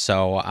air.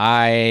 So,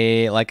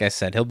 like I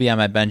said, he'll be on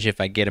my bench if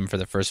I get him for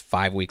the first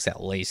 5 weeks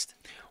at least.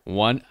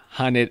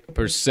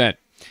 100%.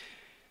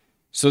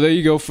 So there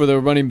you go for the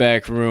running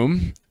back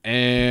room.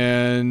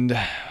 And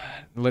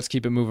let's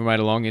keep it moving right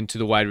along into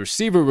the wide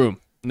receiver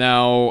room.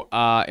 Now,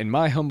 in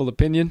my humble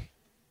opinion,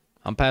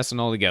 I'm passing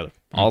all together.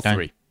 All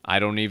 3. I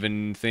don't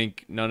even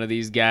think none of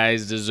these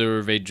guys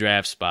deserve a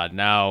draft spot.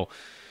 Now,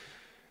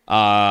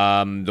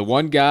 the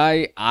one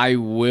guy I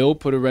will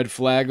put a red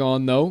flag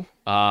on, though,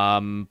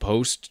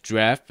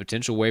 post-draft,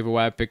 potential waiver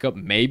wire pickup,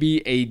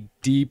 maybe a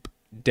deep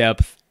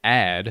depth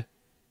add,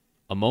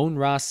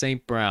 Amon-Ra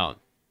St. Brown.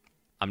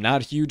 I'm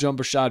not huge on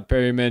Brashad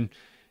Perryman.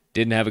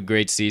 Didn't have a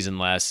great season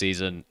last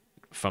season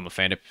from a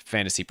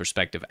fantasy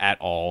perspective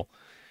at all.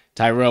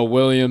 Tyrell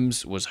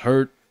Williams was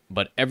hurt,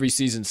 but every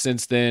season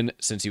since then,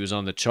 since he was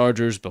on the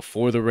Chargers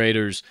before the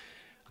Raiders,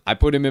 I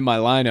put him in my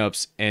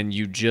lineups, and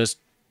you just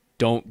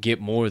don't get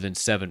more than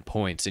 7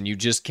 points, and you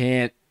just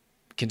can't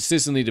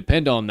consistently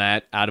depend on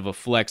that out of a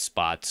flex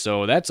spot.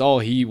 So that's all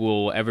he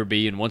will ever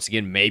be. And once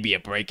again, maybe a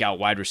breakout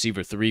wide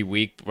receiver 3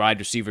 week, wide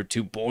receiver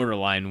 2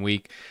 borderline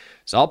week.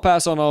 So I'll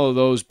pass on all of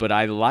those, but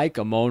I like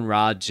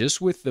Amon-Ra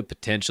just with the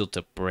potential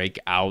to break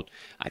out.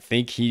 I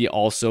think he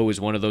also is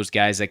one of those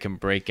guys that can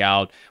break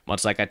out,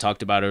 much like I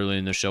talked about earlier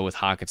in the show with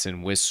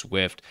Hockenson, with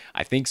Swift.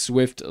 I think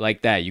Swift,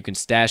 like that, you can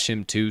stash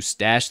him too.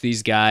 Stash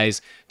these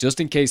guys just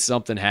in case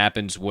something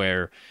happens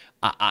where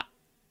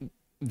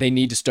they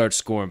need to start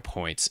scoring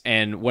points.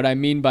 And what I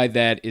mean by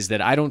that is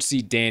that I don't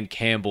see Dan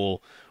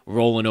Campbell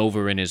rolling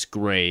over in his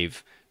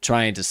grave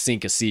trying to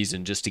sink a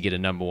season just to get a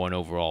number 1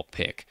 overall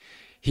pick.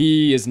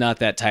 He is not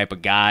that type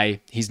of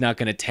guy. He's not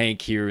going to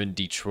tank here in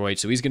Detroit,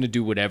 so he's going to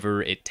do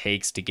whatever it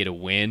takes to get a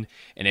win.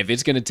 And if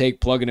it's going to take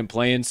plugging and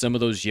playing some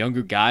of those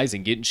younger guys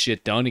and getting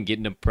shit done and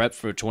getting them prepped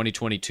for a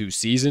 2022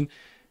 season,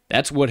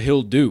 that's what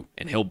he'll do.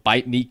 And he'll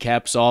bite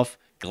kneecaps off,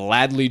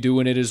 gladly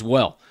doing it as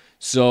well.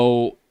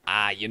 So,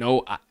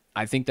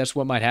 I think that's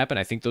what might happen.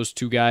 I think those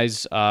two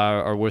guys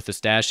are worth a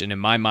stash. And in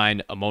my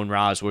mind,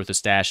 Amon-Ra is worth a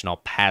stash, and I'll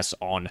pass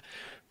on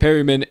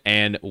Perryman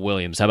and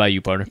Williams. How about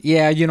you, partner?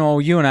 Yeah,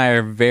 you and I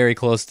are very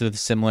close to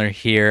similar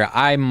here.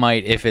 I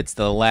might, if it's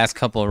the last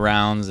couple of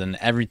rounds and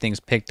everything's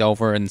picked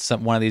over and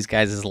one of these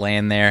guys is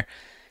laying there,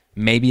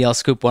 maybe I'll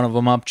scoop one of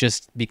them up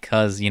just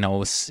because,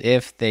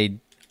 if they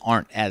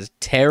aren't as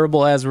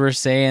terrible as we're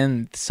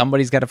saying,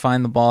 somebody's got to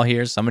find the ball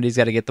here. Somebody's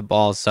got to get the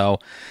ball. So,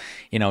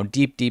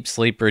 deep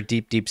sleeper,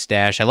 deep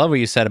stash. I love what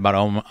you said about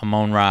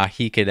Amon-Ra.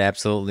 He could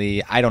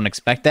absolutely, I don't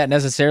expect that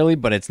necessarily,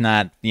 but it's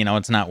not,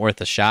 it's not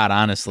worth a shot,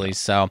 honestly.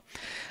 So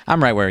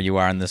I'm right where you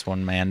are on this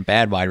one, man.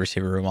 Bad wide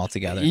receiver room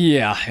altogether.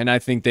 Yeah, and I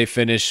think they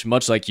finish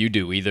much like you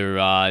do,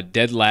 either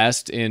dead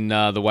last in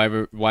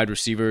the wide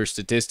receiver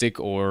statistic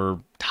or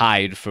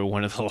tied for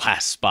one of the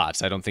last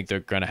spots. I don't think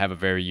they're going to have a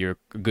very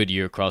good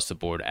year across the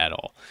board at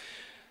all.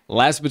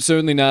 Last but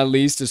certainly not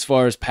least, as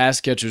far as pass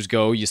catchers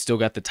go, you still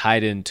got the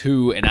tight end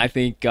too, and I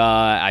think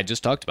I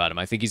just talked about him.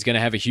 I think he's going to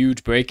have a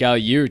huge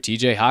breakout year,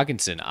 TJ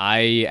Hockenson.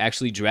 I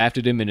actually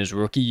drafted him in his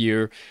rookie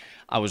year.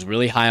 I was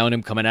really high on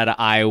him coming out of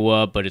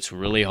Iowa, but it's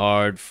really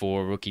hard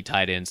for rookie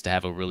tight ends to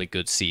have a really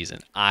good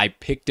season. I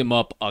picked him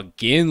up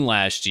again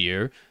last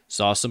year,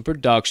 saw some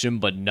production,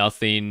 but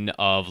nothing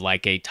of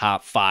like a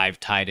top 5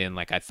 tight end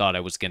like I thought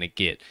I was going to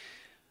get.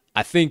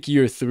 I think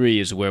year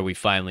 3 is where we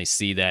finally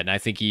see that, and I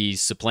think he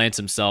supplants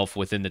himself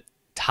within the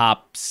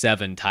top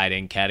 7 tight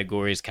end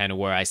categories, kind of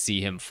where I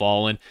see him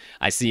falling.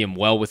 I see him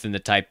well within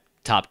the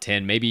top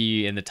 10,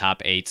 maybe in the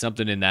top 8,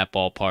 something in that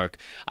ballpark.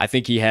 I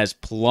think he has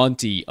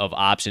plenty of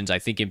options. I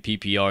think in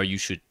PPR, you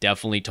should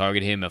definitely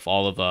target him if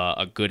all of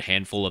a good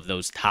handful of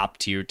those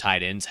top-tier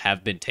tight ends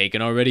have been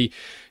taken already,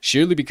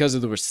 surely because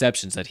of the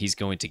receptions that he's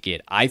going to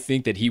get. I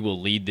think that he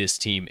will lead this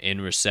team in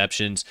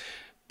receptions,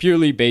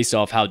 purely based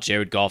off how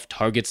Jared Goff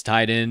targets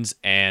tight ends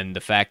and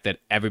the fact that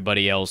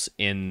everybody else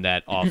in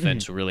that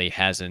offense really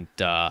hasn't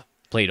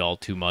played all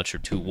too much or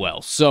too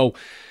well. So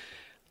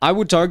I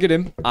would target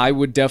him. I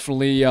would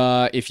definitely,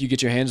 if you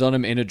get your hands on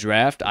him in a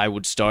draft, I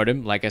would start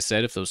him. Like I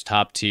said, if those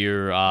top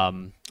tier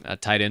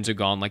tight ends are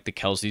gone, like the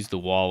Kelseys, the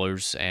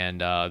Wallers, and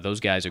those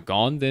guys are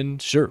gone, then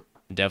sure.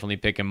 Definitely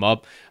pick him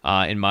up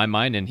in my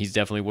mind, and he's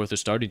definitely worth a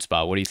starting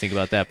spot. What do you think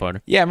about that,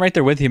 partner? Yeah, I'm right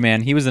there with you,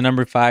 man. He was the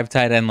number 5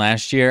 tight end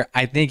last year.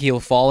 I think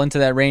he'll fall into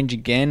that range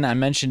again. I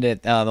mentioned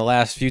it the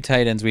last few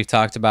tight ends we've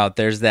talked about.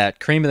 There's that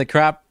cream of the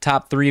crop,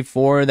 top 3,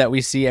 4 that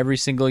we see every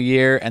single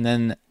year, and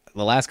then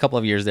the last couple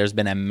of years, there's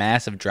been a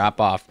massive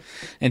drop-off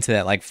into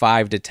that like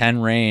 5 to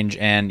 10 range,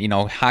 and,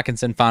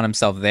 Hockenson found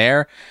himself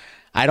there.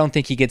 I don't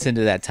think he gets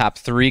into that top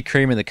 3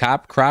 cream of the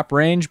crop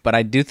range, but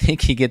I do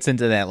think he gets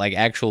into that like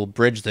actual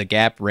bridge the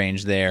gap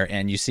range there,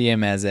 and you see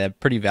him as a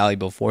pretty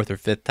valuable 4th or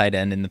 5th tight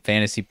end in the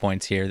fantasy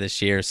points here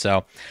this year.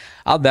 So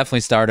I'll definitely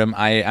start him.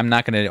 I'm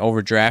not going to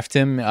overdraft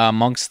him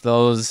amongst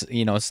those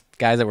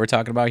guys that we're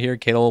talking about here,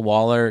 Kittle,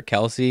 Waller,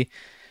 Kelsey.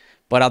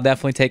 But I'll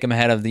definitely take him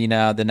ahead of the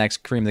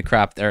next cream of the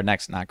crop, or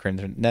next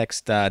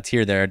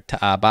tier there,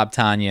 Bob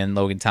Tonyan and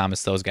Logan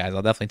Thomas, those guys.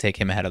 I'll definitely take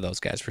him ahead of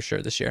those guys for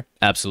sure this year.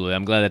 Absolutely.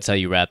 I'm glad that's how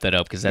you wrap that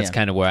up, because that's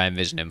kind of where I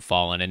envision him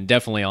falling, and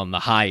definitely on the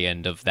high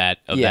end of that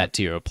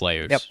tier of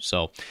players. Yep.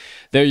 So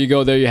there you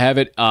go. There you have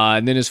it.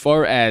 And then as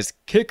far as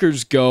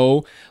kickers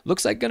go,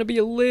 looks like going to be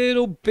a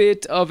little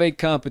bit of a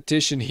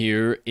competition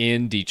here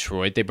in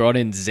Detroit. They brought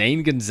in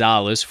Zane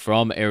Gonzalez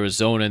from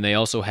Arizona, and they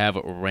also have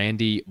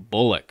Randy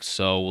Bullock.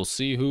 So we'll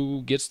see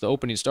who gets the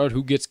opening start,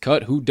 who gets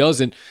cut, who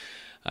doesn't.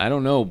 I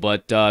don't know,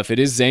 but if it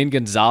is Zane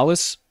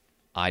Gonzalez,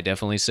 I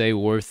definitely say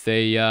worth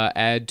a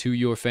add to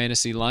your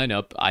fantasy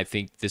lineup. I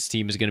think this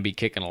team is going to be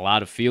kicking a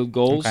lot of field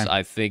goals. Okay.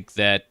 I think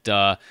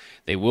that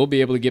they will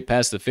be able to get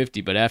past the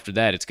 50, but after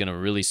that, it's going to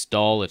really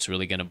stall. It's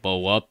really going to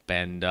bow up,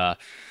 and I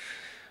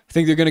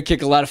think they're going to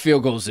kick a lot of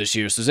field goals this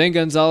year. So Zane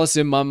Gonzalez,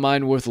 in my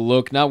mind, worth a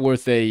look. Not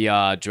worth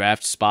a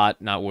draft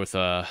spot. Not worth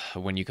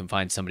when you can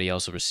find somebody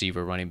else, a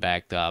receiver, running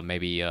back,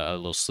 maybe a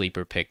little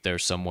sleeper pick there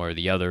somewhere or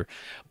the other.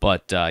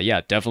 But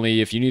yeah, definitely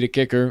if you need a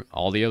kicker,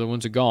 all the other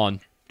ones are gone.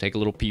 Take a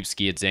little peep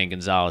ski at Zane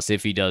Gonzalez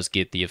if he does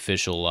get the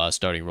official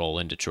starting role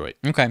in Detroit.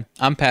 Okay,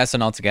 I'm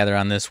passing altogether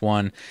on this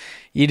one.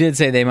 You did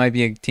say they might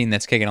be a team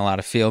that's kicking a lot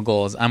of field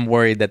goals. I'm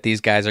worried that these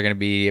guys are going to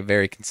be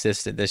very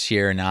consistent this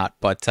year or not.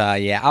 But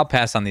yeah, I'll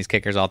pass on these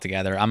kickers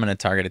altogether. I'm going to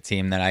target a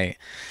team that I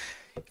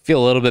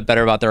feel a little bit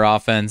better about their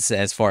offense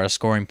as far as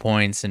scoring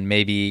points, and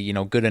maybe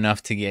good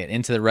enough to get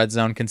into the red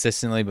zone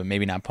consistently, but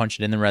maybe not punch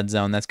it in the red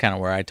zone. That's kind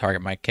of where I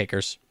target my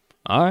kickers.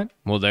 All right.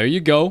 Well, there you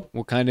go.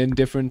 We're kind of in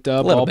different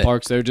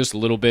ballparks there, just a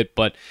little bit.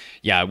 But,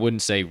 yeah, I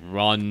wouldn't say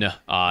run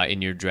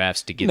in your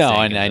drafts to get No,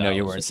 and I know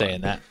you weren't saying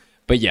that.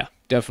 But, yeah,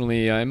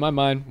 definitely, in my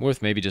mind,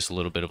 worth maybe just a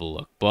little bit of a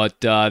look. But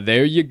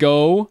there you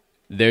go.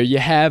 There you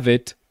have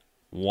it.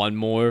 One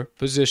more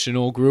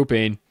positional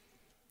grouping,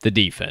 the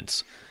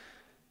defense.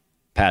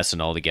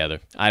 Passing all together.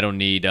 I don't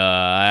need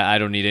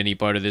any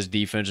part of this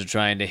defense or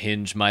trying to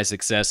hinge my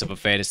success of a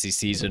fantasy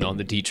season on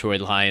the Detroit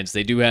Lions.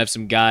 They do have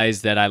some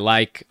guys that I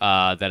like,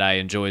 that I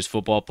enjoy as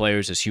football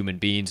players, as human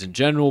beings in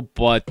general,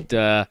 but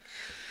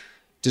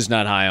just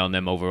not high on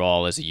them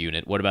overall as a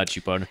unit. What about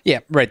you, partner? Yeah,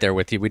 right there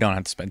with you. We don't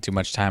have to spend too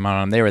much time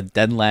on them. They were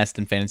dead last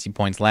in fantasy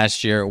points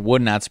last year.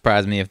 Would not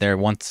surprise me if they're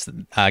once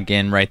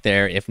again right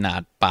there, if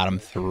not bottom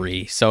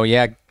 3. So,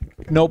 yeah,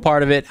 no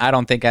part of it. I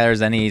don't think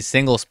there's any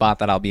single spot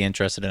that I'll be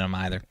interested in them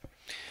either.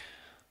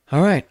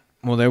 All right.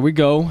 Well, there we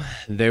go.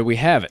 There we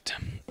have it.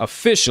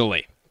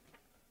 Officially,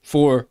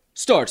 for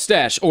Start,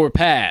 Stash, or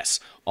Pass,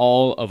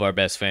 all of our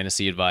best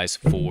fantasy advice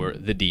for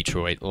the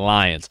Detroit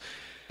Lions.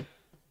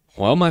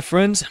 Well, my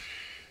friends,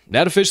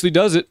 that officially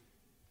does it.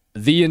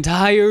 The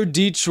entire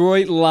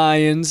Detroit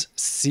Lions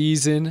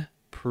season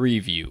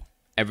preview.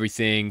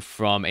 Everything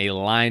from a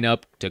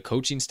lineup to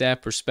coaching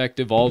staff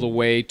perspective all the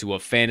way to a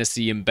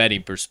fantasy and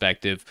betting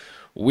perspective.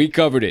 We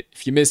covered it.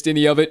 If you missed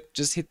any of it,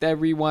 just hit that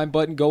rewind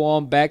button, go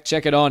on back,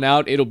 check it on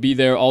out. It'll be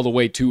there all the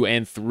way to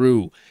and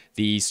through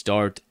the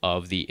start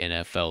of the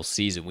NFL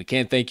season. We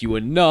can't thank you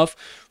enough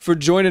for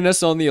joining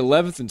us on the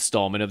 11th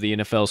installment of the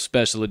NFL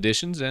Special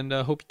Editions, and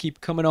hope you keep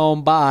coming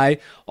on by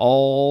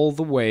all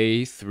the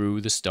way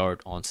through the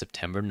start on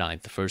September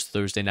 9th, the first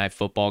Thursday night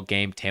football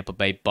game, Tampa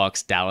Bay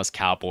Bucks, Dallas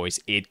Cowboys.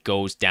 It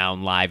goes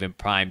down live in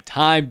prime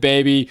time,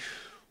 baby.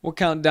 We're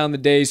counting down the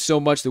days so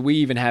much that we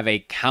even have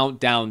a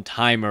countdown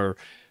timer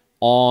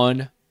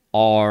on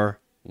our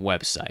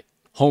website.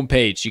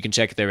 Homepage, you can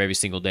check it there every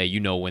single day.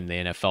 You know when the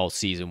NFL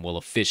season will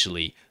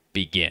officially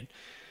begin.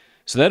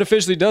 So that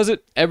officially does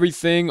it.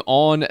 Everything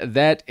on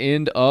that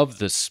end of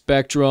the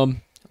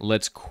spectrum.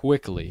 Let's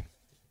quickly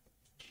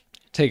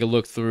take a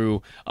look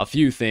through a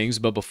few things.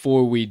 But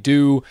before we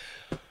do,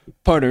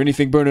 partner,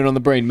 anything burning on the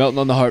brain, melting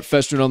on the heart,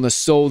 festering on the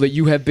soul that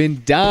you have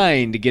been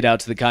dying to get out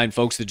to the kind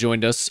folks that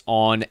joined us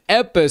on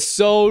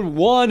episode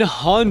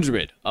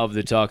 100 of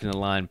the Talking the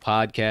Line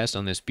podcast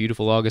on this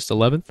beautiful August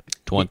 11th,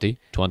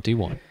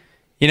 2021.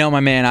 You know,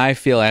 my man, I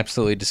feel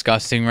absolutely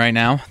disgusting right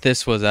now.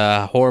 This was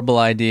a horrible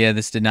idea.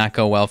 This did not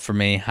go well for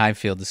me. I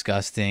feel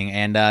disgusting.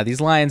 And these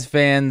Lions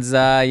fans,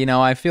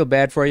 I feel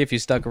bad for you if you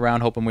stuck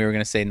around hoping we were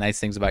going to say nice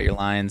things about your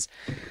Lions.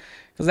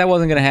 Because that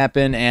wasn't going to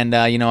happen. And,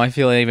 I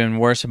feel even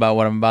worse about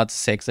what I'm about to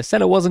say because I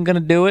said I wasn't going to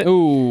do it.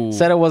 Ooh.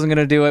 Said I wasn't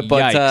going to do it.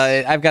 But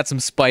Yikes. I've got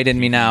some spite in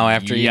me now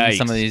after eating Yikes.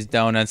 some of these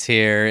donuts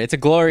here. It's a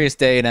glorious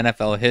day in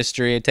NFL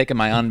history. Taking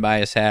my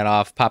unbiased hat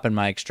off, popping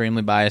my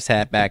extremely biased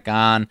hat back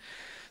on.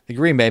 The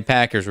Green Bay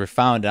Packers were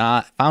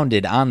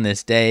founded on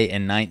this day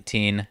in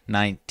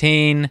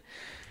 1919.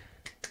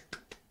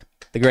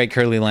 The great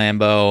Curly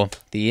Lambeau,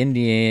 the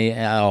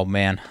Indiana. Oh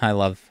man, I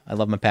love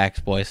my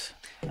Packs, boys.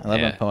 I love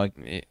my Pack.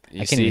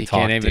 You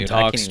can't even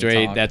talk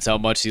straight. That's how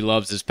much he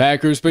loves his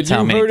Packers. But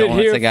That's you heard it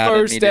here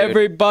first, dude.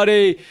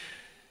 everybody.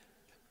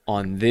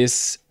 On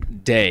this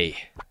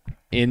day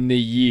in the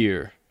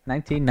year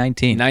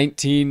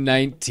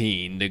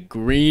 1919, the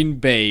Green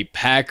Bay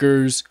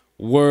Packers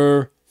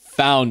were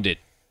founded.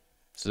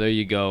 So there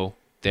you go.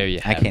 There you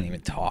have it. I can't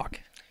even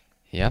talk.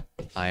 Yep,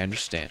 I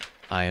understand,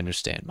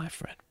 my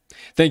friend.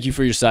 Thank you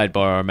for your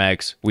sidebar,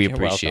 Max. We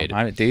appreciate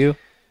it. Do you?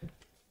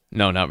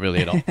 No, not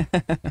really at all.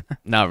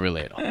 Not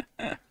really at all.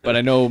 But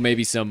I know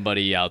maybe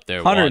somebody out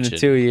there 102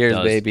 watching years,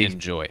 does baby.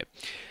 enjoy it.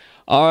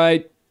 All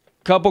right.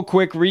 Couple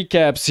quick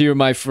recaps here,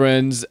 my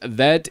friends.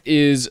 That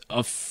is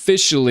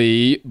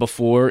officially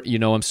before,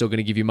 I'm still going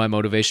to give you my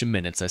motivation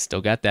minutes. I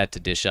still got that to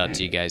dish out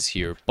to you guys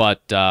here.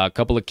 But a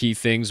couple of key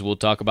things we'll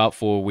talk about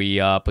before we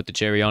put the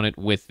cherry on it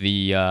with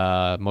the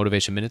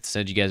motivation minutes.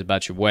 Send you guys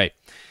about your way.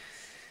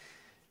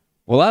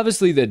 Well,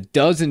 obviously, the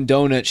Dozen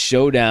Donut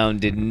Showdown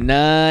did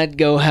not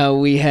go how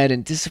we had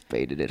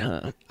anticipated it,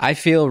 huh? I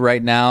feel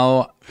right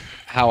now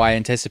how I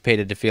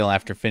anticipated to feel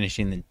after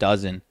finishing the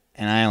dozen,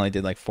 and I only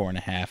did like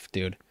 4.5,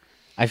 dude.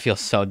 I feel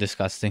so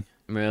disgusting.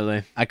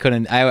 Really? I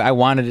couldn't. I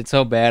wanted it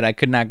so bad. I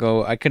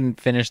couldn't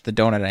finish the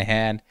donut I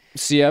had.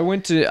 See, I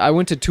went to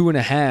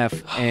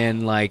 2.5,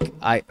 and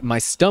my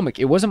stomach.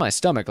 It wasn't my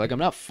stomach. Like I'm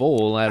not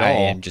full at all. I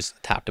am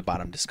just top to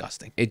bottom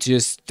disgusting. It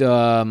just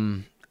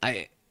I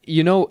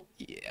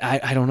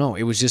don't know.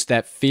 It was just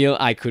that feel.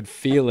 I could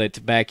feel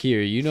it back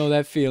here. You know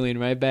that feeling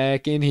right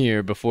back in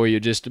here before you're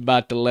just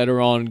about to let her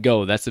on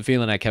go. That's the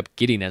feeling I kept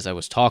getting as I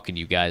was talking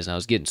to you guys, and I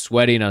was getting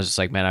sweaty, and I was just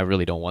like, man, I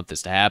really don't want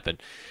this to happen.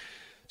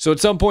 So at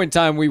some point in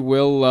time, we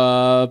will,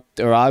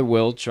 or I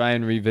will, try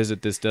and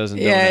revisit this Dozen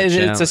Donut Challenge.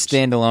 It's a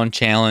standalone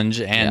challenge,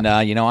 and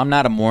I'm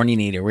not a morning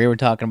eater. We were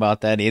talking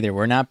about that either.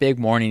 We're not big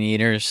morning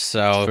eaters,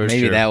 so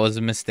maybe that was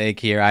a mistake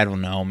here. I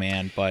don't know,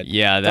 man, but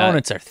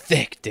donuts are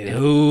thick, dude.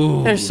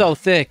 Ooh. They're so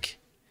thick.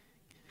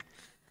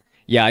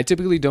 Yeah, I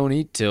typically don't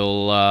eat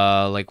till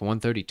like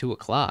 1:30, 2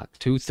 o'clock,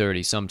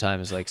 2:30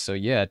 sometimes. So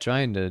yeah,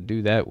 trying to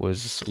do that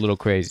was a little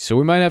crazy. So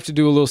we might have to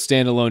do a little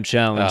standalone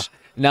challenge.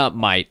 Not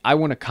might. I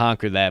want to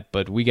conquer that,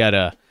 but we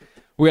gotta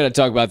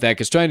talk about that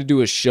because trying to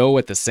do a show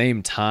at the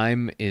same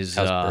time is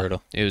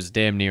brutal. It was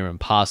damn near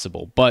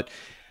impossible. But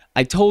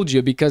I told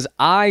you because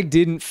I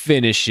didn't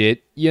finish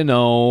it.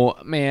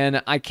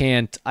 Man, I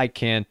can't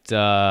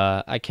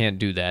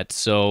do that.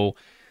 So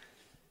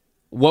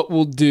what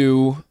we'll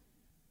do,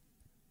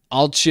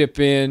 I'll chip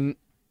in.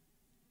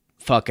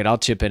 Fuck it, I'll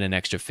chip in an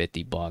extra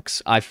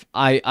 $50.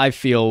 I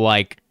feel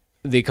like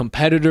the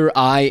competitor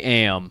I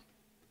am.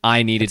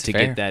 I needed It's to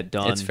fair. get that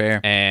done. It's fair.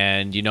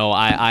 And,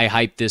 I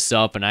hyped this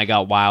up and I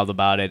got wild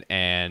about it,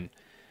 and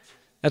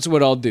that's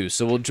what I'll do.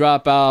 So we'll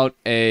drop out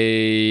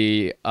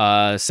a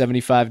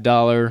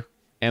 $75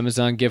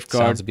 Amazon gift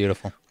card, Sounds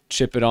beautiful.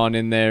 chip it on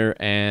in there,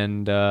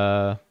 and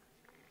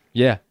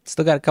yeah.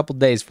 Still got a couple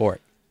days for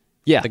it.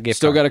 Yeah, The gift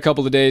still card. got a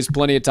couple of days,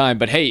 plenty of time.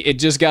 But hey, it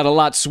just got a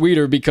lot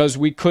sweeter because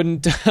we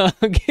couldn't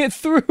get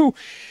through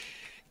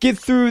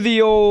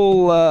the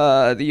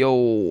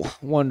old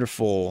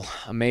wonderful,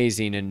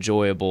 amazing,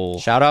 enjoyable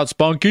Shout out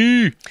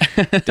Spunky.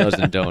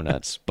 dozen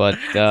donuts. But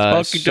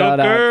Spunky shout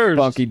Dunkers. out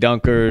Funky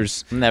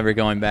Dunkers. I'm never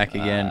going back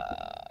again.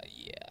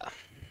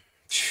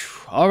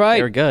 All right,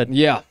 They were good.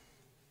 Yeah.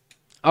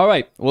 All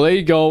right. Well, there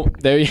you go.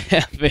 There you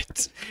have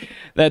it.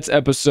 That's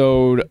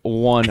episode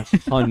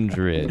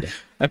 100.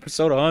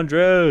 Episode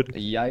 100.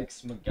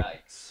 Yikes,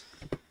 McGikes.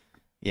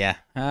 Yeah,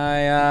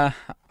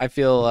 I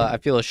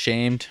feel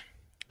ashamed.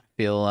 I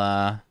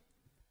feel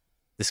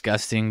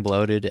disgusting,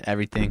 bloated,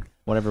 everything,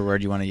 whatever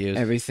word you want to use.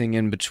 Everything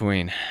in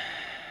between.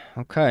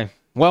 Okay.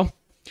 Well,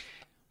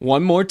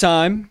 one more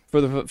time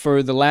for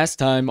the last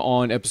time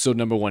on episode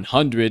number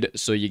 100,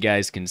 so you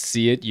guys can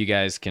see it. You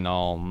guys can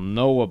all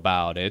know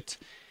about it.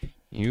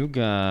 You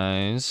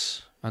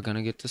guys are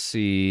gonna get to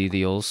see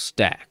the old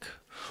stack.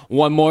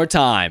 One more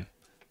time.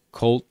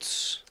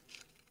 Colts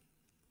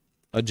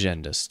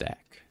agenda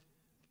stack.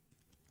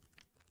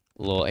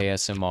 A little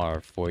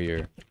ASMR for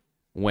your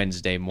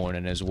Wednesday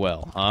morning as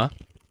well, huh?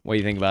 What do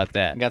you think about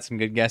that? Got some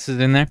good guesses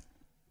in there.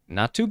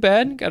 Not too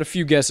bad. Got a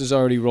few guesses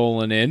already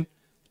rolling in.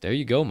 There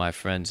you go, my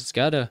friends. It's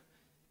got a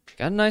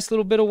nice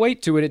little bit of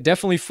weight to it. It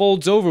definitely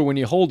folds over when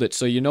you hold it,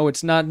 so you know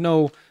it's not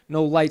no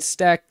light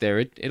stack there.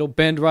 It'll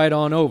bend right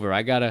on over.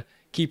 I gotta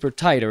keep her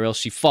tight or else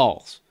she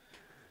falls.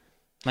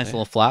 Nice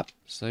little flop.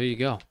 So there you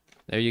go.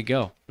 There you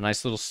go.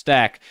 Nice little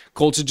stack.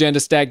 Colts Agenda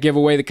Stack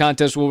giveaway. The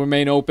contest will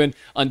remain open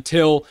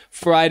until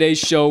Friday's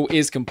show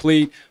is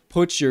complete.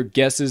 Put your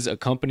guesses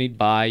accompanied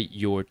by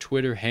your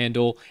Twitter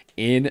handle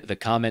in the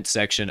comment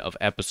section of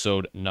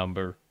episode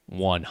number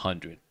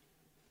 100.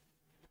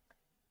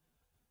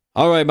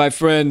 All right, my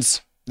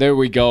friends. There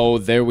we go.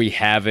 There we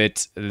have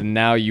it.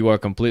 Now you are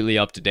completely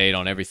up to date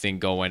on everything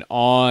going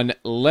on.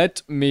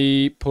 Let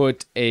me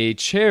put a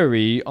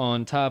cherry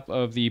on top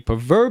of the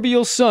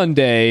proverbial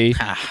sundae.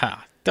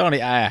 Don't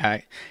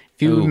if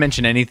you Ooh.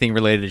 mention anything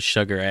related to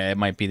sugar, it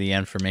might be the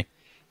end for me.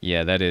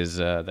 Yeah, that is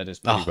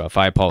pretty rough.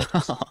 I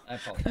apologize.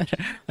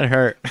 That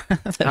hurt.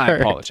 I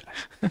apologize.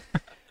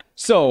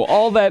 So,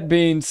 all that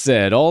being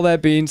said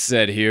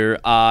here,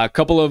 a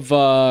couple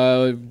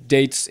of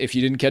dates. If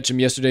you didn't catch them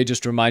yesterday,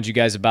 just to remind you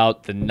guys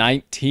about the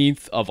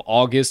 19th of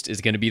August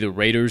is going to be the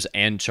Raiders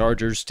and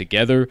Chargers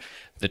together.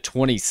 The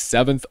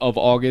 27th of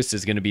August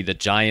is going to be the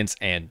Giants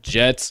and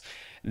Jets.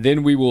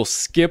 Then we will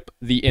skip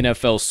the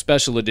NFL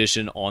Special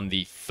Edition on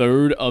the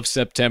 3rd of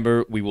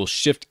September. We will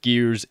shift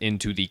gears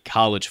into the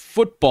college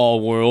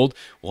football world.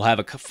 We'll have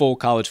a full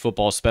college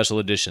football Special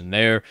Edition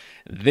there.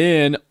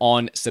 Then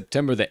on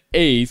September the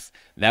 8th,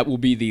 that will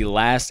be the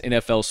last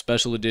NFL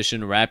Special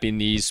Edition, wrapping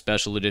these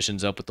Special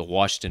Editions up with the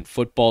Washington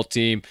football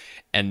team.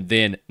 And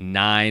then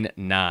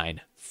 9/9,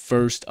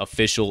 first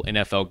official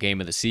NFL game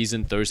of the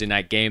season, Thursday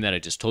night game that I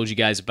just told you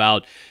guys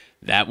about.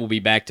 That will be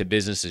back to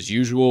business as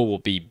usual. We'll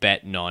be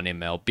betting on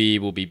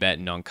MLB. We'll be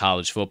betting on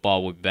college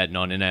football. We'll be betting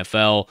on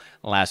NFL.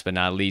 Last but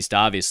not least,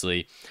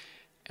 obviously.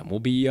 And we'll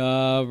be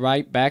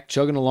right back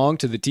chugging along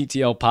to the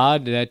TTL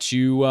pod that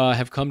you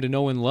have come to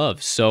know and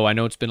love. So I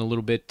know it's been a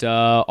little bit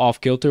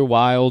off-kilter,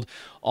 wild,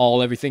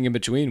 everything in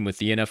between with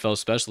the NFL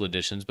special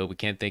editions, but we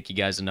can't thank you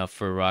guys enough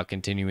for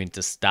continuing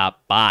to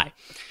stop by.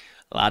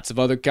 Lots of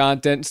other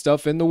content and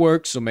stuff in the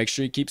works, so make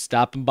sure you keep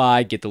stopping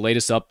by, get the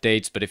latest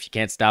updates. But if you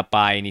can't stop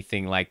by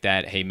anything like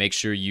that, hey, make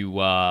sure you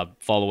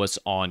follow us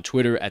on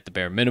Twitter at the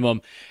bare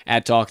minimum,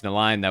 at Talking the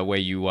Line. That way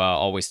you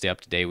always stay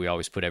up to date. We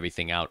always put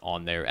everything out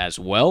on there as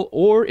well.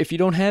 Or if you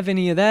don't have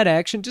any of that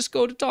action, just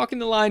go to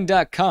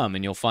talkingtheline.com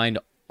and you'll find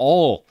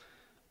all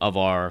of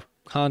our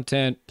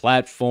content,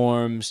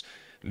 platforms,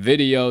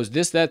 videos,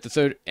 this, that, the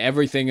third.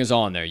 Everything is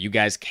on there. You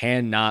guys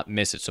cannot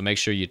miss it, so make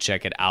sure you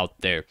check it out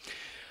there.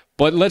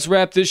 But let's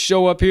wrap this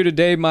show up here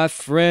today, my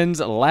friends.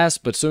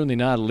 Last but certainly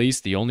not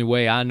least, the only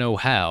way I know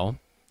how,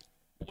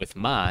 with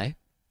my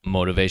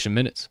Motivation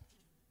Minutes.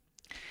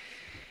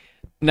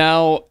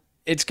 Now,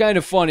 it's kind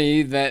of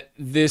funny that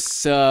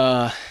this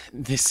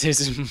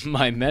isn't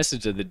my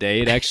message of the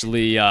day. It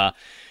actually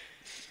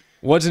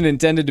wasn't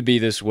intended to be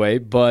this way,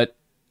 but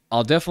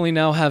I'll definitely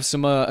now have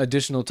some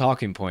additional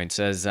talking points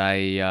as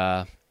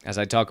I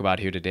talk about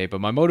here today.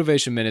 But my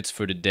Motivation Minutes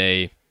for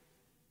today,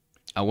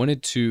 I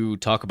wanted to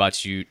talk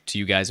to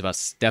you guys about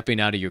stepping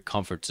out of your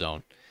comfort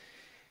zone.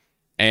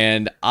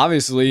 And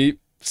obviously,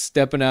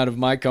 stepping out of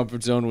my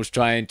comfort zone was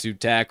trying to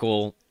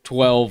tackle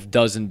 12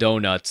 dozen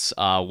donuts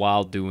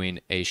while doing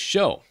a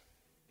show.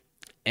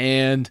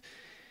 And,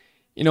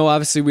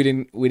 obviously we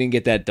didn't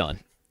get that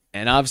done.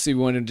 And obviously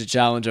we wanted to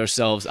challenge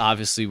ourselves.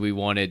 Obviously we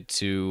wanted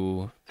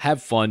to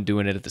have fun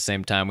doing it at the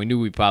same time. We knew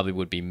we probably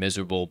would be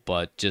miserable,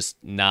 but just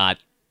not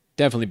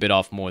definitely bit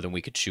off more than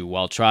we could chew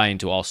while trying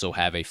to also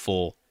have a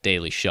full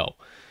daily show.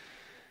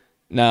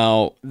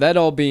 Now, that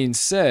all being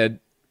said,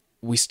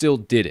 we still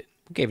did it.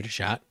 We gave it a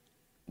shot.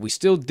 We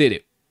still did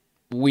it.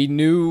 We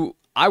knew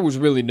I was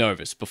really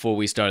nervous before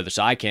we started the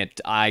show. I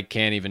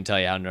can't even tell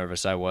you how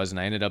nervous I was, and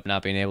I ended up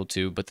not being able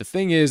to. But the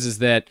thing is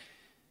that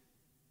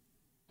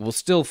we'll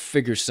still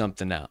figure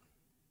something out.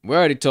 We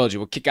already told you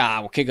we'll kick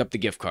up the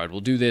gift card.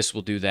 We'll do this,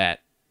 we'll do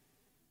that.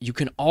 You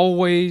can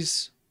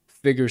always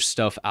figure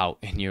stuff out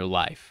in your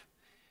life.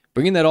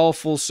 Bringing that all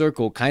full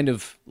circle, kind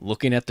of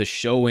looking at the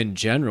show in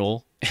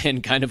general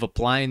and kind of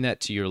applying that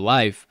to your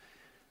life.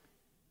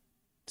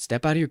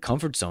 Step out of your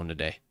comfort zone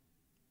today.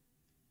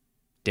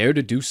 Dare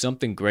to do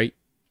something great.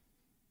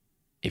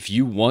 If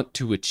you want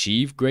to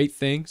achieve great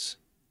things,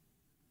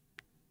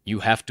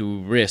 you have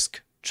to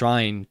risk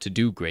trying to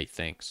do great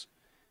things.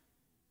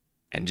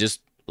 And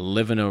just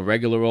living a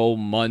regular old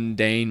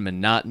mundane,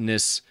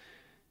 monotonous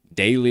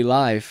daily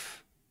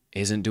life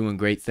isn't doing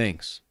great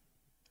things.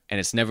 And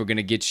it's never going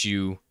to get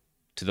you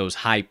to those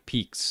high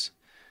peaks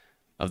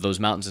of those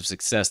mountains of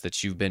success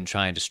that you've been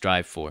trying to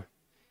strive for.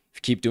 If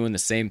you keep doing the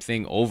same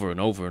thing over and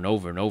over and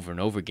over and over and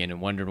over again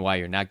and wondering why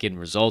you're not getting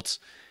results,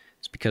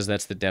 it's because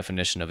that's the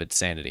definition of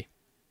insanity.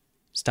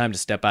 It's time to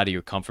step out of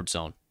your comfort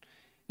zone.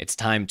 It's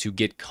time to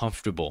get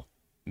comfortable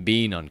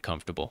being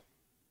uncomfortable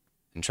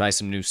and try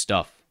some new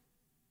stuff.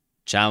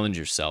 Challenge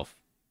yourself.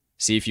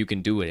 See if you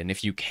can do it. And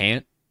if you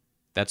can't,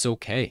 that's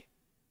okay.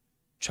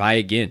 Try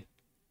again.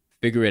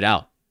 Figure it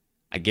out.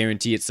 I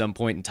guarantee at some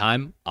point in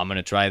time, I'm going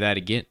to try that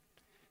again.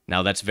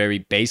 Now, that's very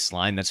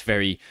baseline. That's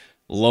very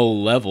low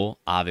level,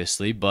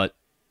 obviously, but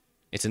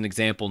it's an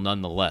example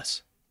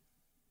nonetheless.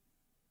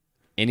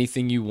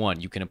 Anything you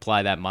want, you can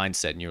apply that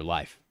mindset in your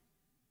life.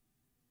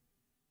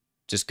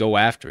 Just go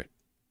after it.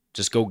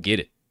 Just go get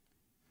it.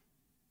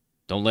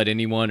 Don't let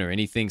anyone or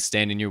anything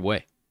stand in your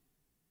way.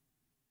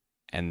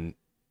 And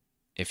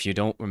if you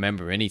don't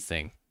remember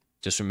anything,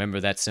 just remember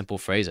that simple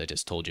phrase I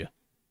just told you.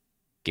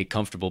 Get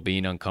comfortable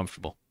being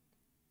uncomfortable.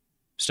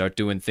 Start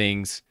doing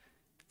things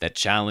that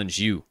challenge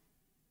you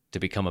to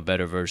become a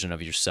better version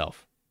of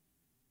yourself.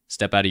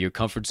 Step out of your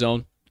comfort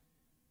zone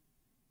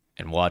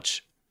and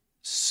watch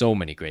so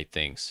many great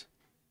things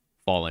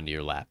fall into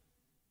your lap.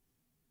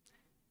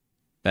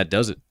 That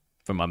does it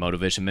for my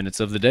motivation minutes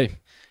of the day.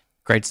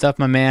 Great stuff,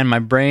 my man. My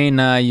brain,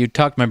 you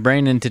talked my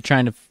brain into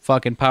trying to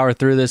fucking power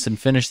through this and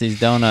finish these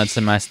donuts,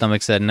 and my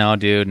stomach said, no,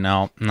 dude,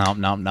 no.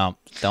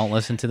 Don't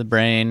listen to the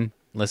brain.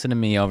 Listen to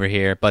me over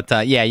here. But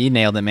yeah, you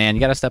nailed it, man. You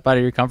got to step out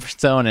of your comfort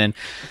zone, and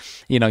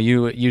you know,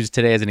 you used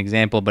today as an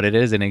example, but it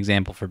is an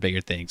example for bigger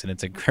things, and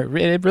it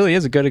really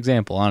is a good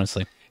example,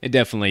 honestly. It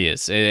definitely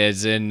is. It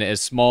is in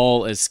as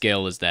small a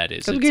scale as that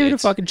is. So we gave it a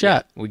fucking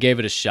shot. Yeah, we gave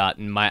it a shot,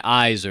 and my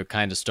eyes are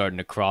kind of starting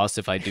to cross,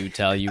 if I do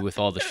tell you, with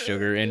all the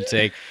sugar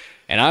intake.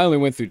 And I only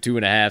went through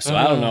 2.5, so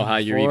I don't know how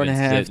you're even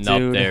sitting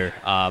up there,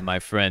 my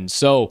friend.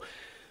 So,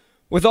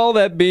 with all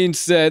that being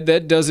said,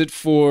 that does it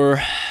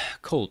for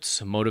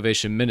Colts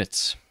Motivation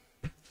Minutes.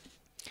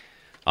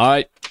 All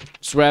right,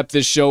 let's wrap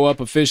this show up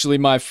officially,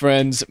 my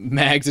friends.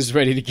 Mags is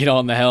ready to get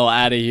on the hell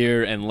out of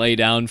here and lay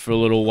down for a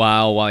little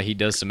while he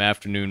does some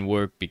afternoon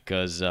work,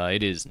 because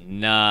it is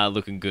not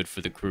looking good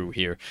for the crew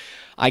here.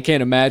 I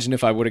can't imagine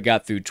if I would have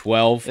got through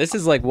 12. This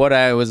is like what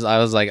I was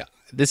like,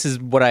 this is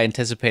what I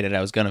anticipated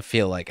I was going to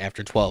feel like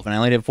after 12, and I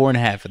only did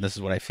 4.5, and this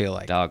is what I feel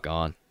like.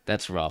 Doggone.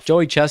 That's rough.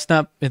 Joey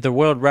Chestnut, the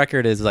world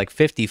record is like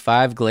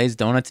 55 glazed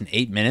donuts in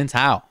 8 minutes.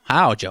 How?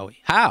 How, Joey?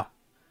 How?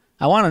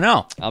 I want to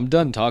know. I'm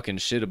done talking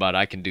shit about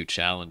I can do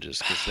challenges,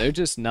 because they're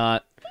just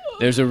not.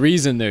 There's a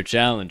reason they're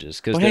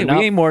challenges. Because hey, we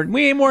ain't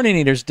morning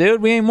eaters,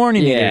 dude. We ain't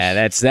morning eaters.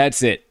 Yeah,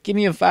 that's it. Give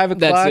me a 5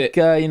 o'clock.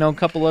 A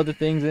couple other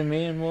things in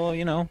me, and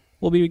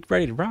we'll be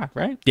ready to rock,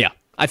 right? Yeah.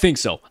 I think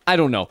so. I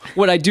don't know.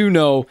 What I do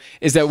know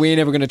is that we ain't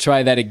ever going to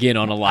try that again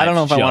on a live show. I don't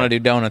know if I want to do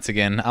donuts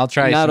again. I'll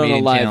try not some on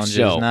a live challenges.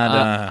 show.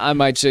 I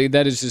might say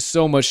that is just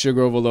so much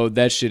sugar overload.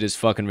 That shit is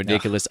fucking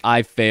ridiculous. Ugh.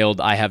 I failed.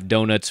 I have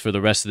donuts for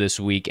the rest of this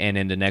week and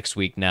into next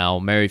week now.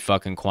 Merry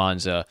fucking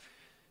Kwanzaa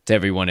to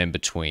everyone in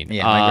between.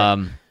 Yeah,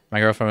 my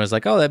girlfriend was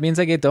like, "Oh, that means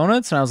I get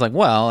donuts," and I was like,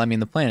 "Well, I mean,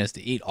 the plan is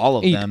to eat all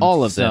of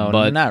them.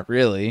 But not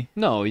really.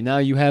 No, now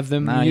you have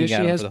them. Now she got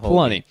them has for the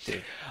plenty."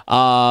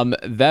 Whole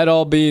week, that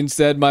all being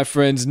said, my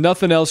friends,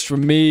 nothing else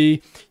from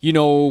me. You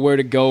know where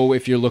to go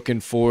if you're looking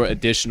for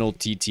additional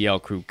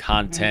TTL Crew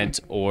content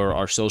or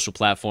our social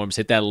platforms.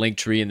 Hit that link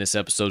tree in this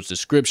episode's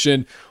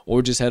description,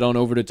 or just head on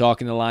over to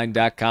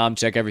talkingtheline.com.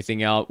 Check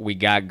everything out we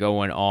got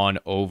going on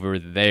over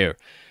there.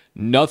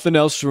 Nothing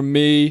else from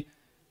me.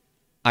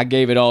 I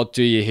gave it all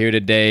to you here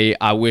today.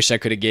 I wish I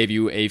could have gave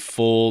you a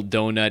full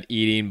donut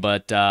eating,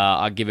 but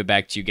I'll give it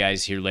back to you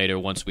guys here later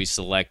once we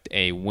select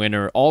a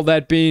winner. All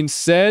that being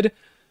said,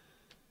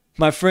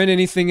 my friend,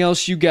 anything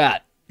else you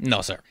got?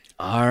 No, sir.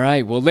 All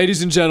right. Well,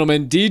 ladies and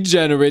gentlemen,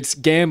 degenerates,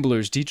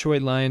 gamblers,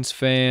 Detroit Lions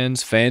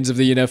fans, fans of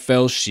the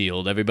NFL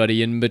Shield,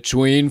 everybody in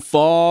between,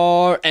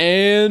 far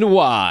and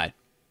wide,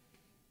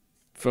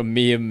 from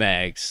me and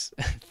Mags,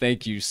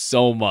 thank you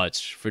so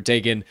much for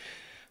taking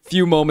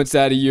few moments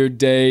out of your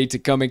day to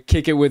come and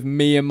kick it with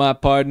me and my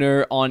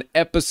partner on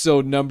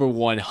episode number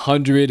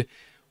 100.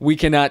 We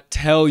cannot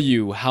tell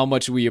you how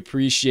much we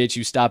appreciate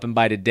you stopping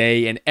by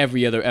today and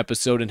every other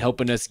episode and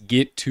helping us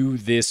get to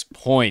this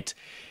point.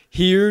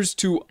 Here's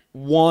to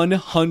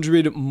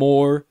 100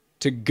 more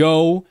to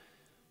go,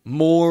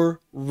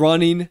 more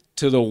running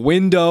to the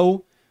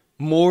window,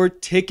 more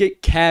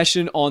ticket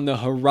cashing on the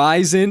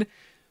horizon,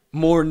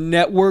 more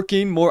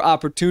networking, more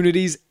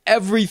opportunities,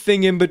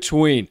 everything in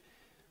between.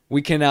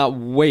 We cannot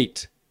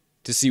wait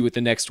to see what the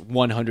next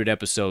 100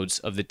 episodes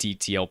of the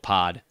TTL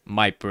pod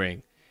might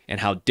bring and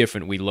how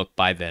different we look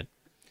by then.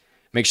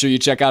 Make sure you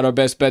check out our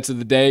best bets of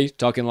the day,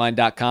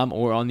 talkingline.com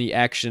or on the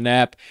Action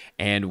app,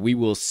 and we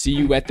will see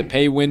you at the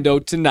pay window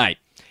tonight.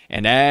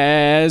 And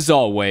as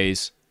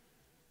always,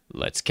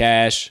 let's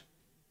cash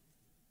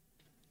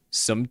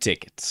some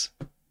tickets.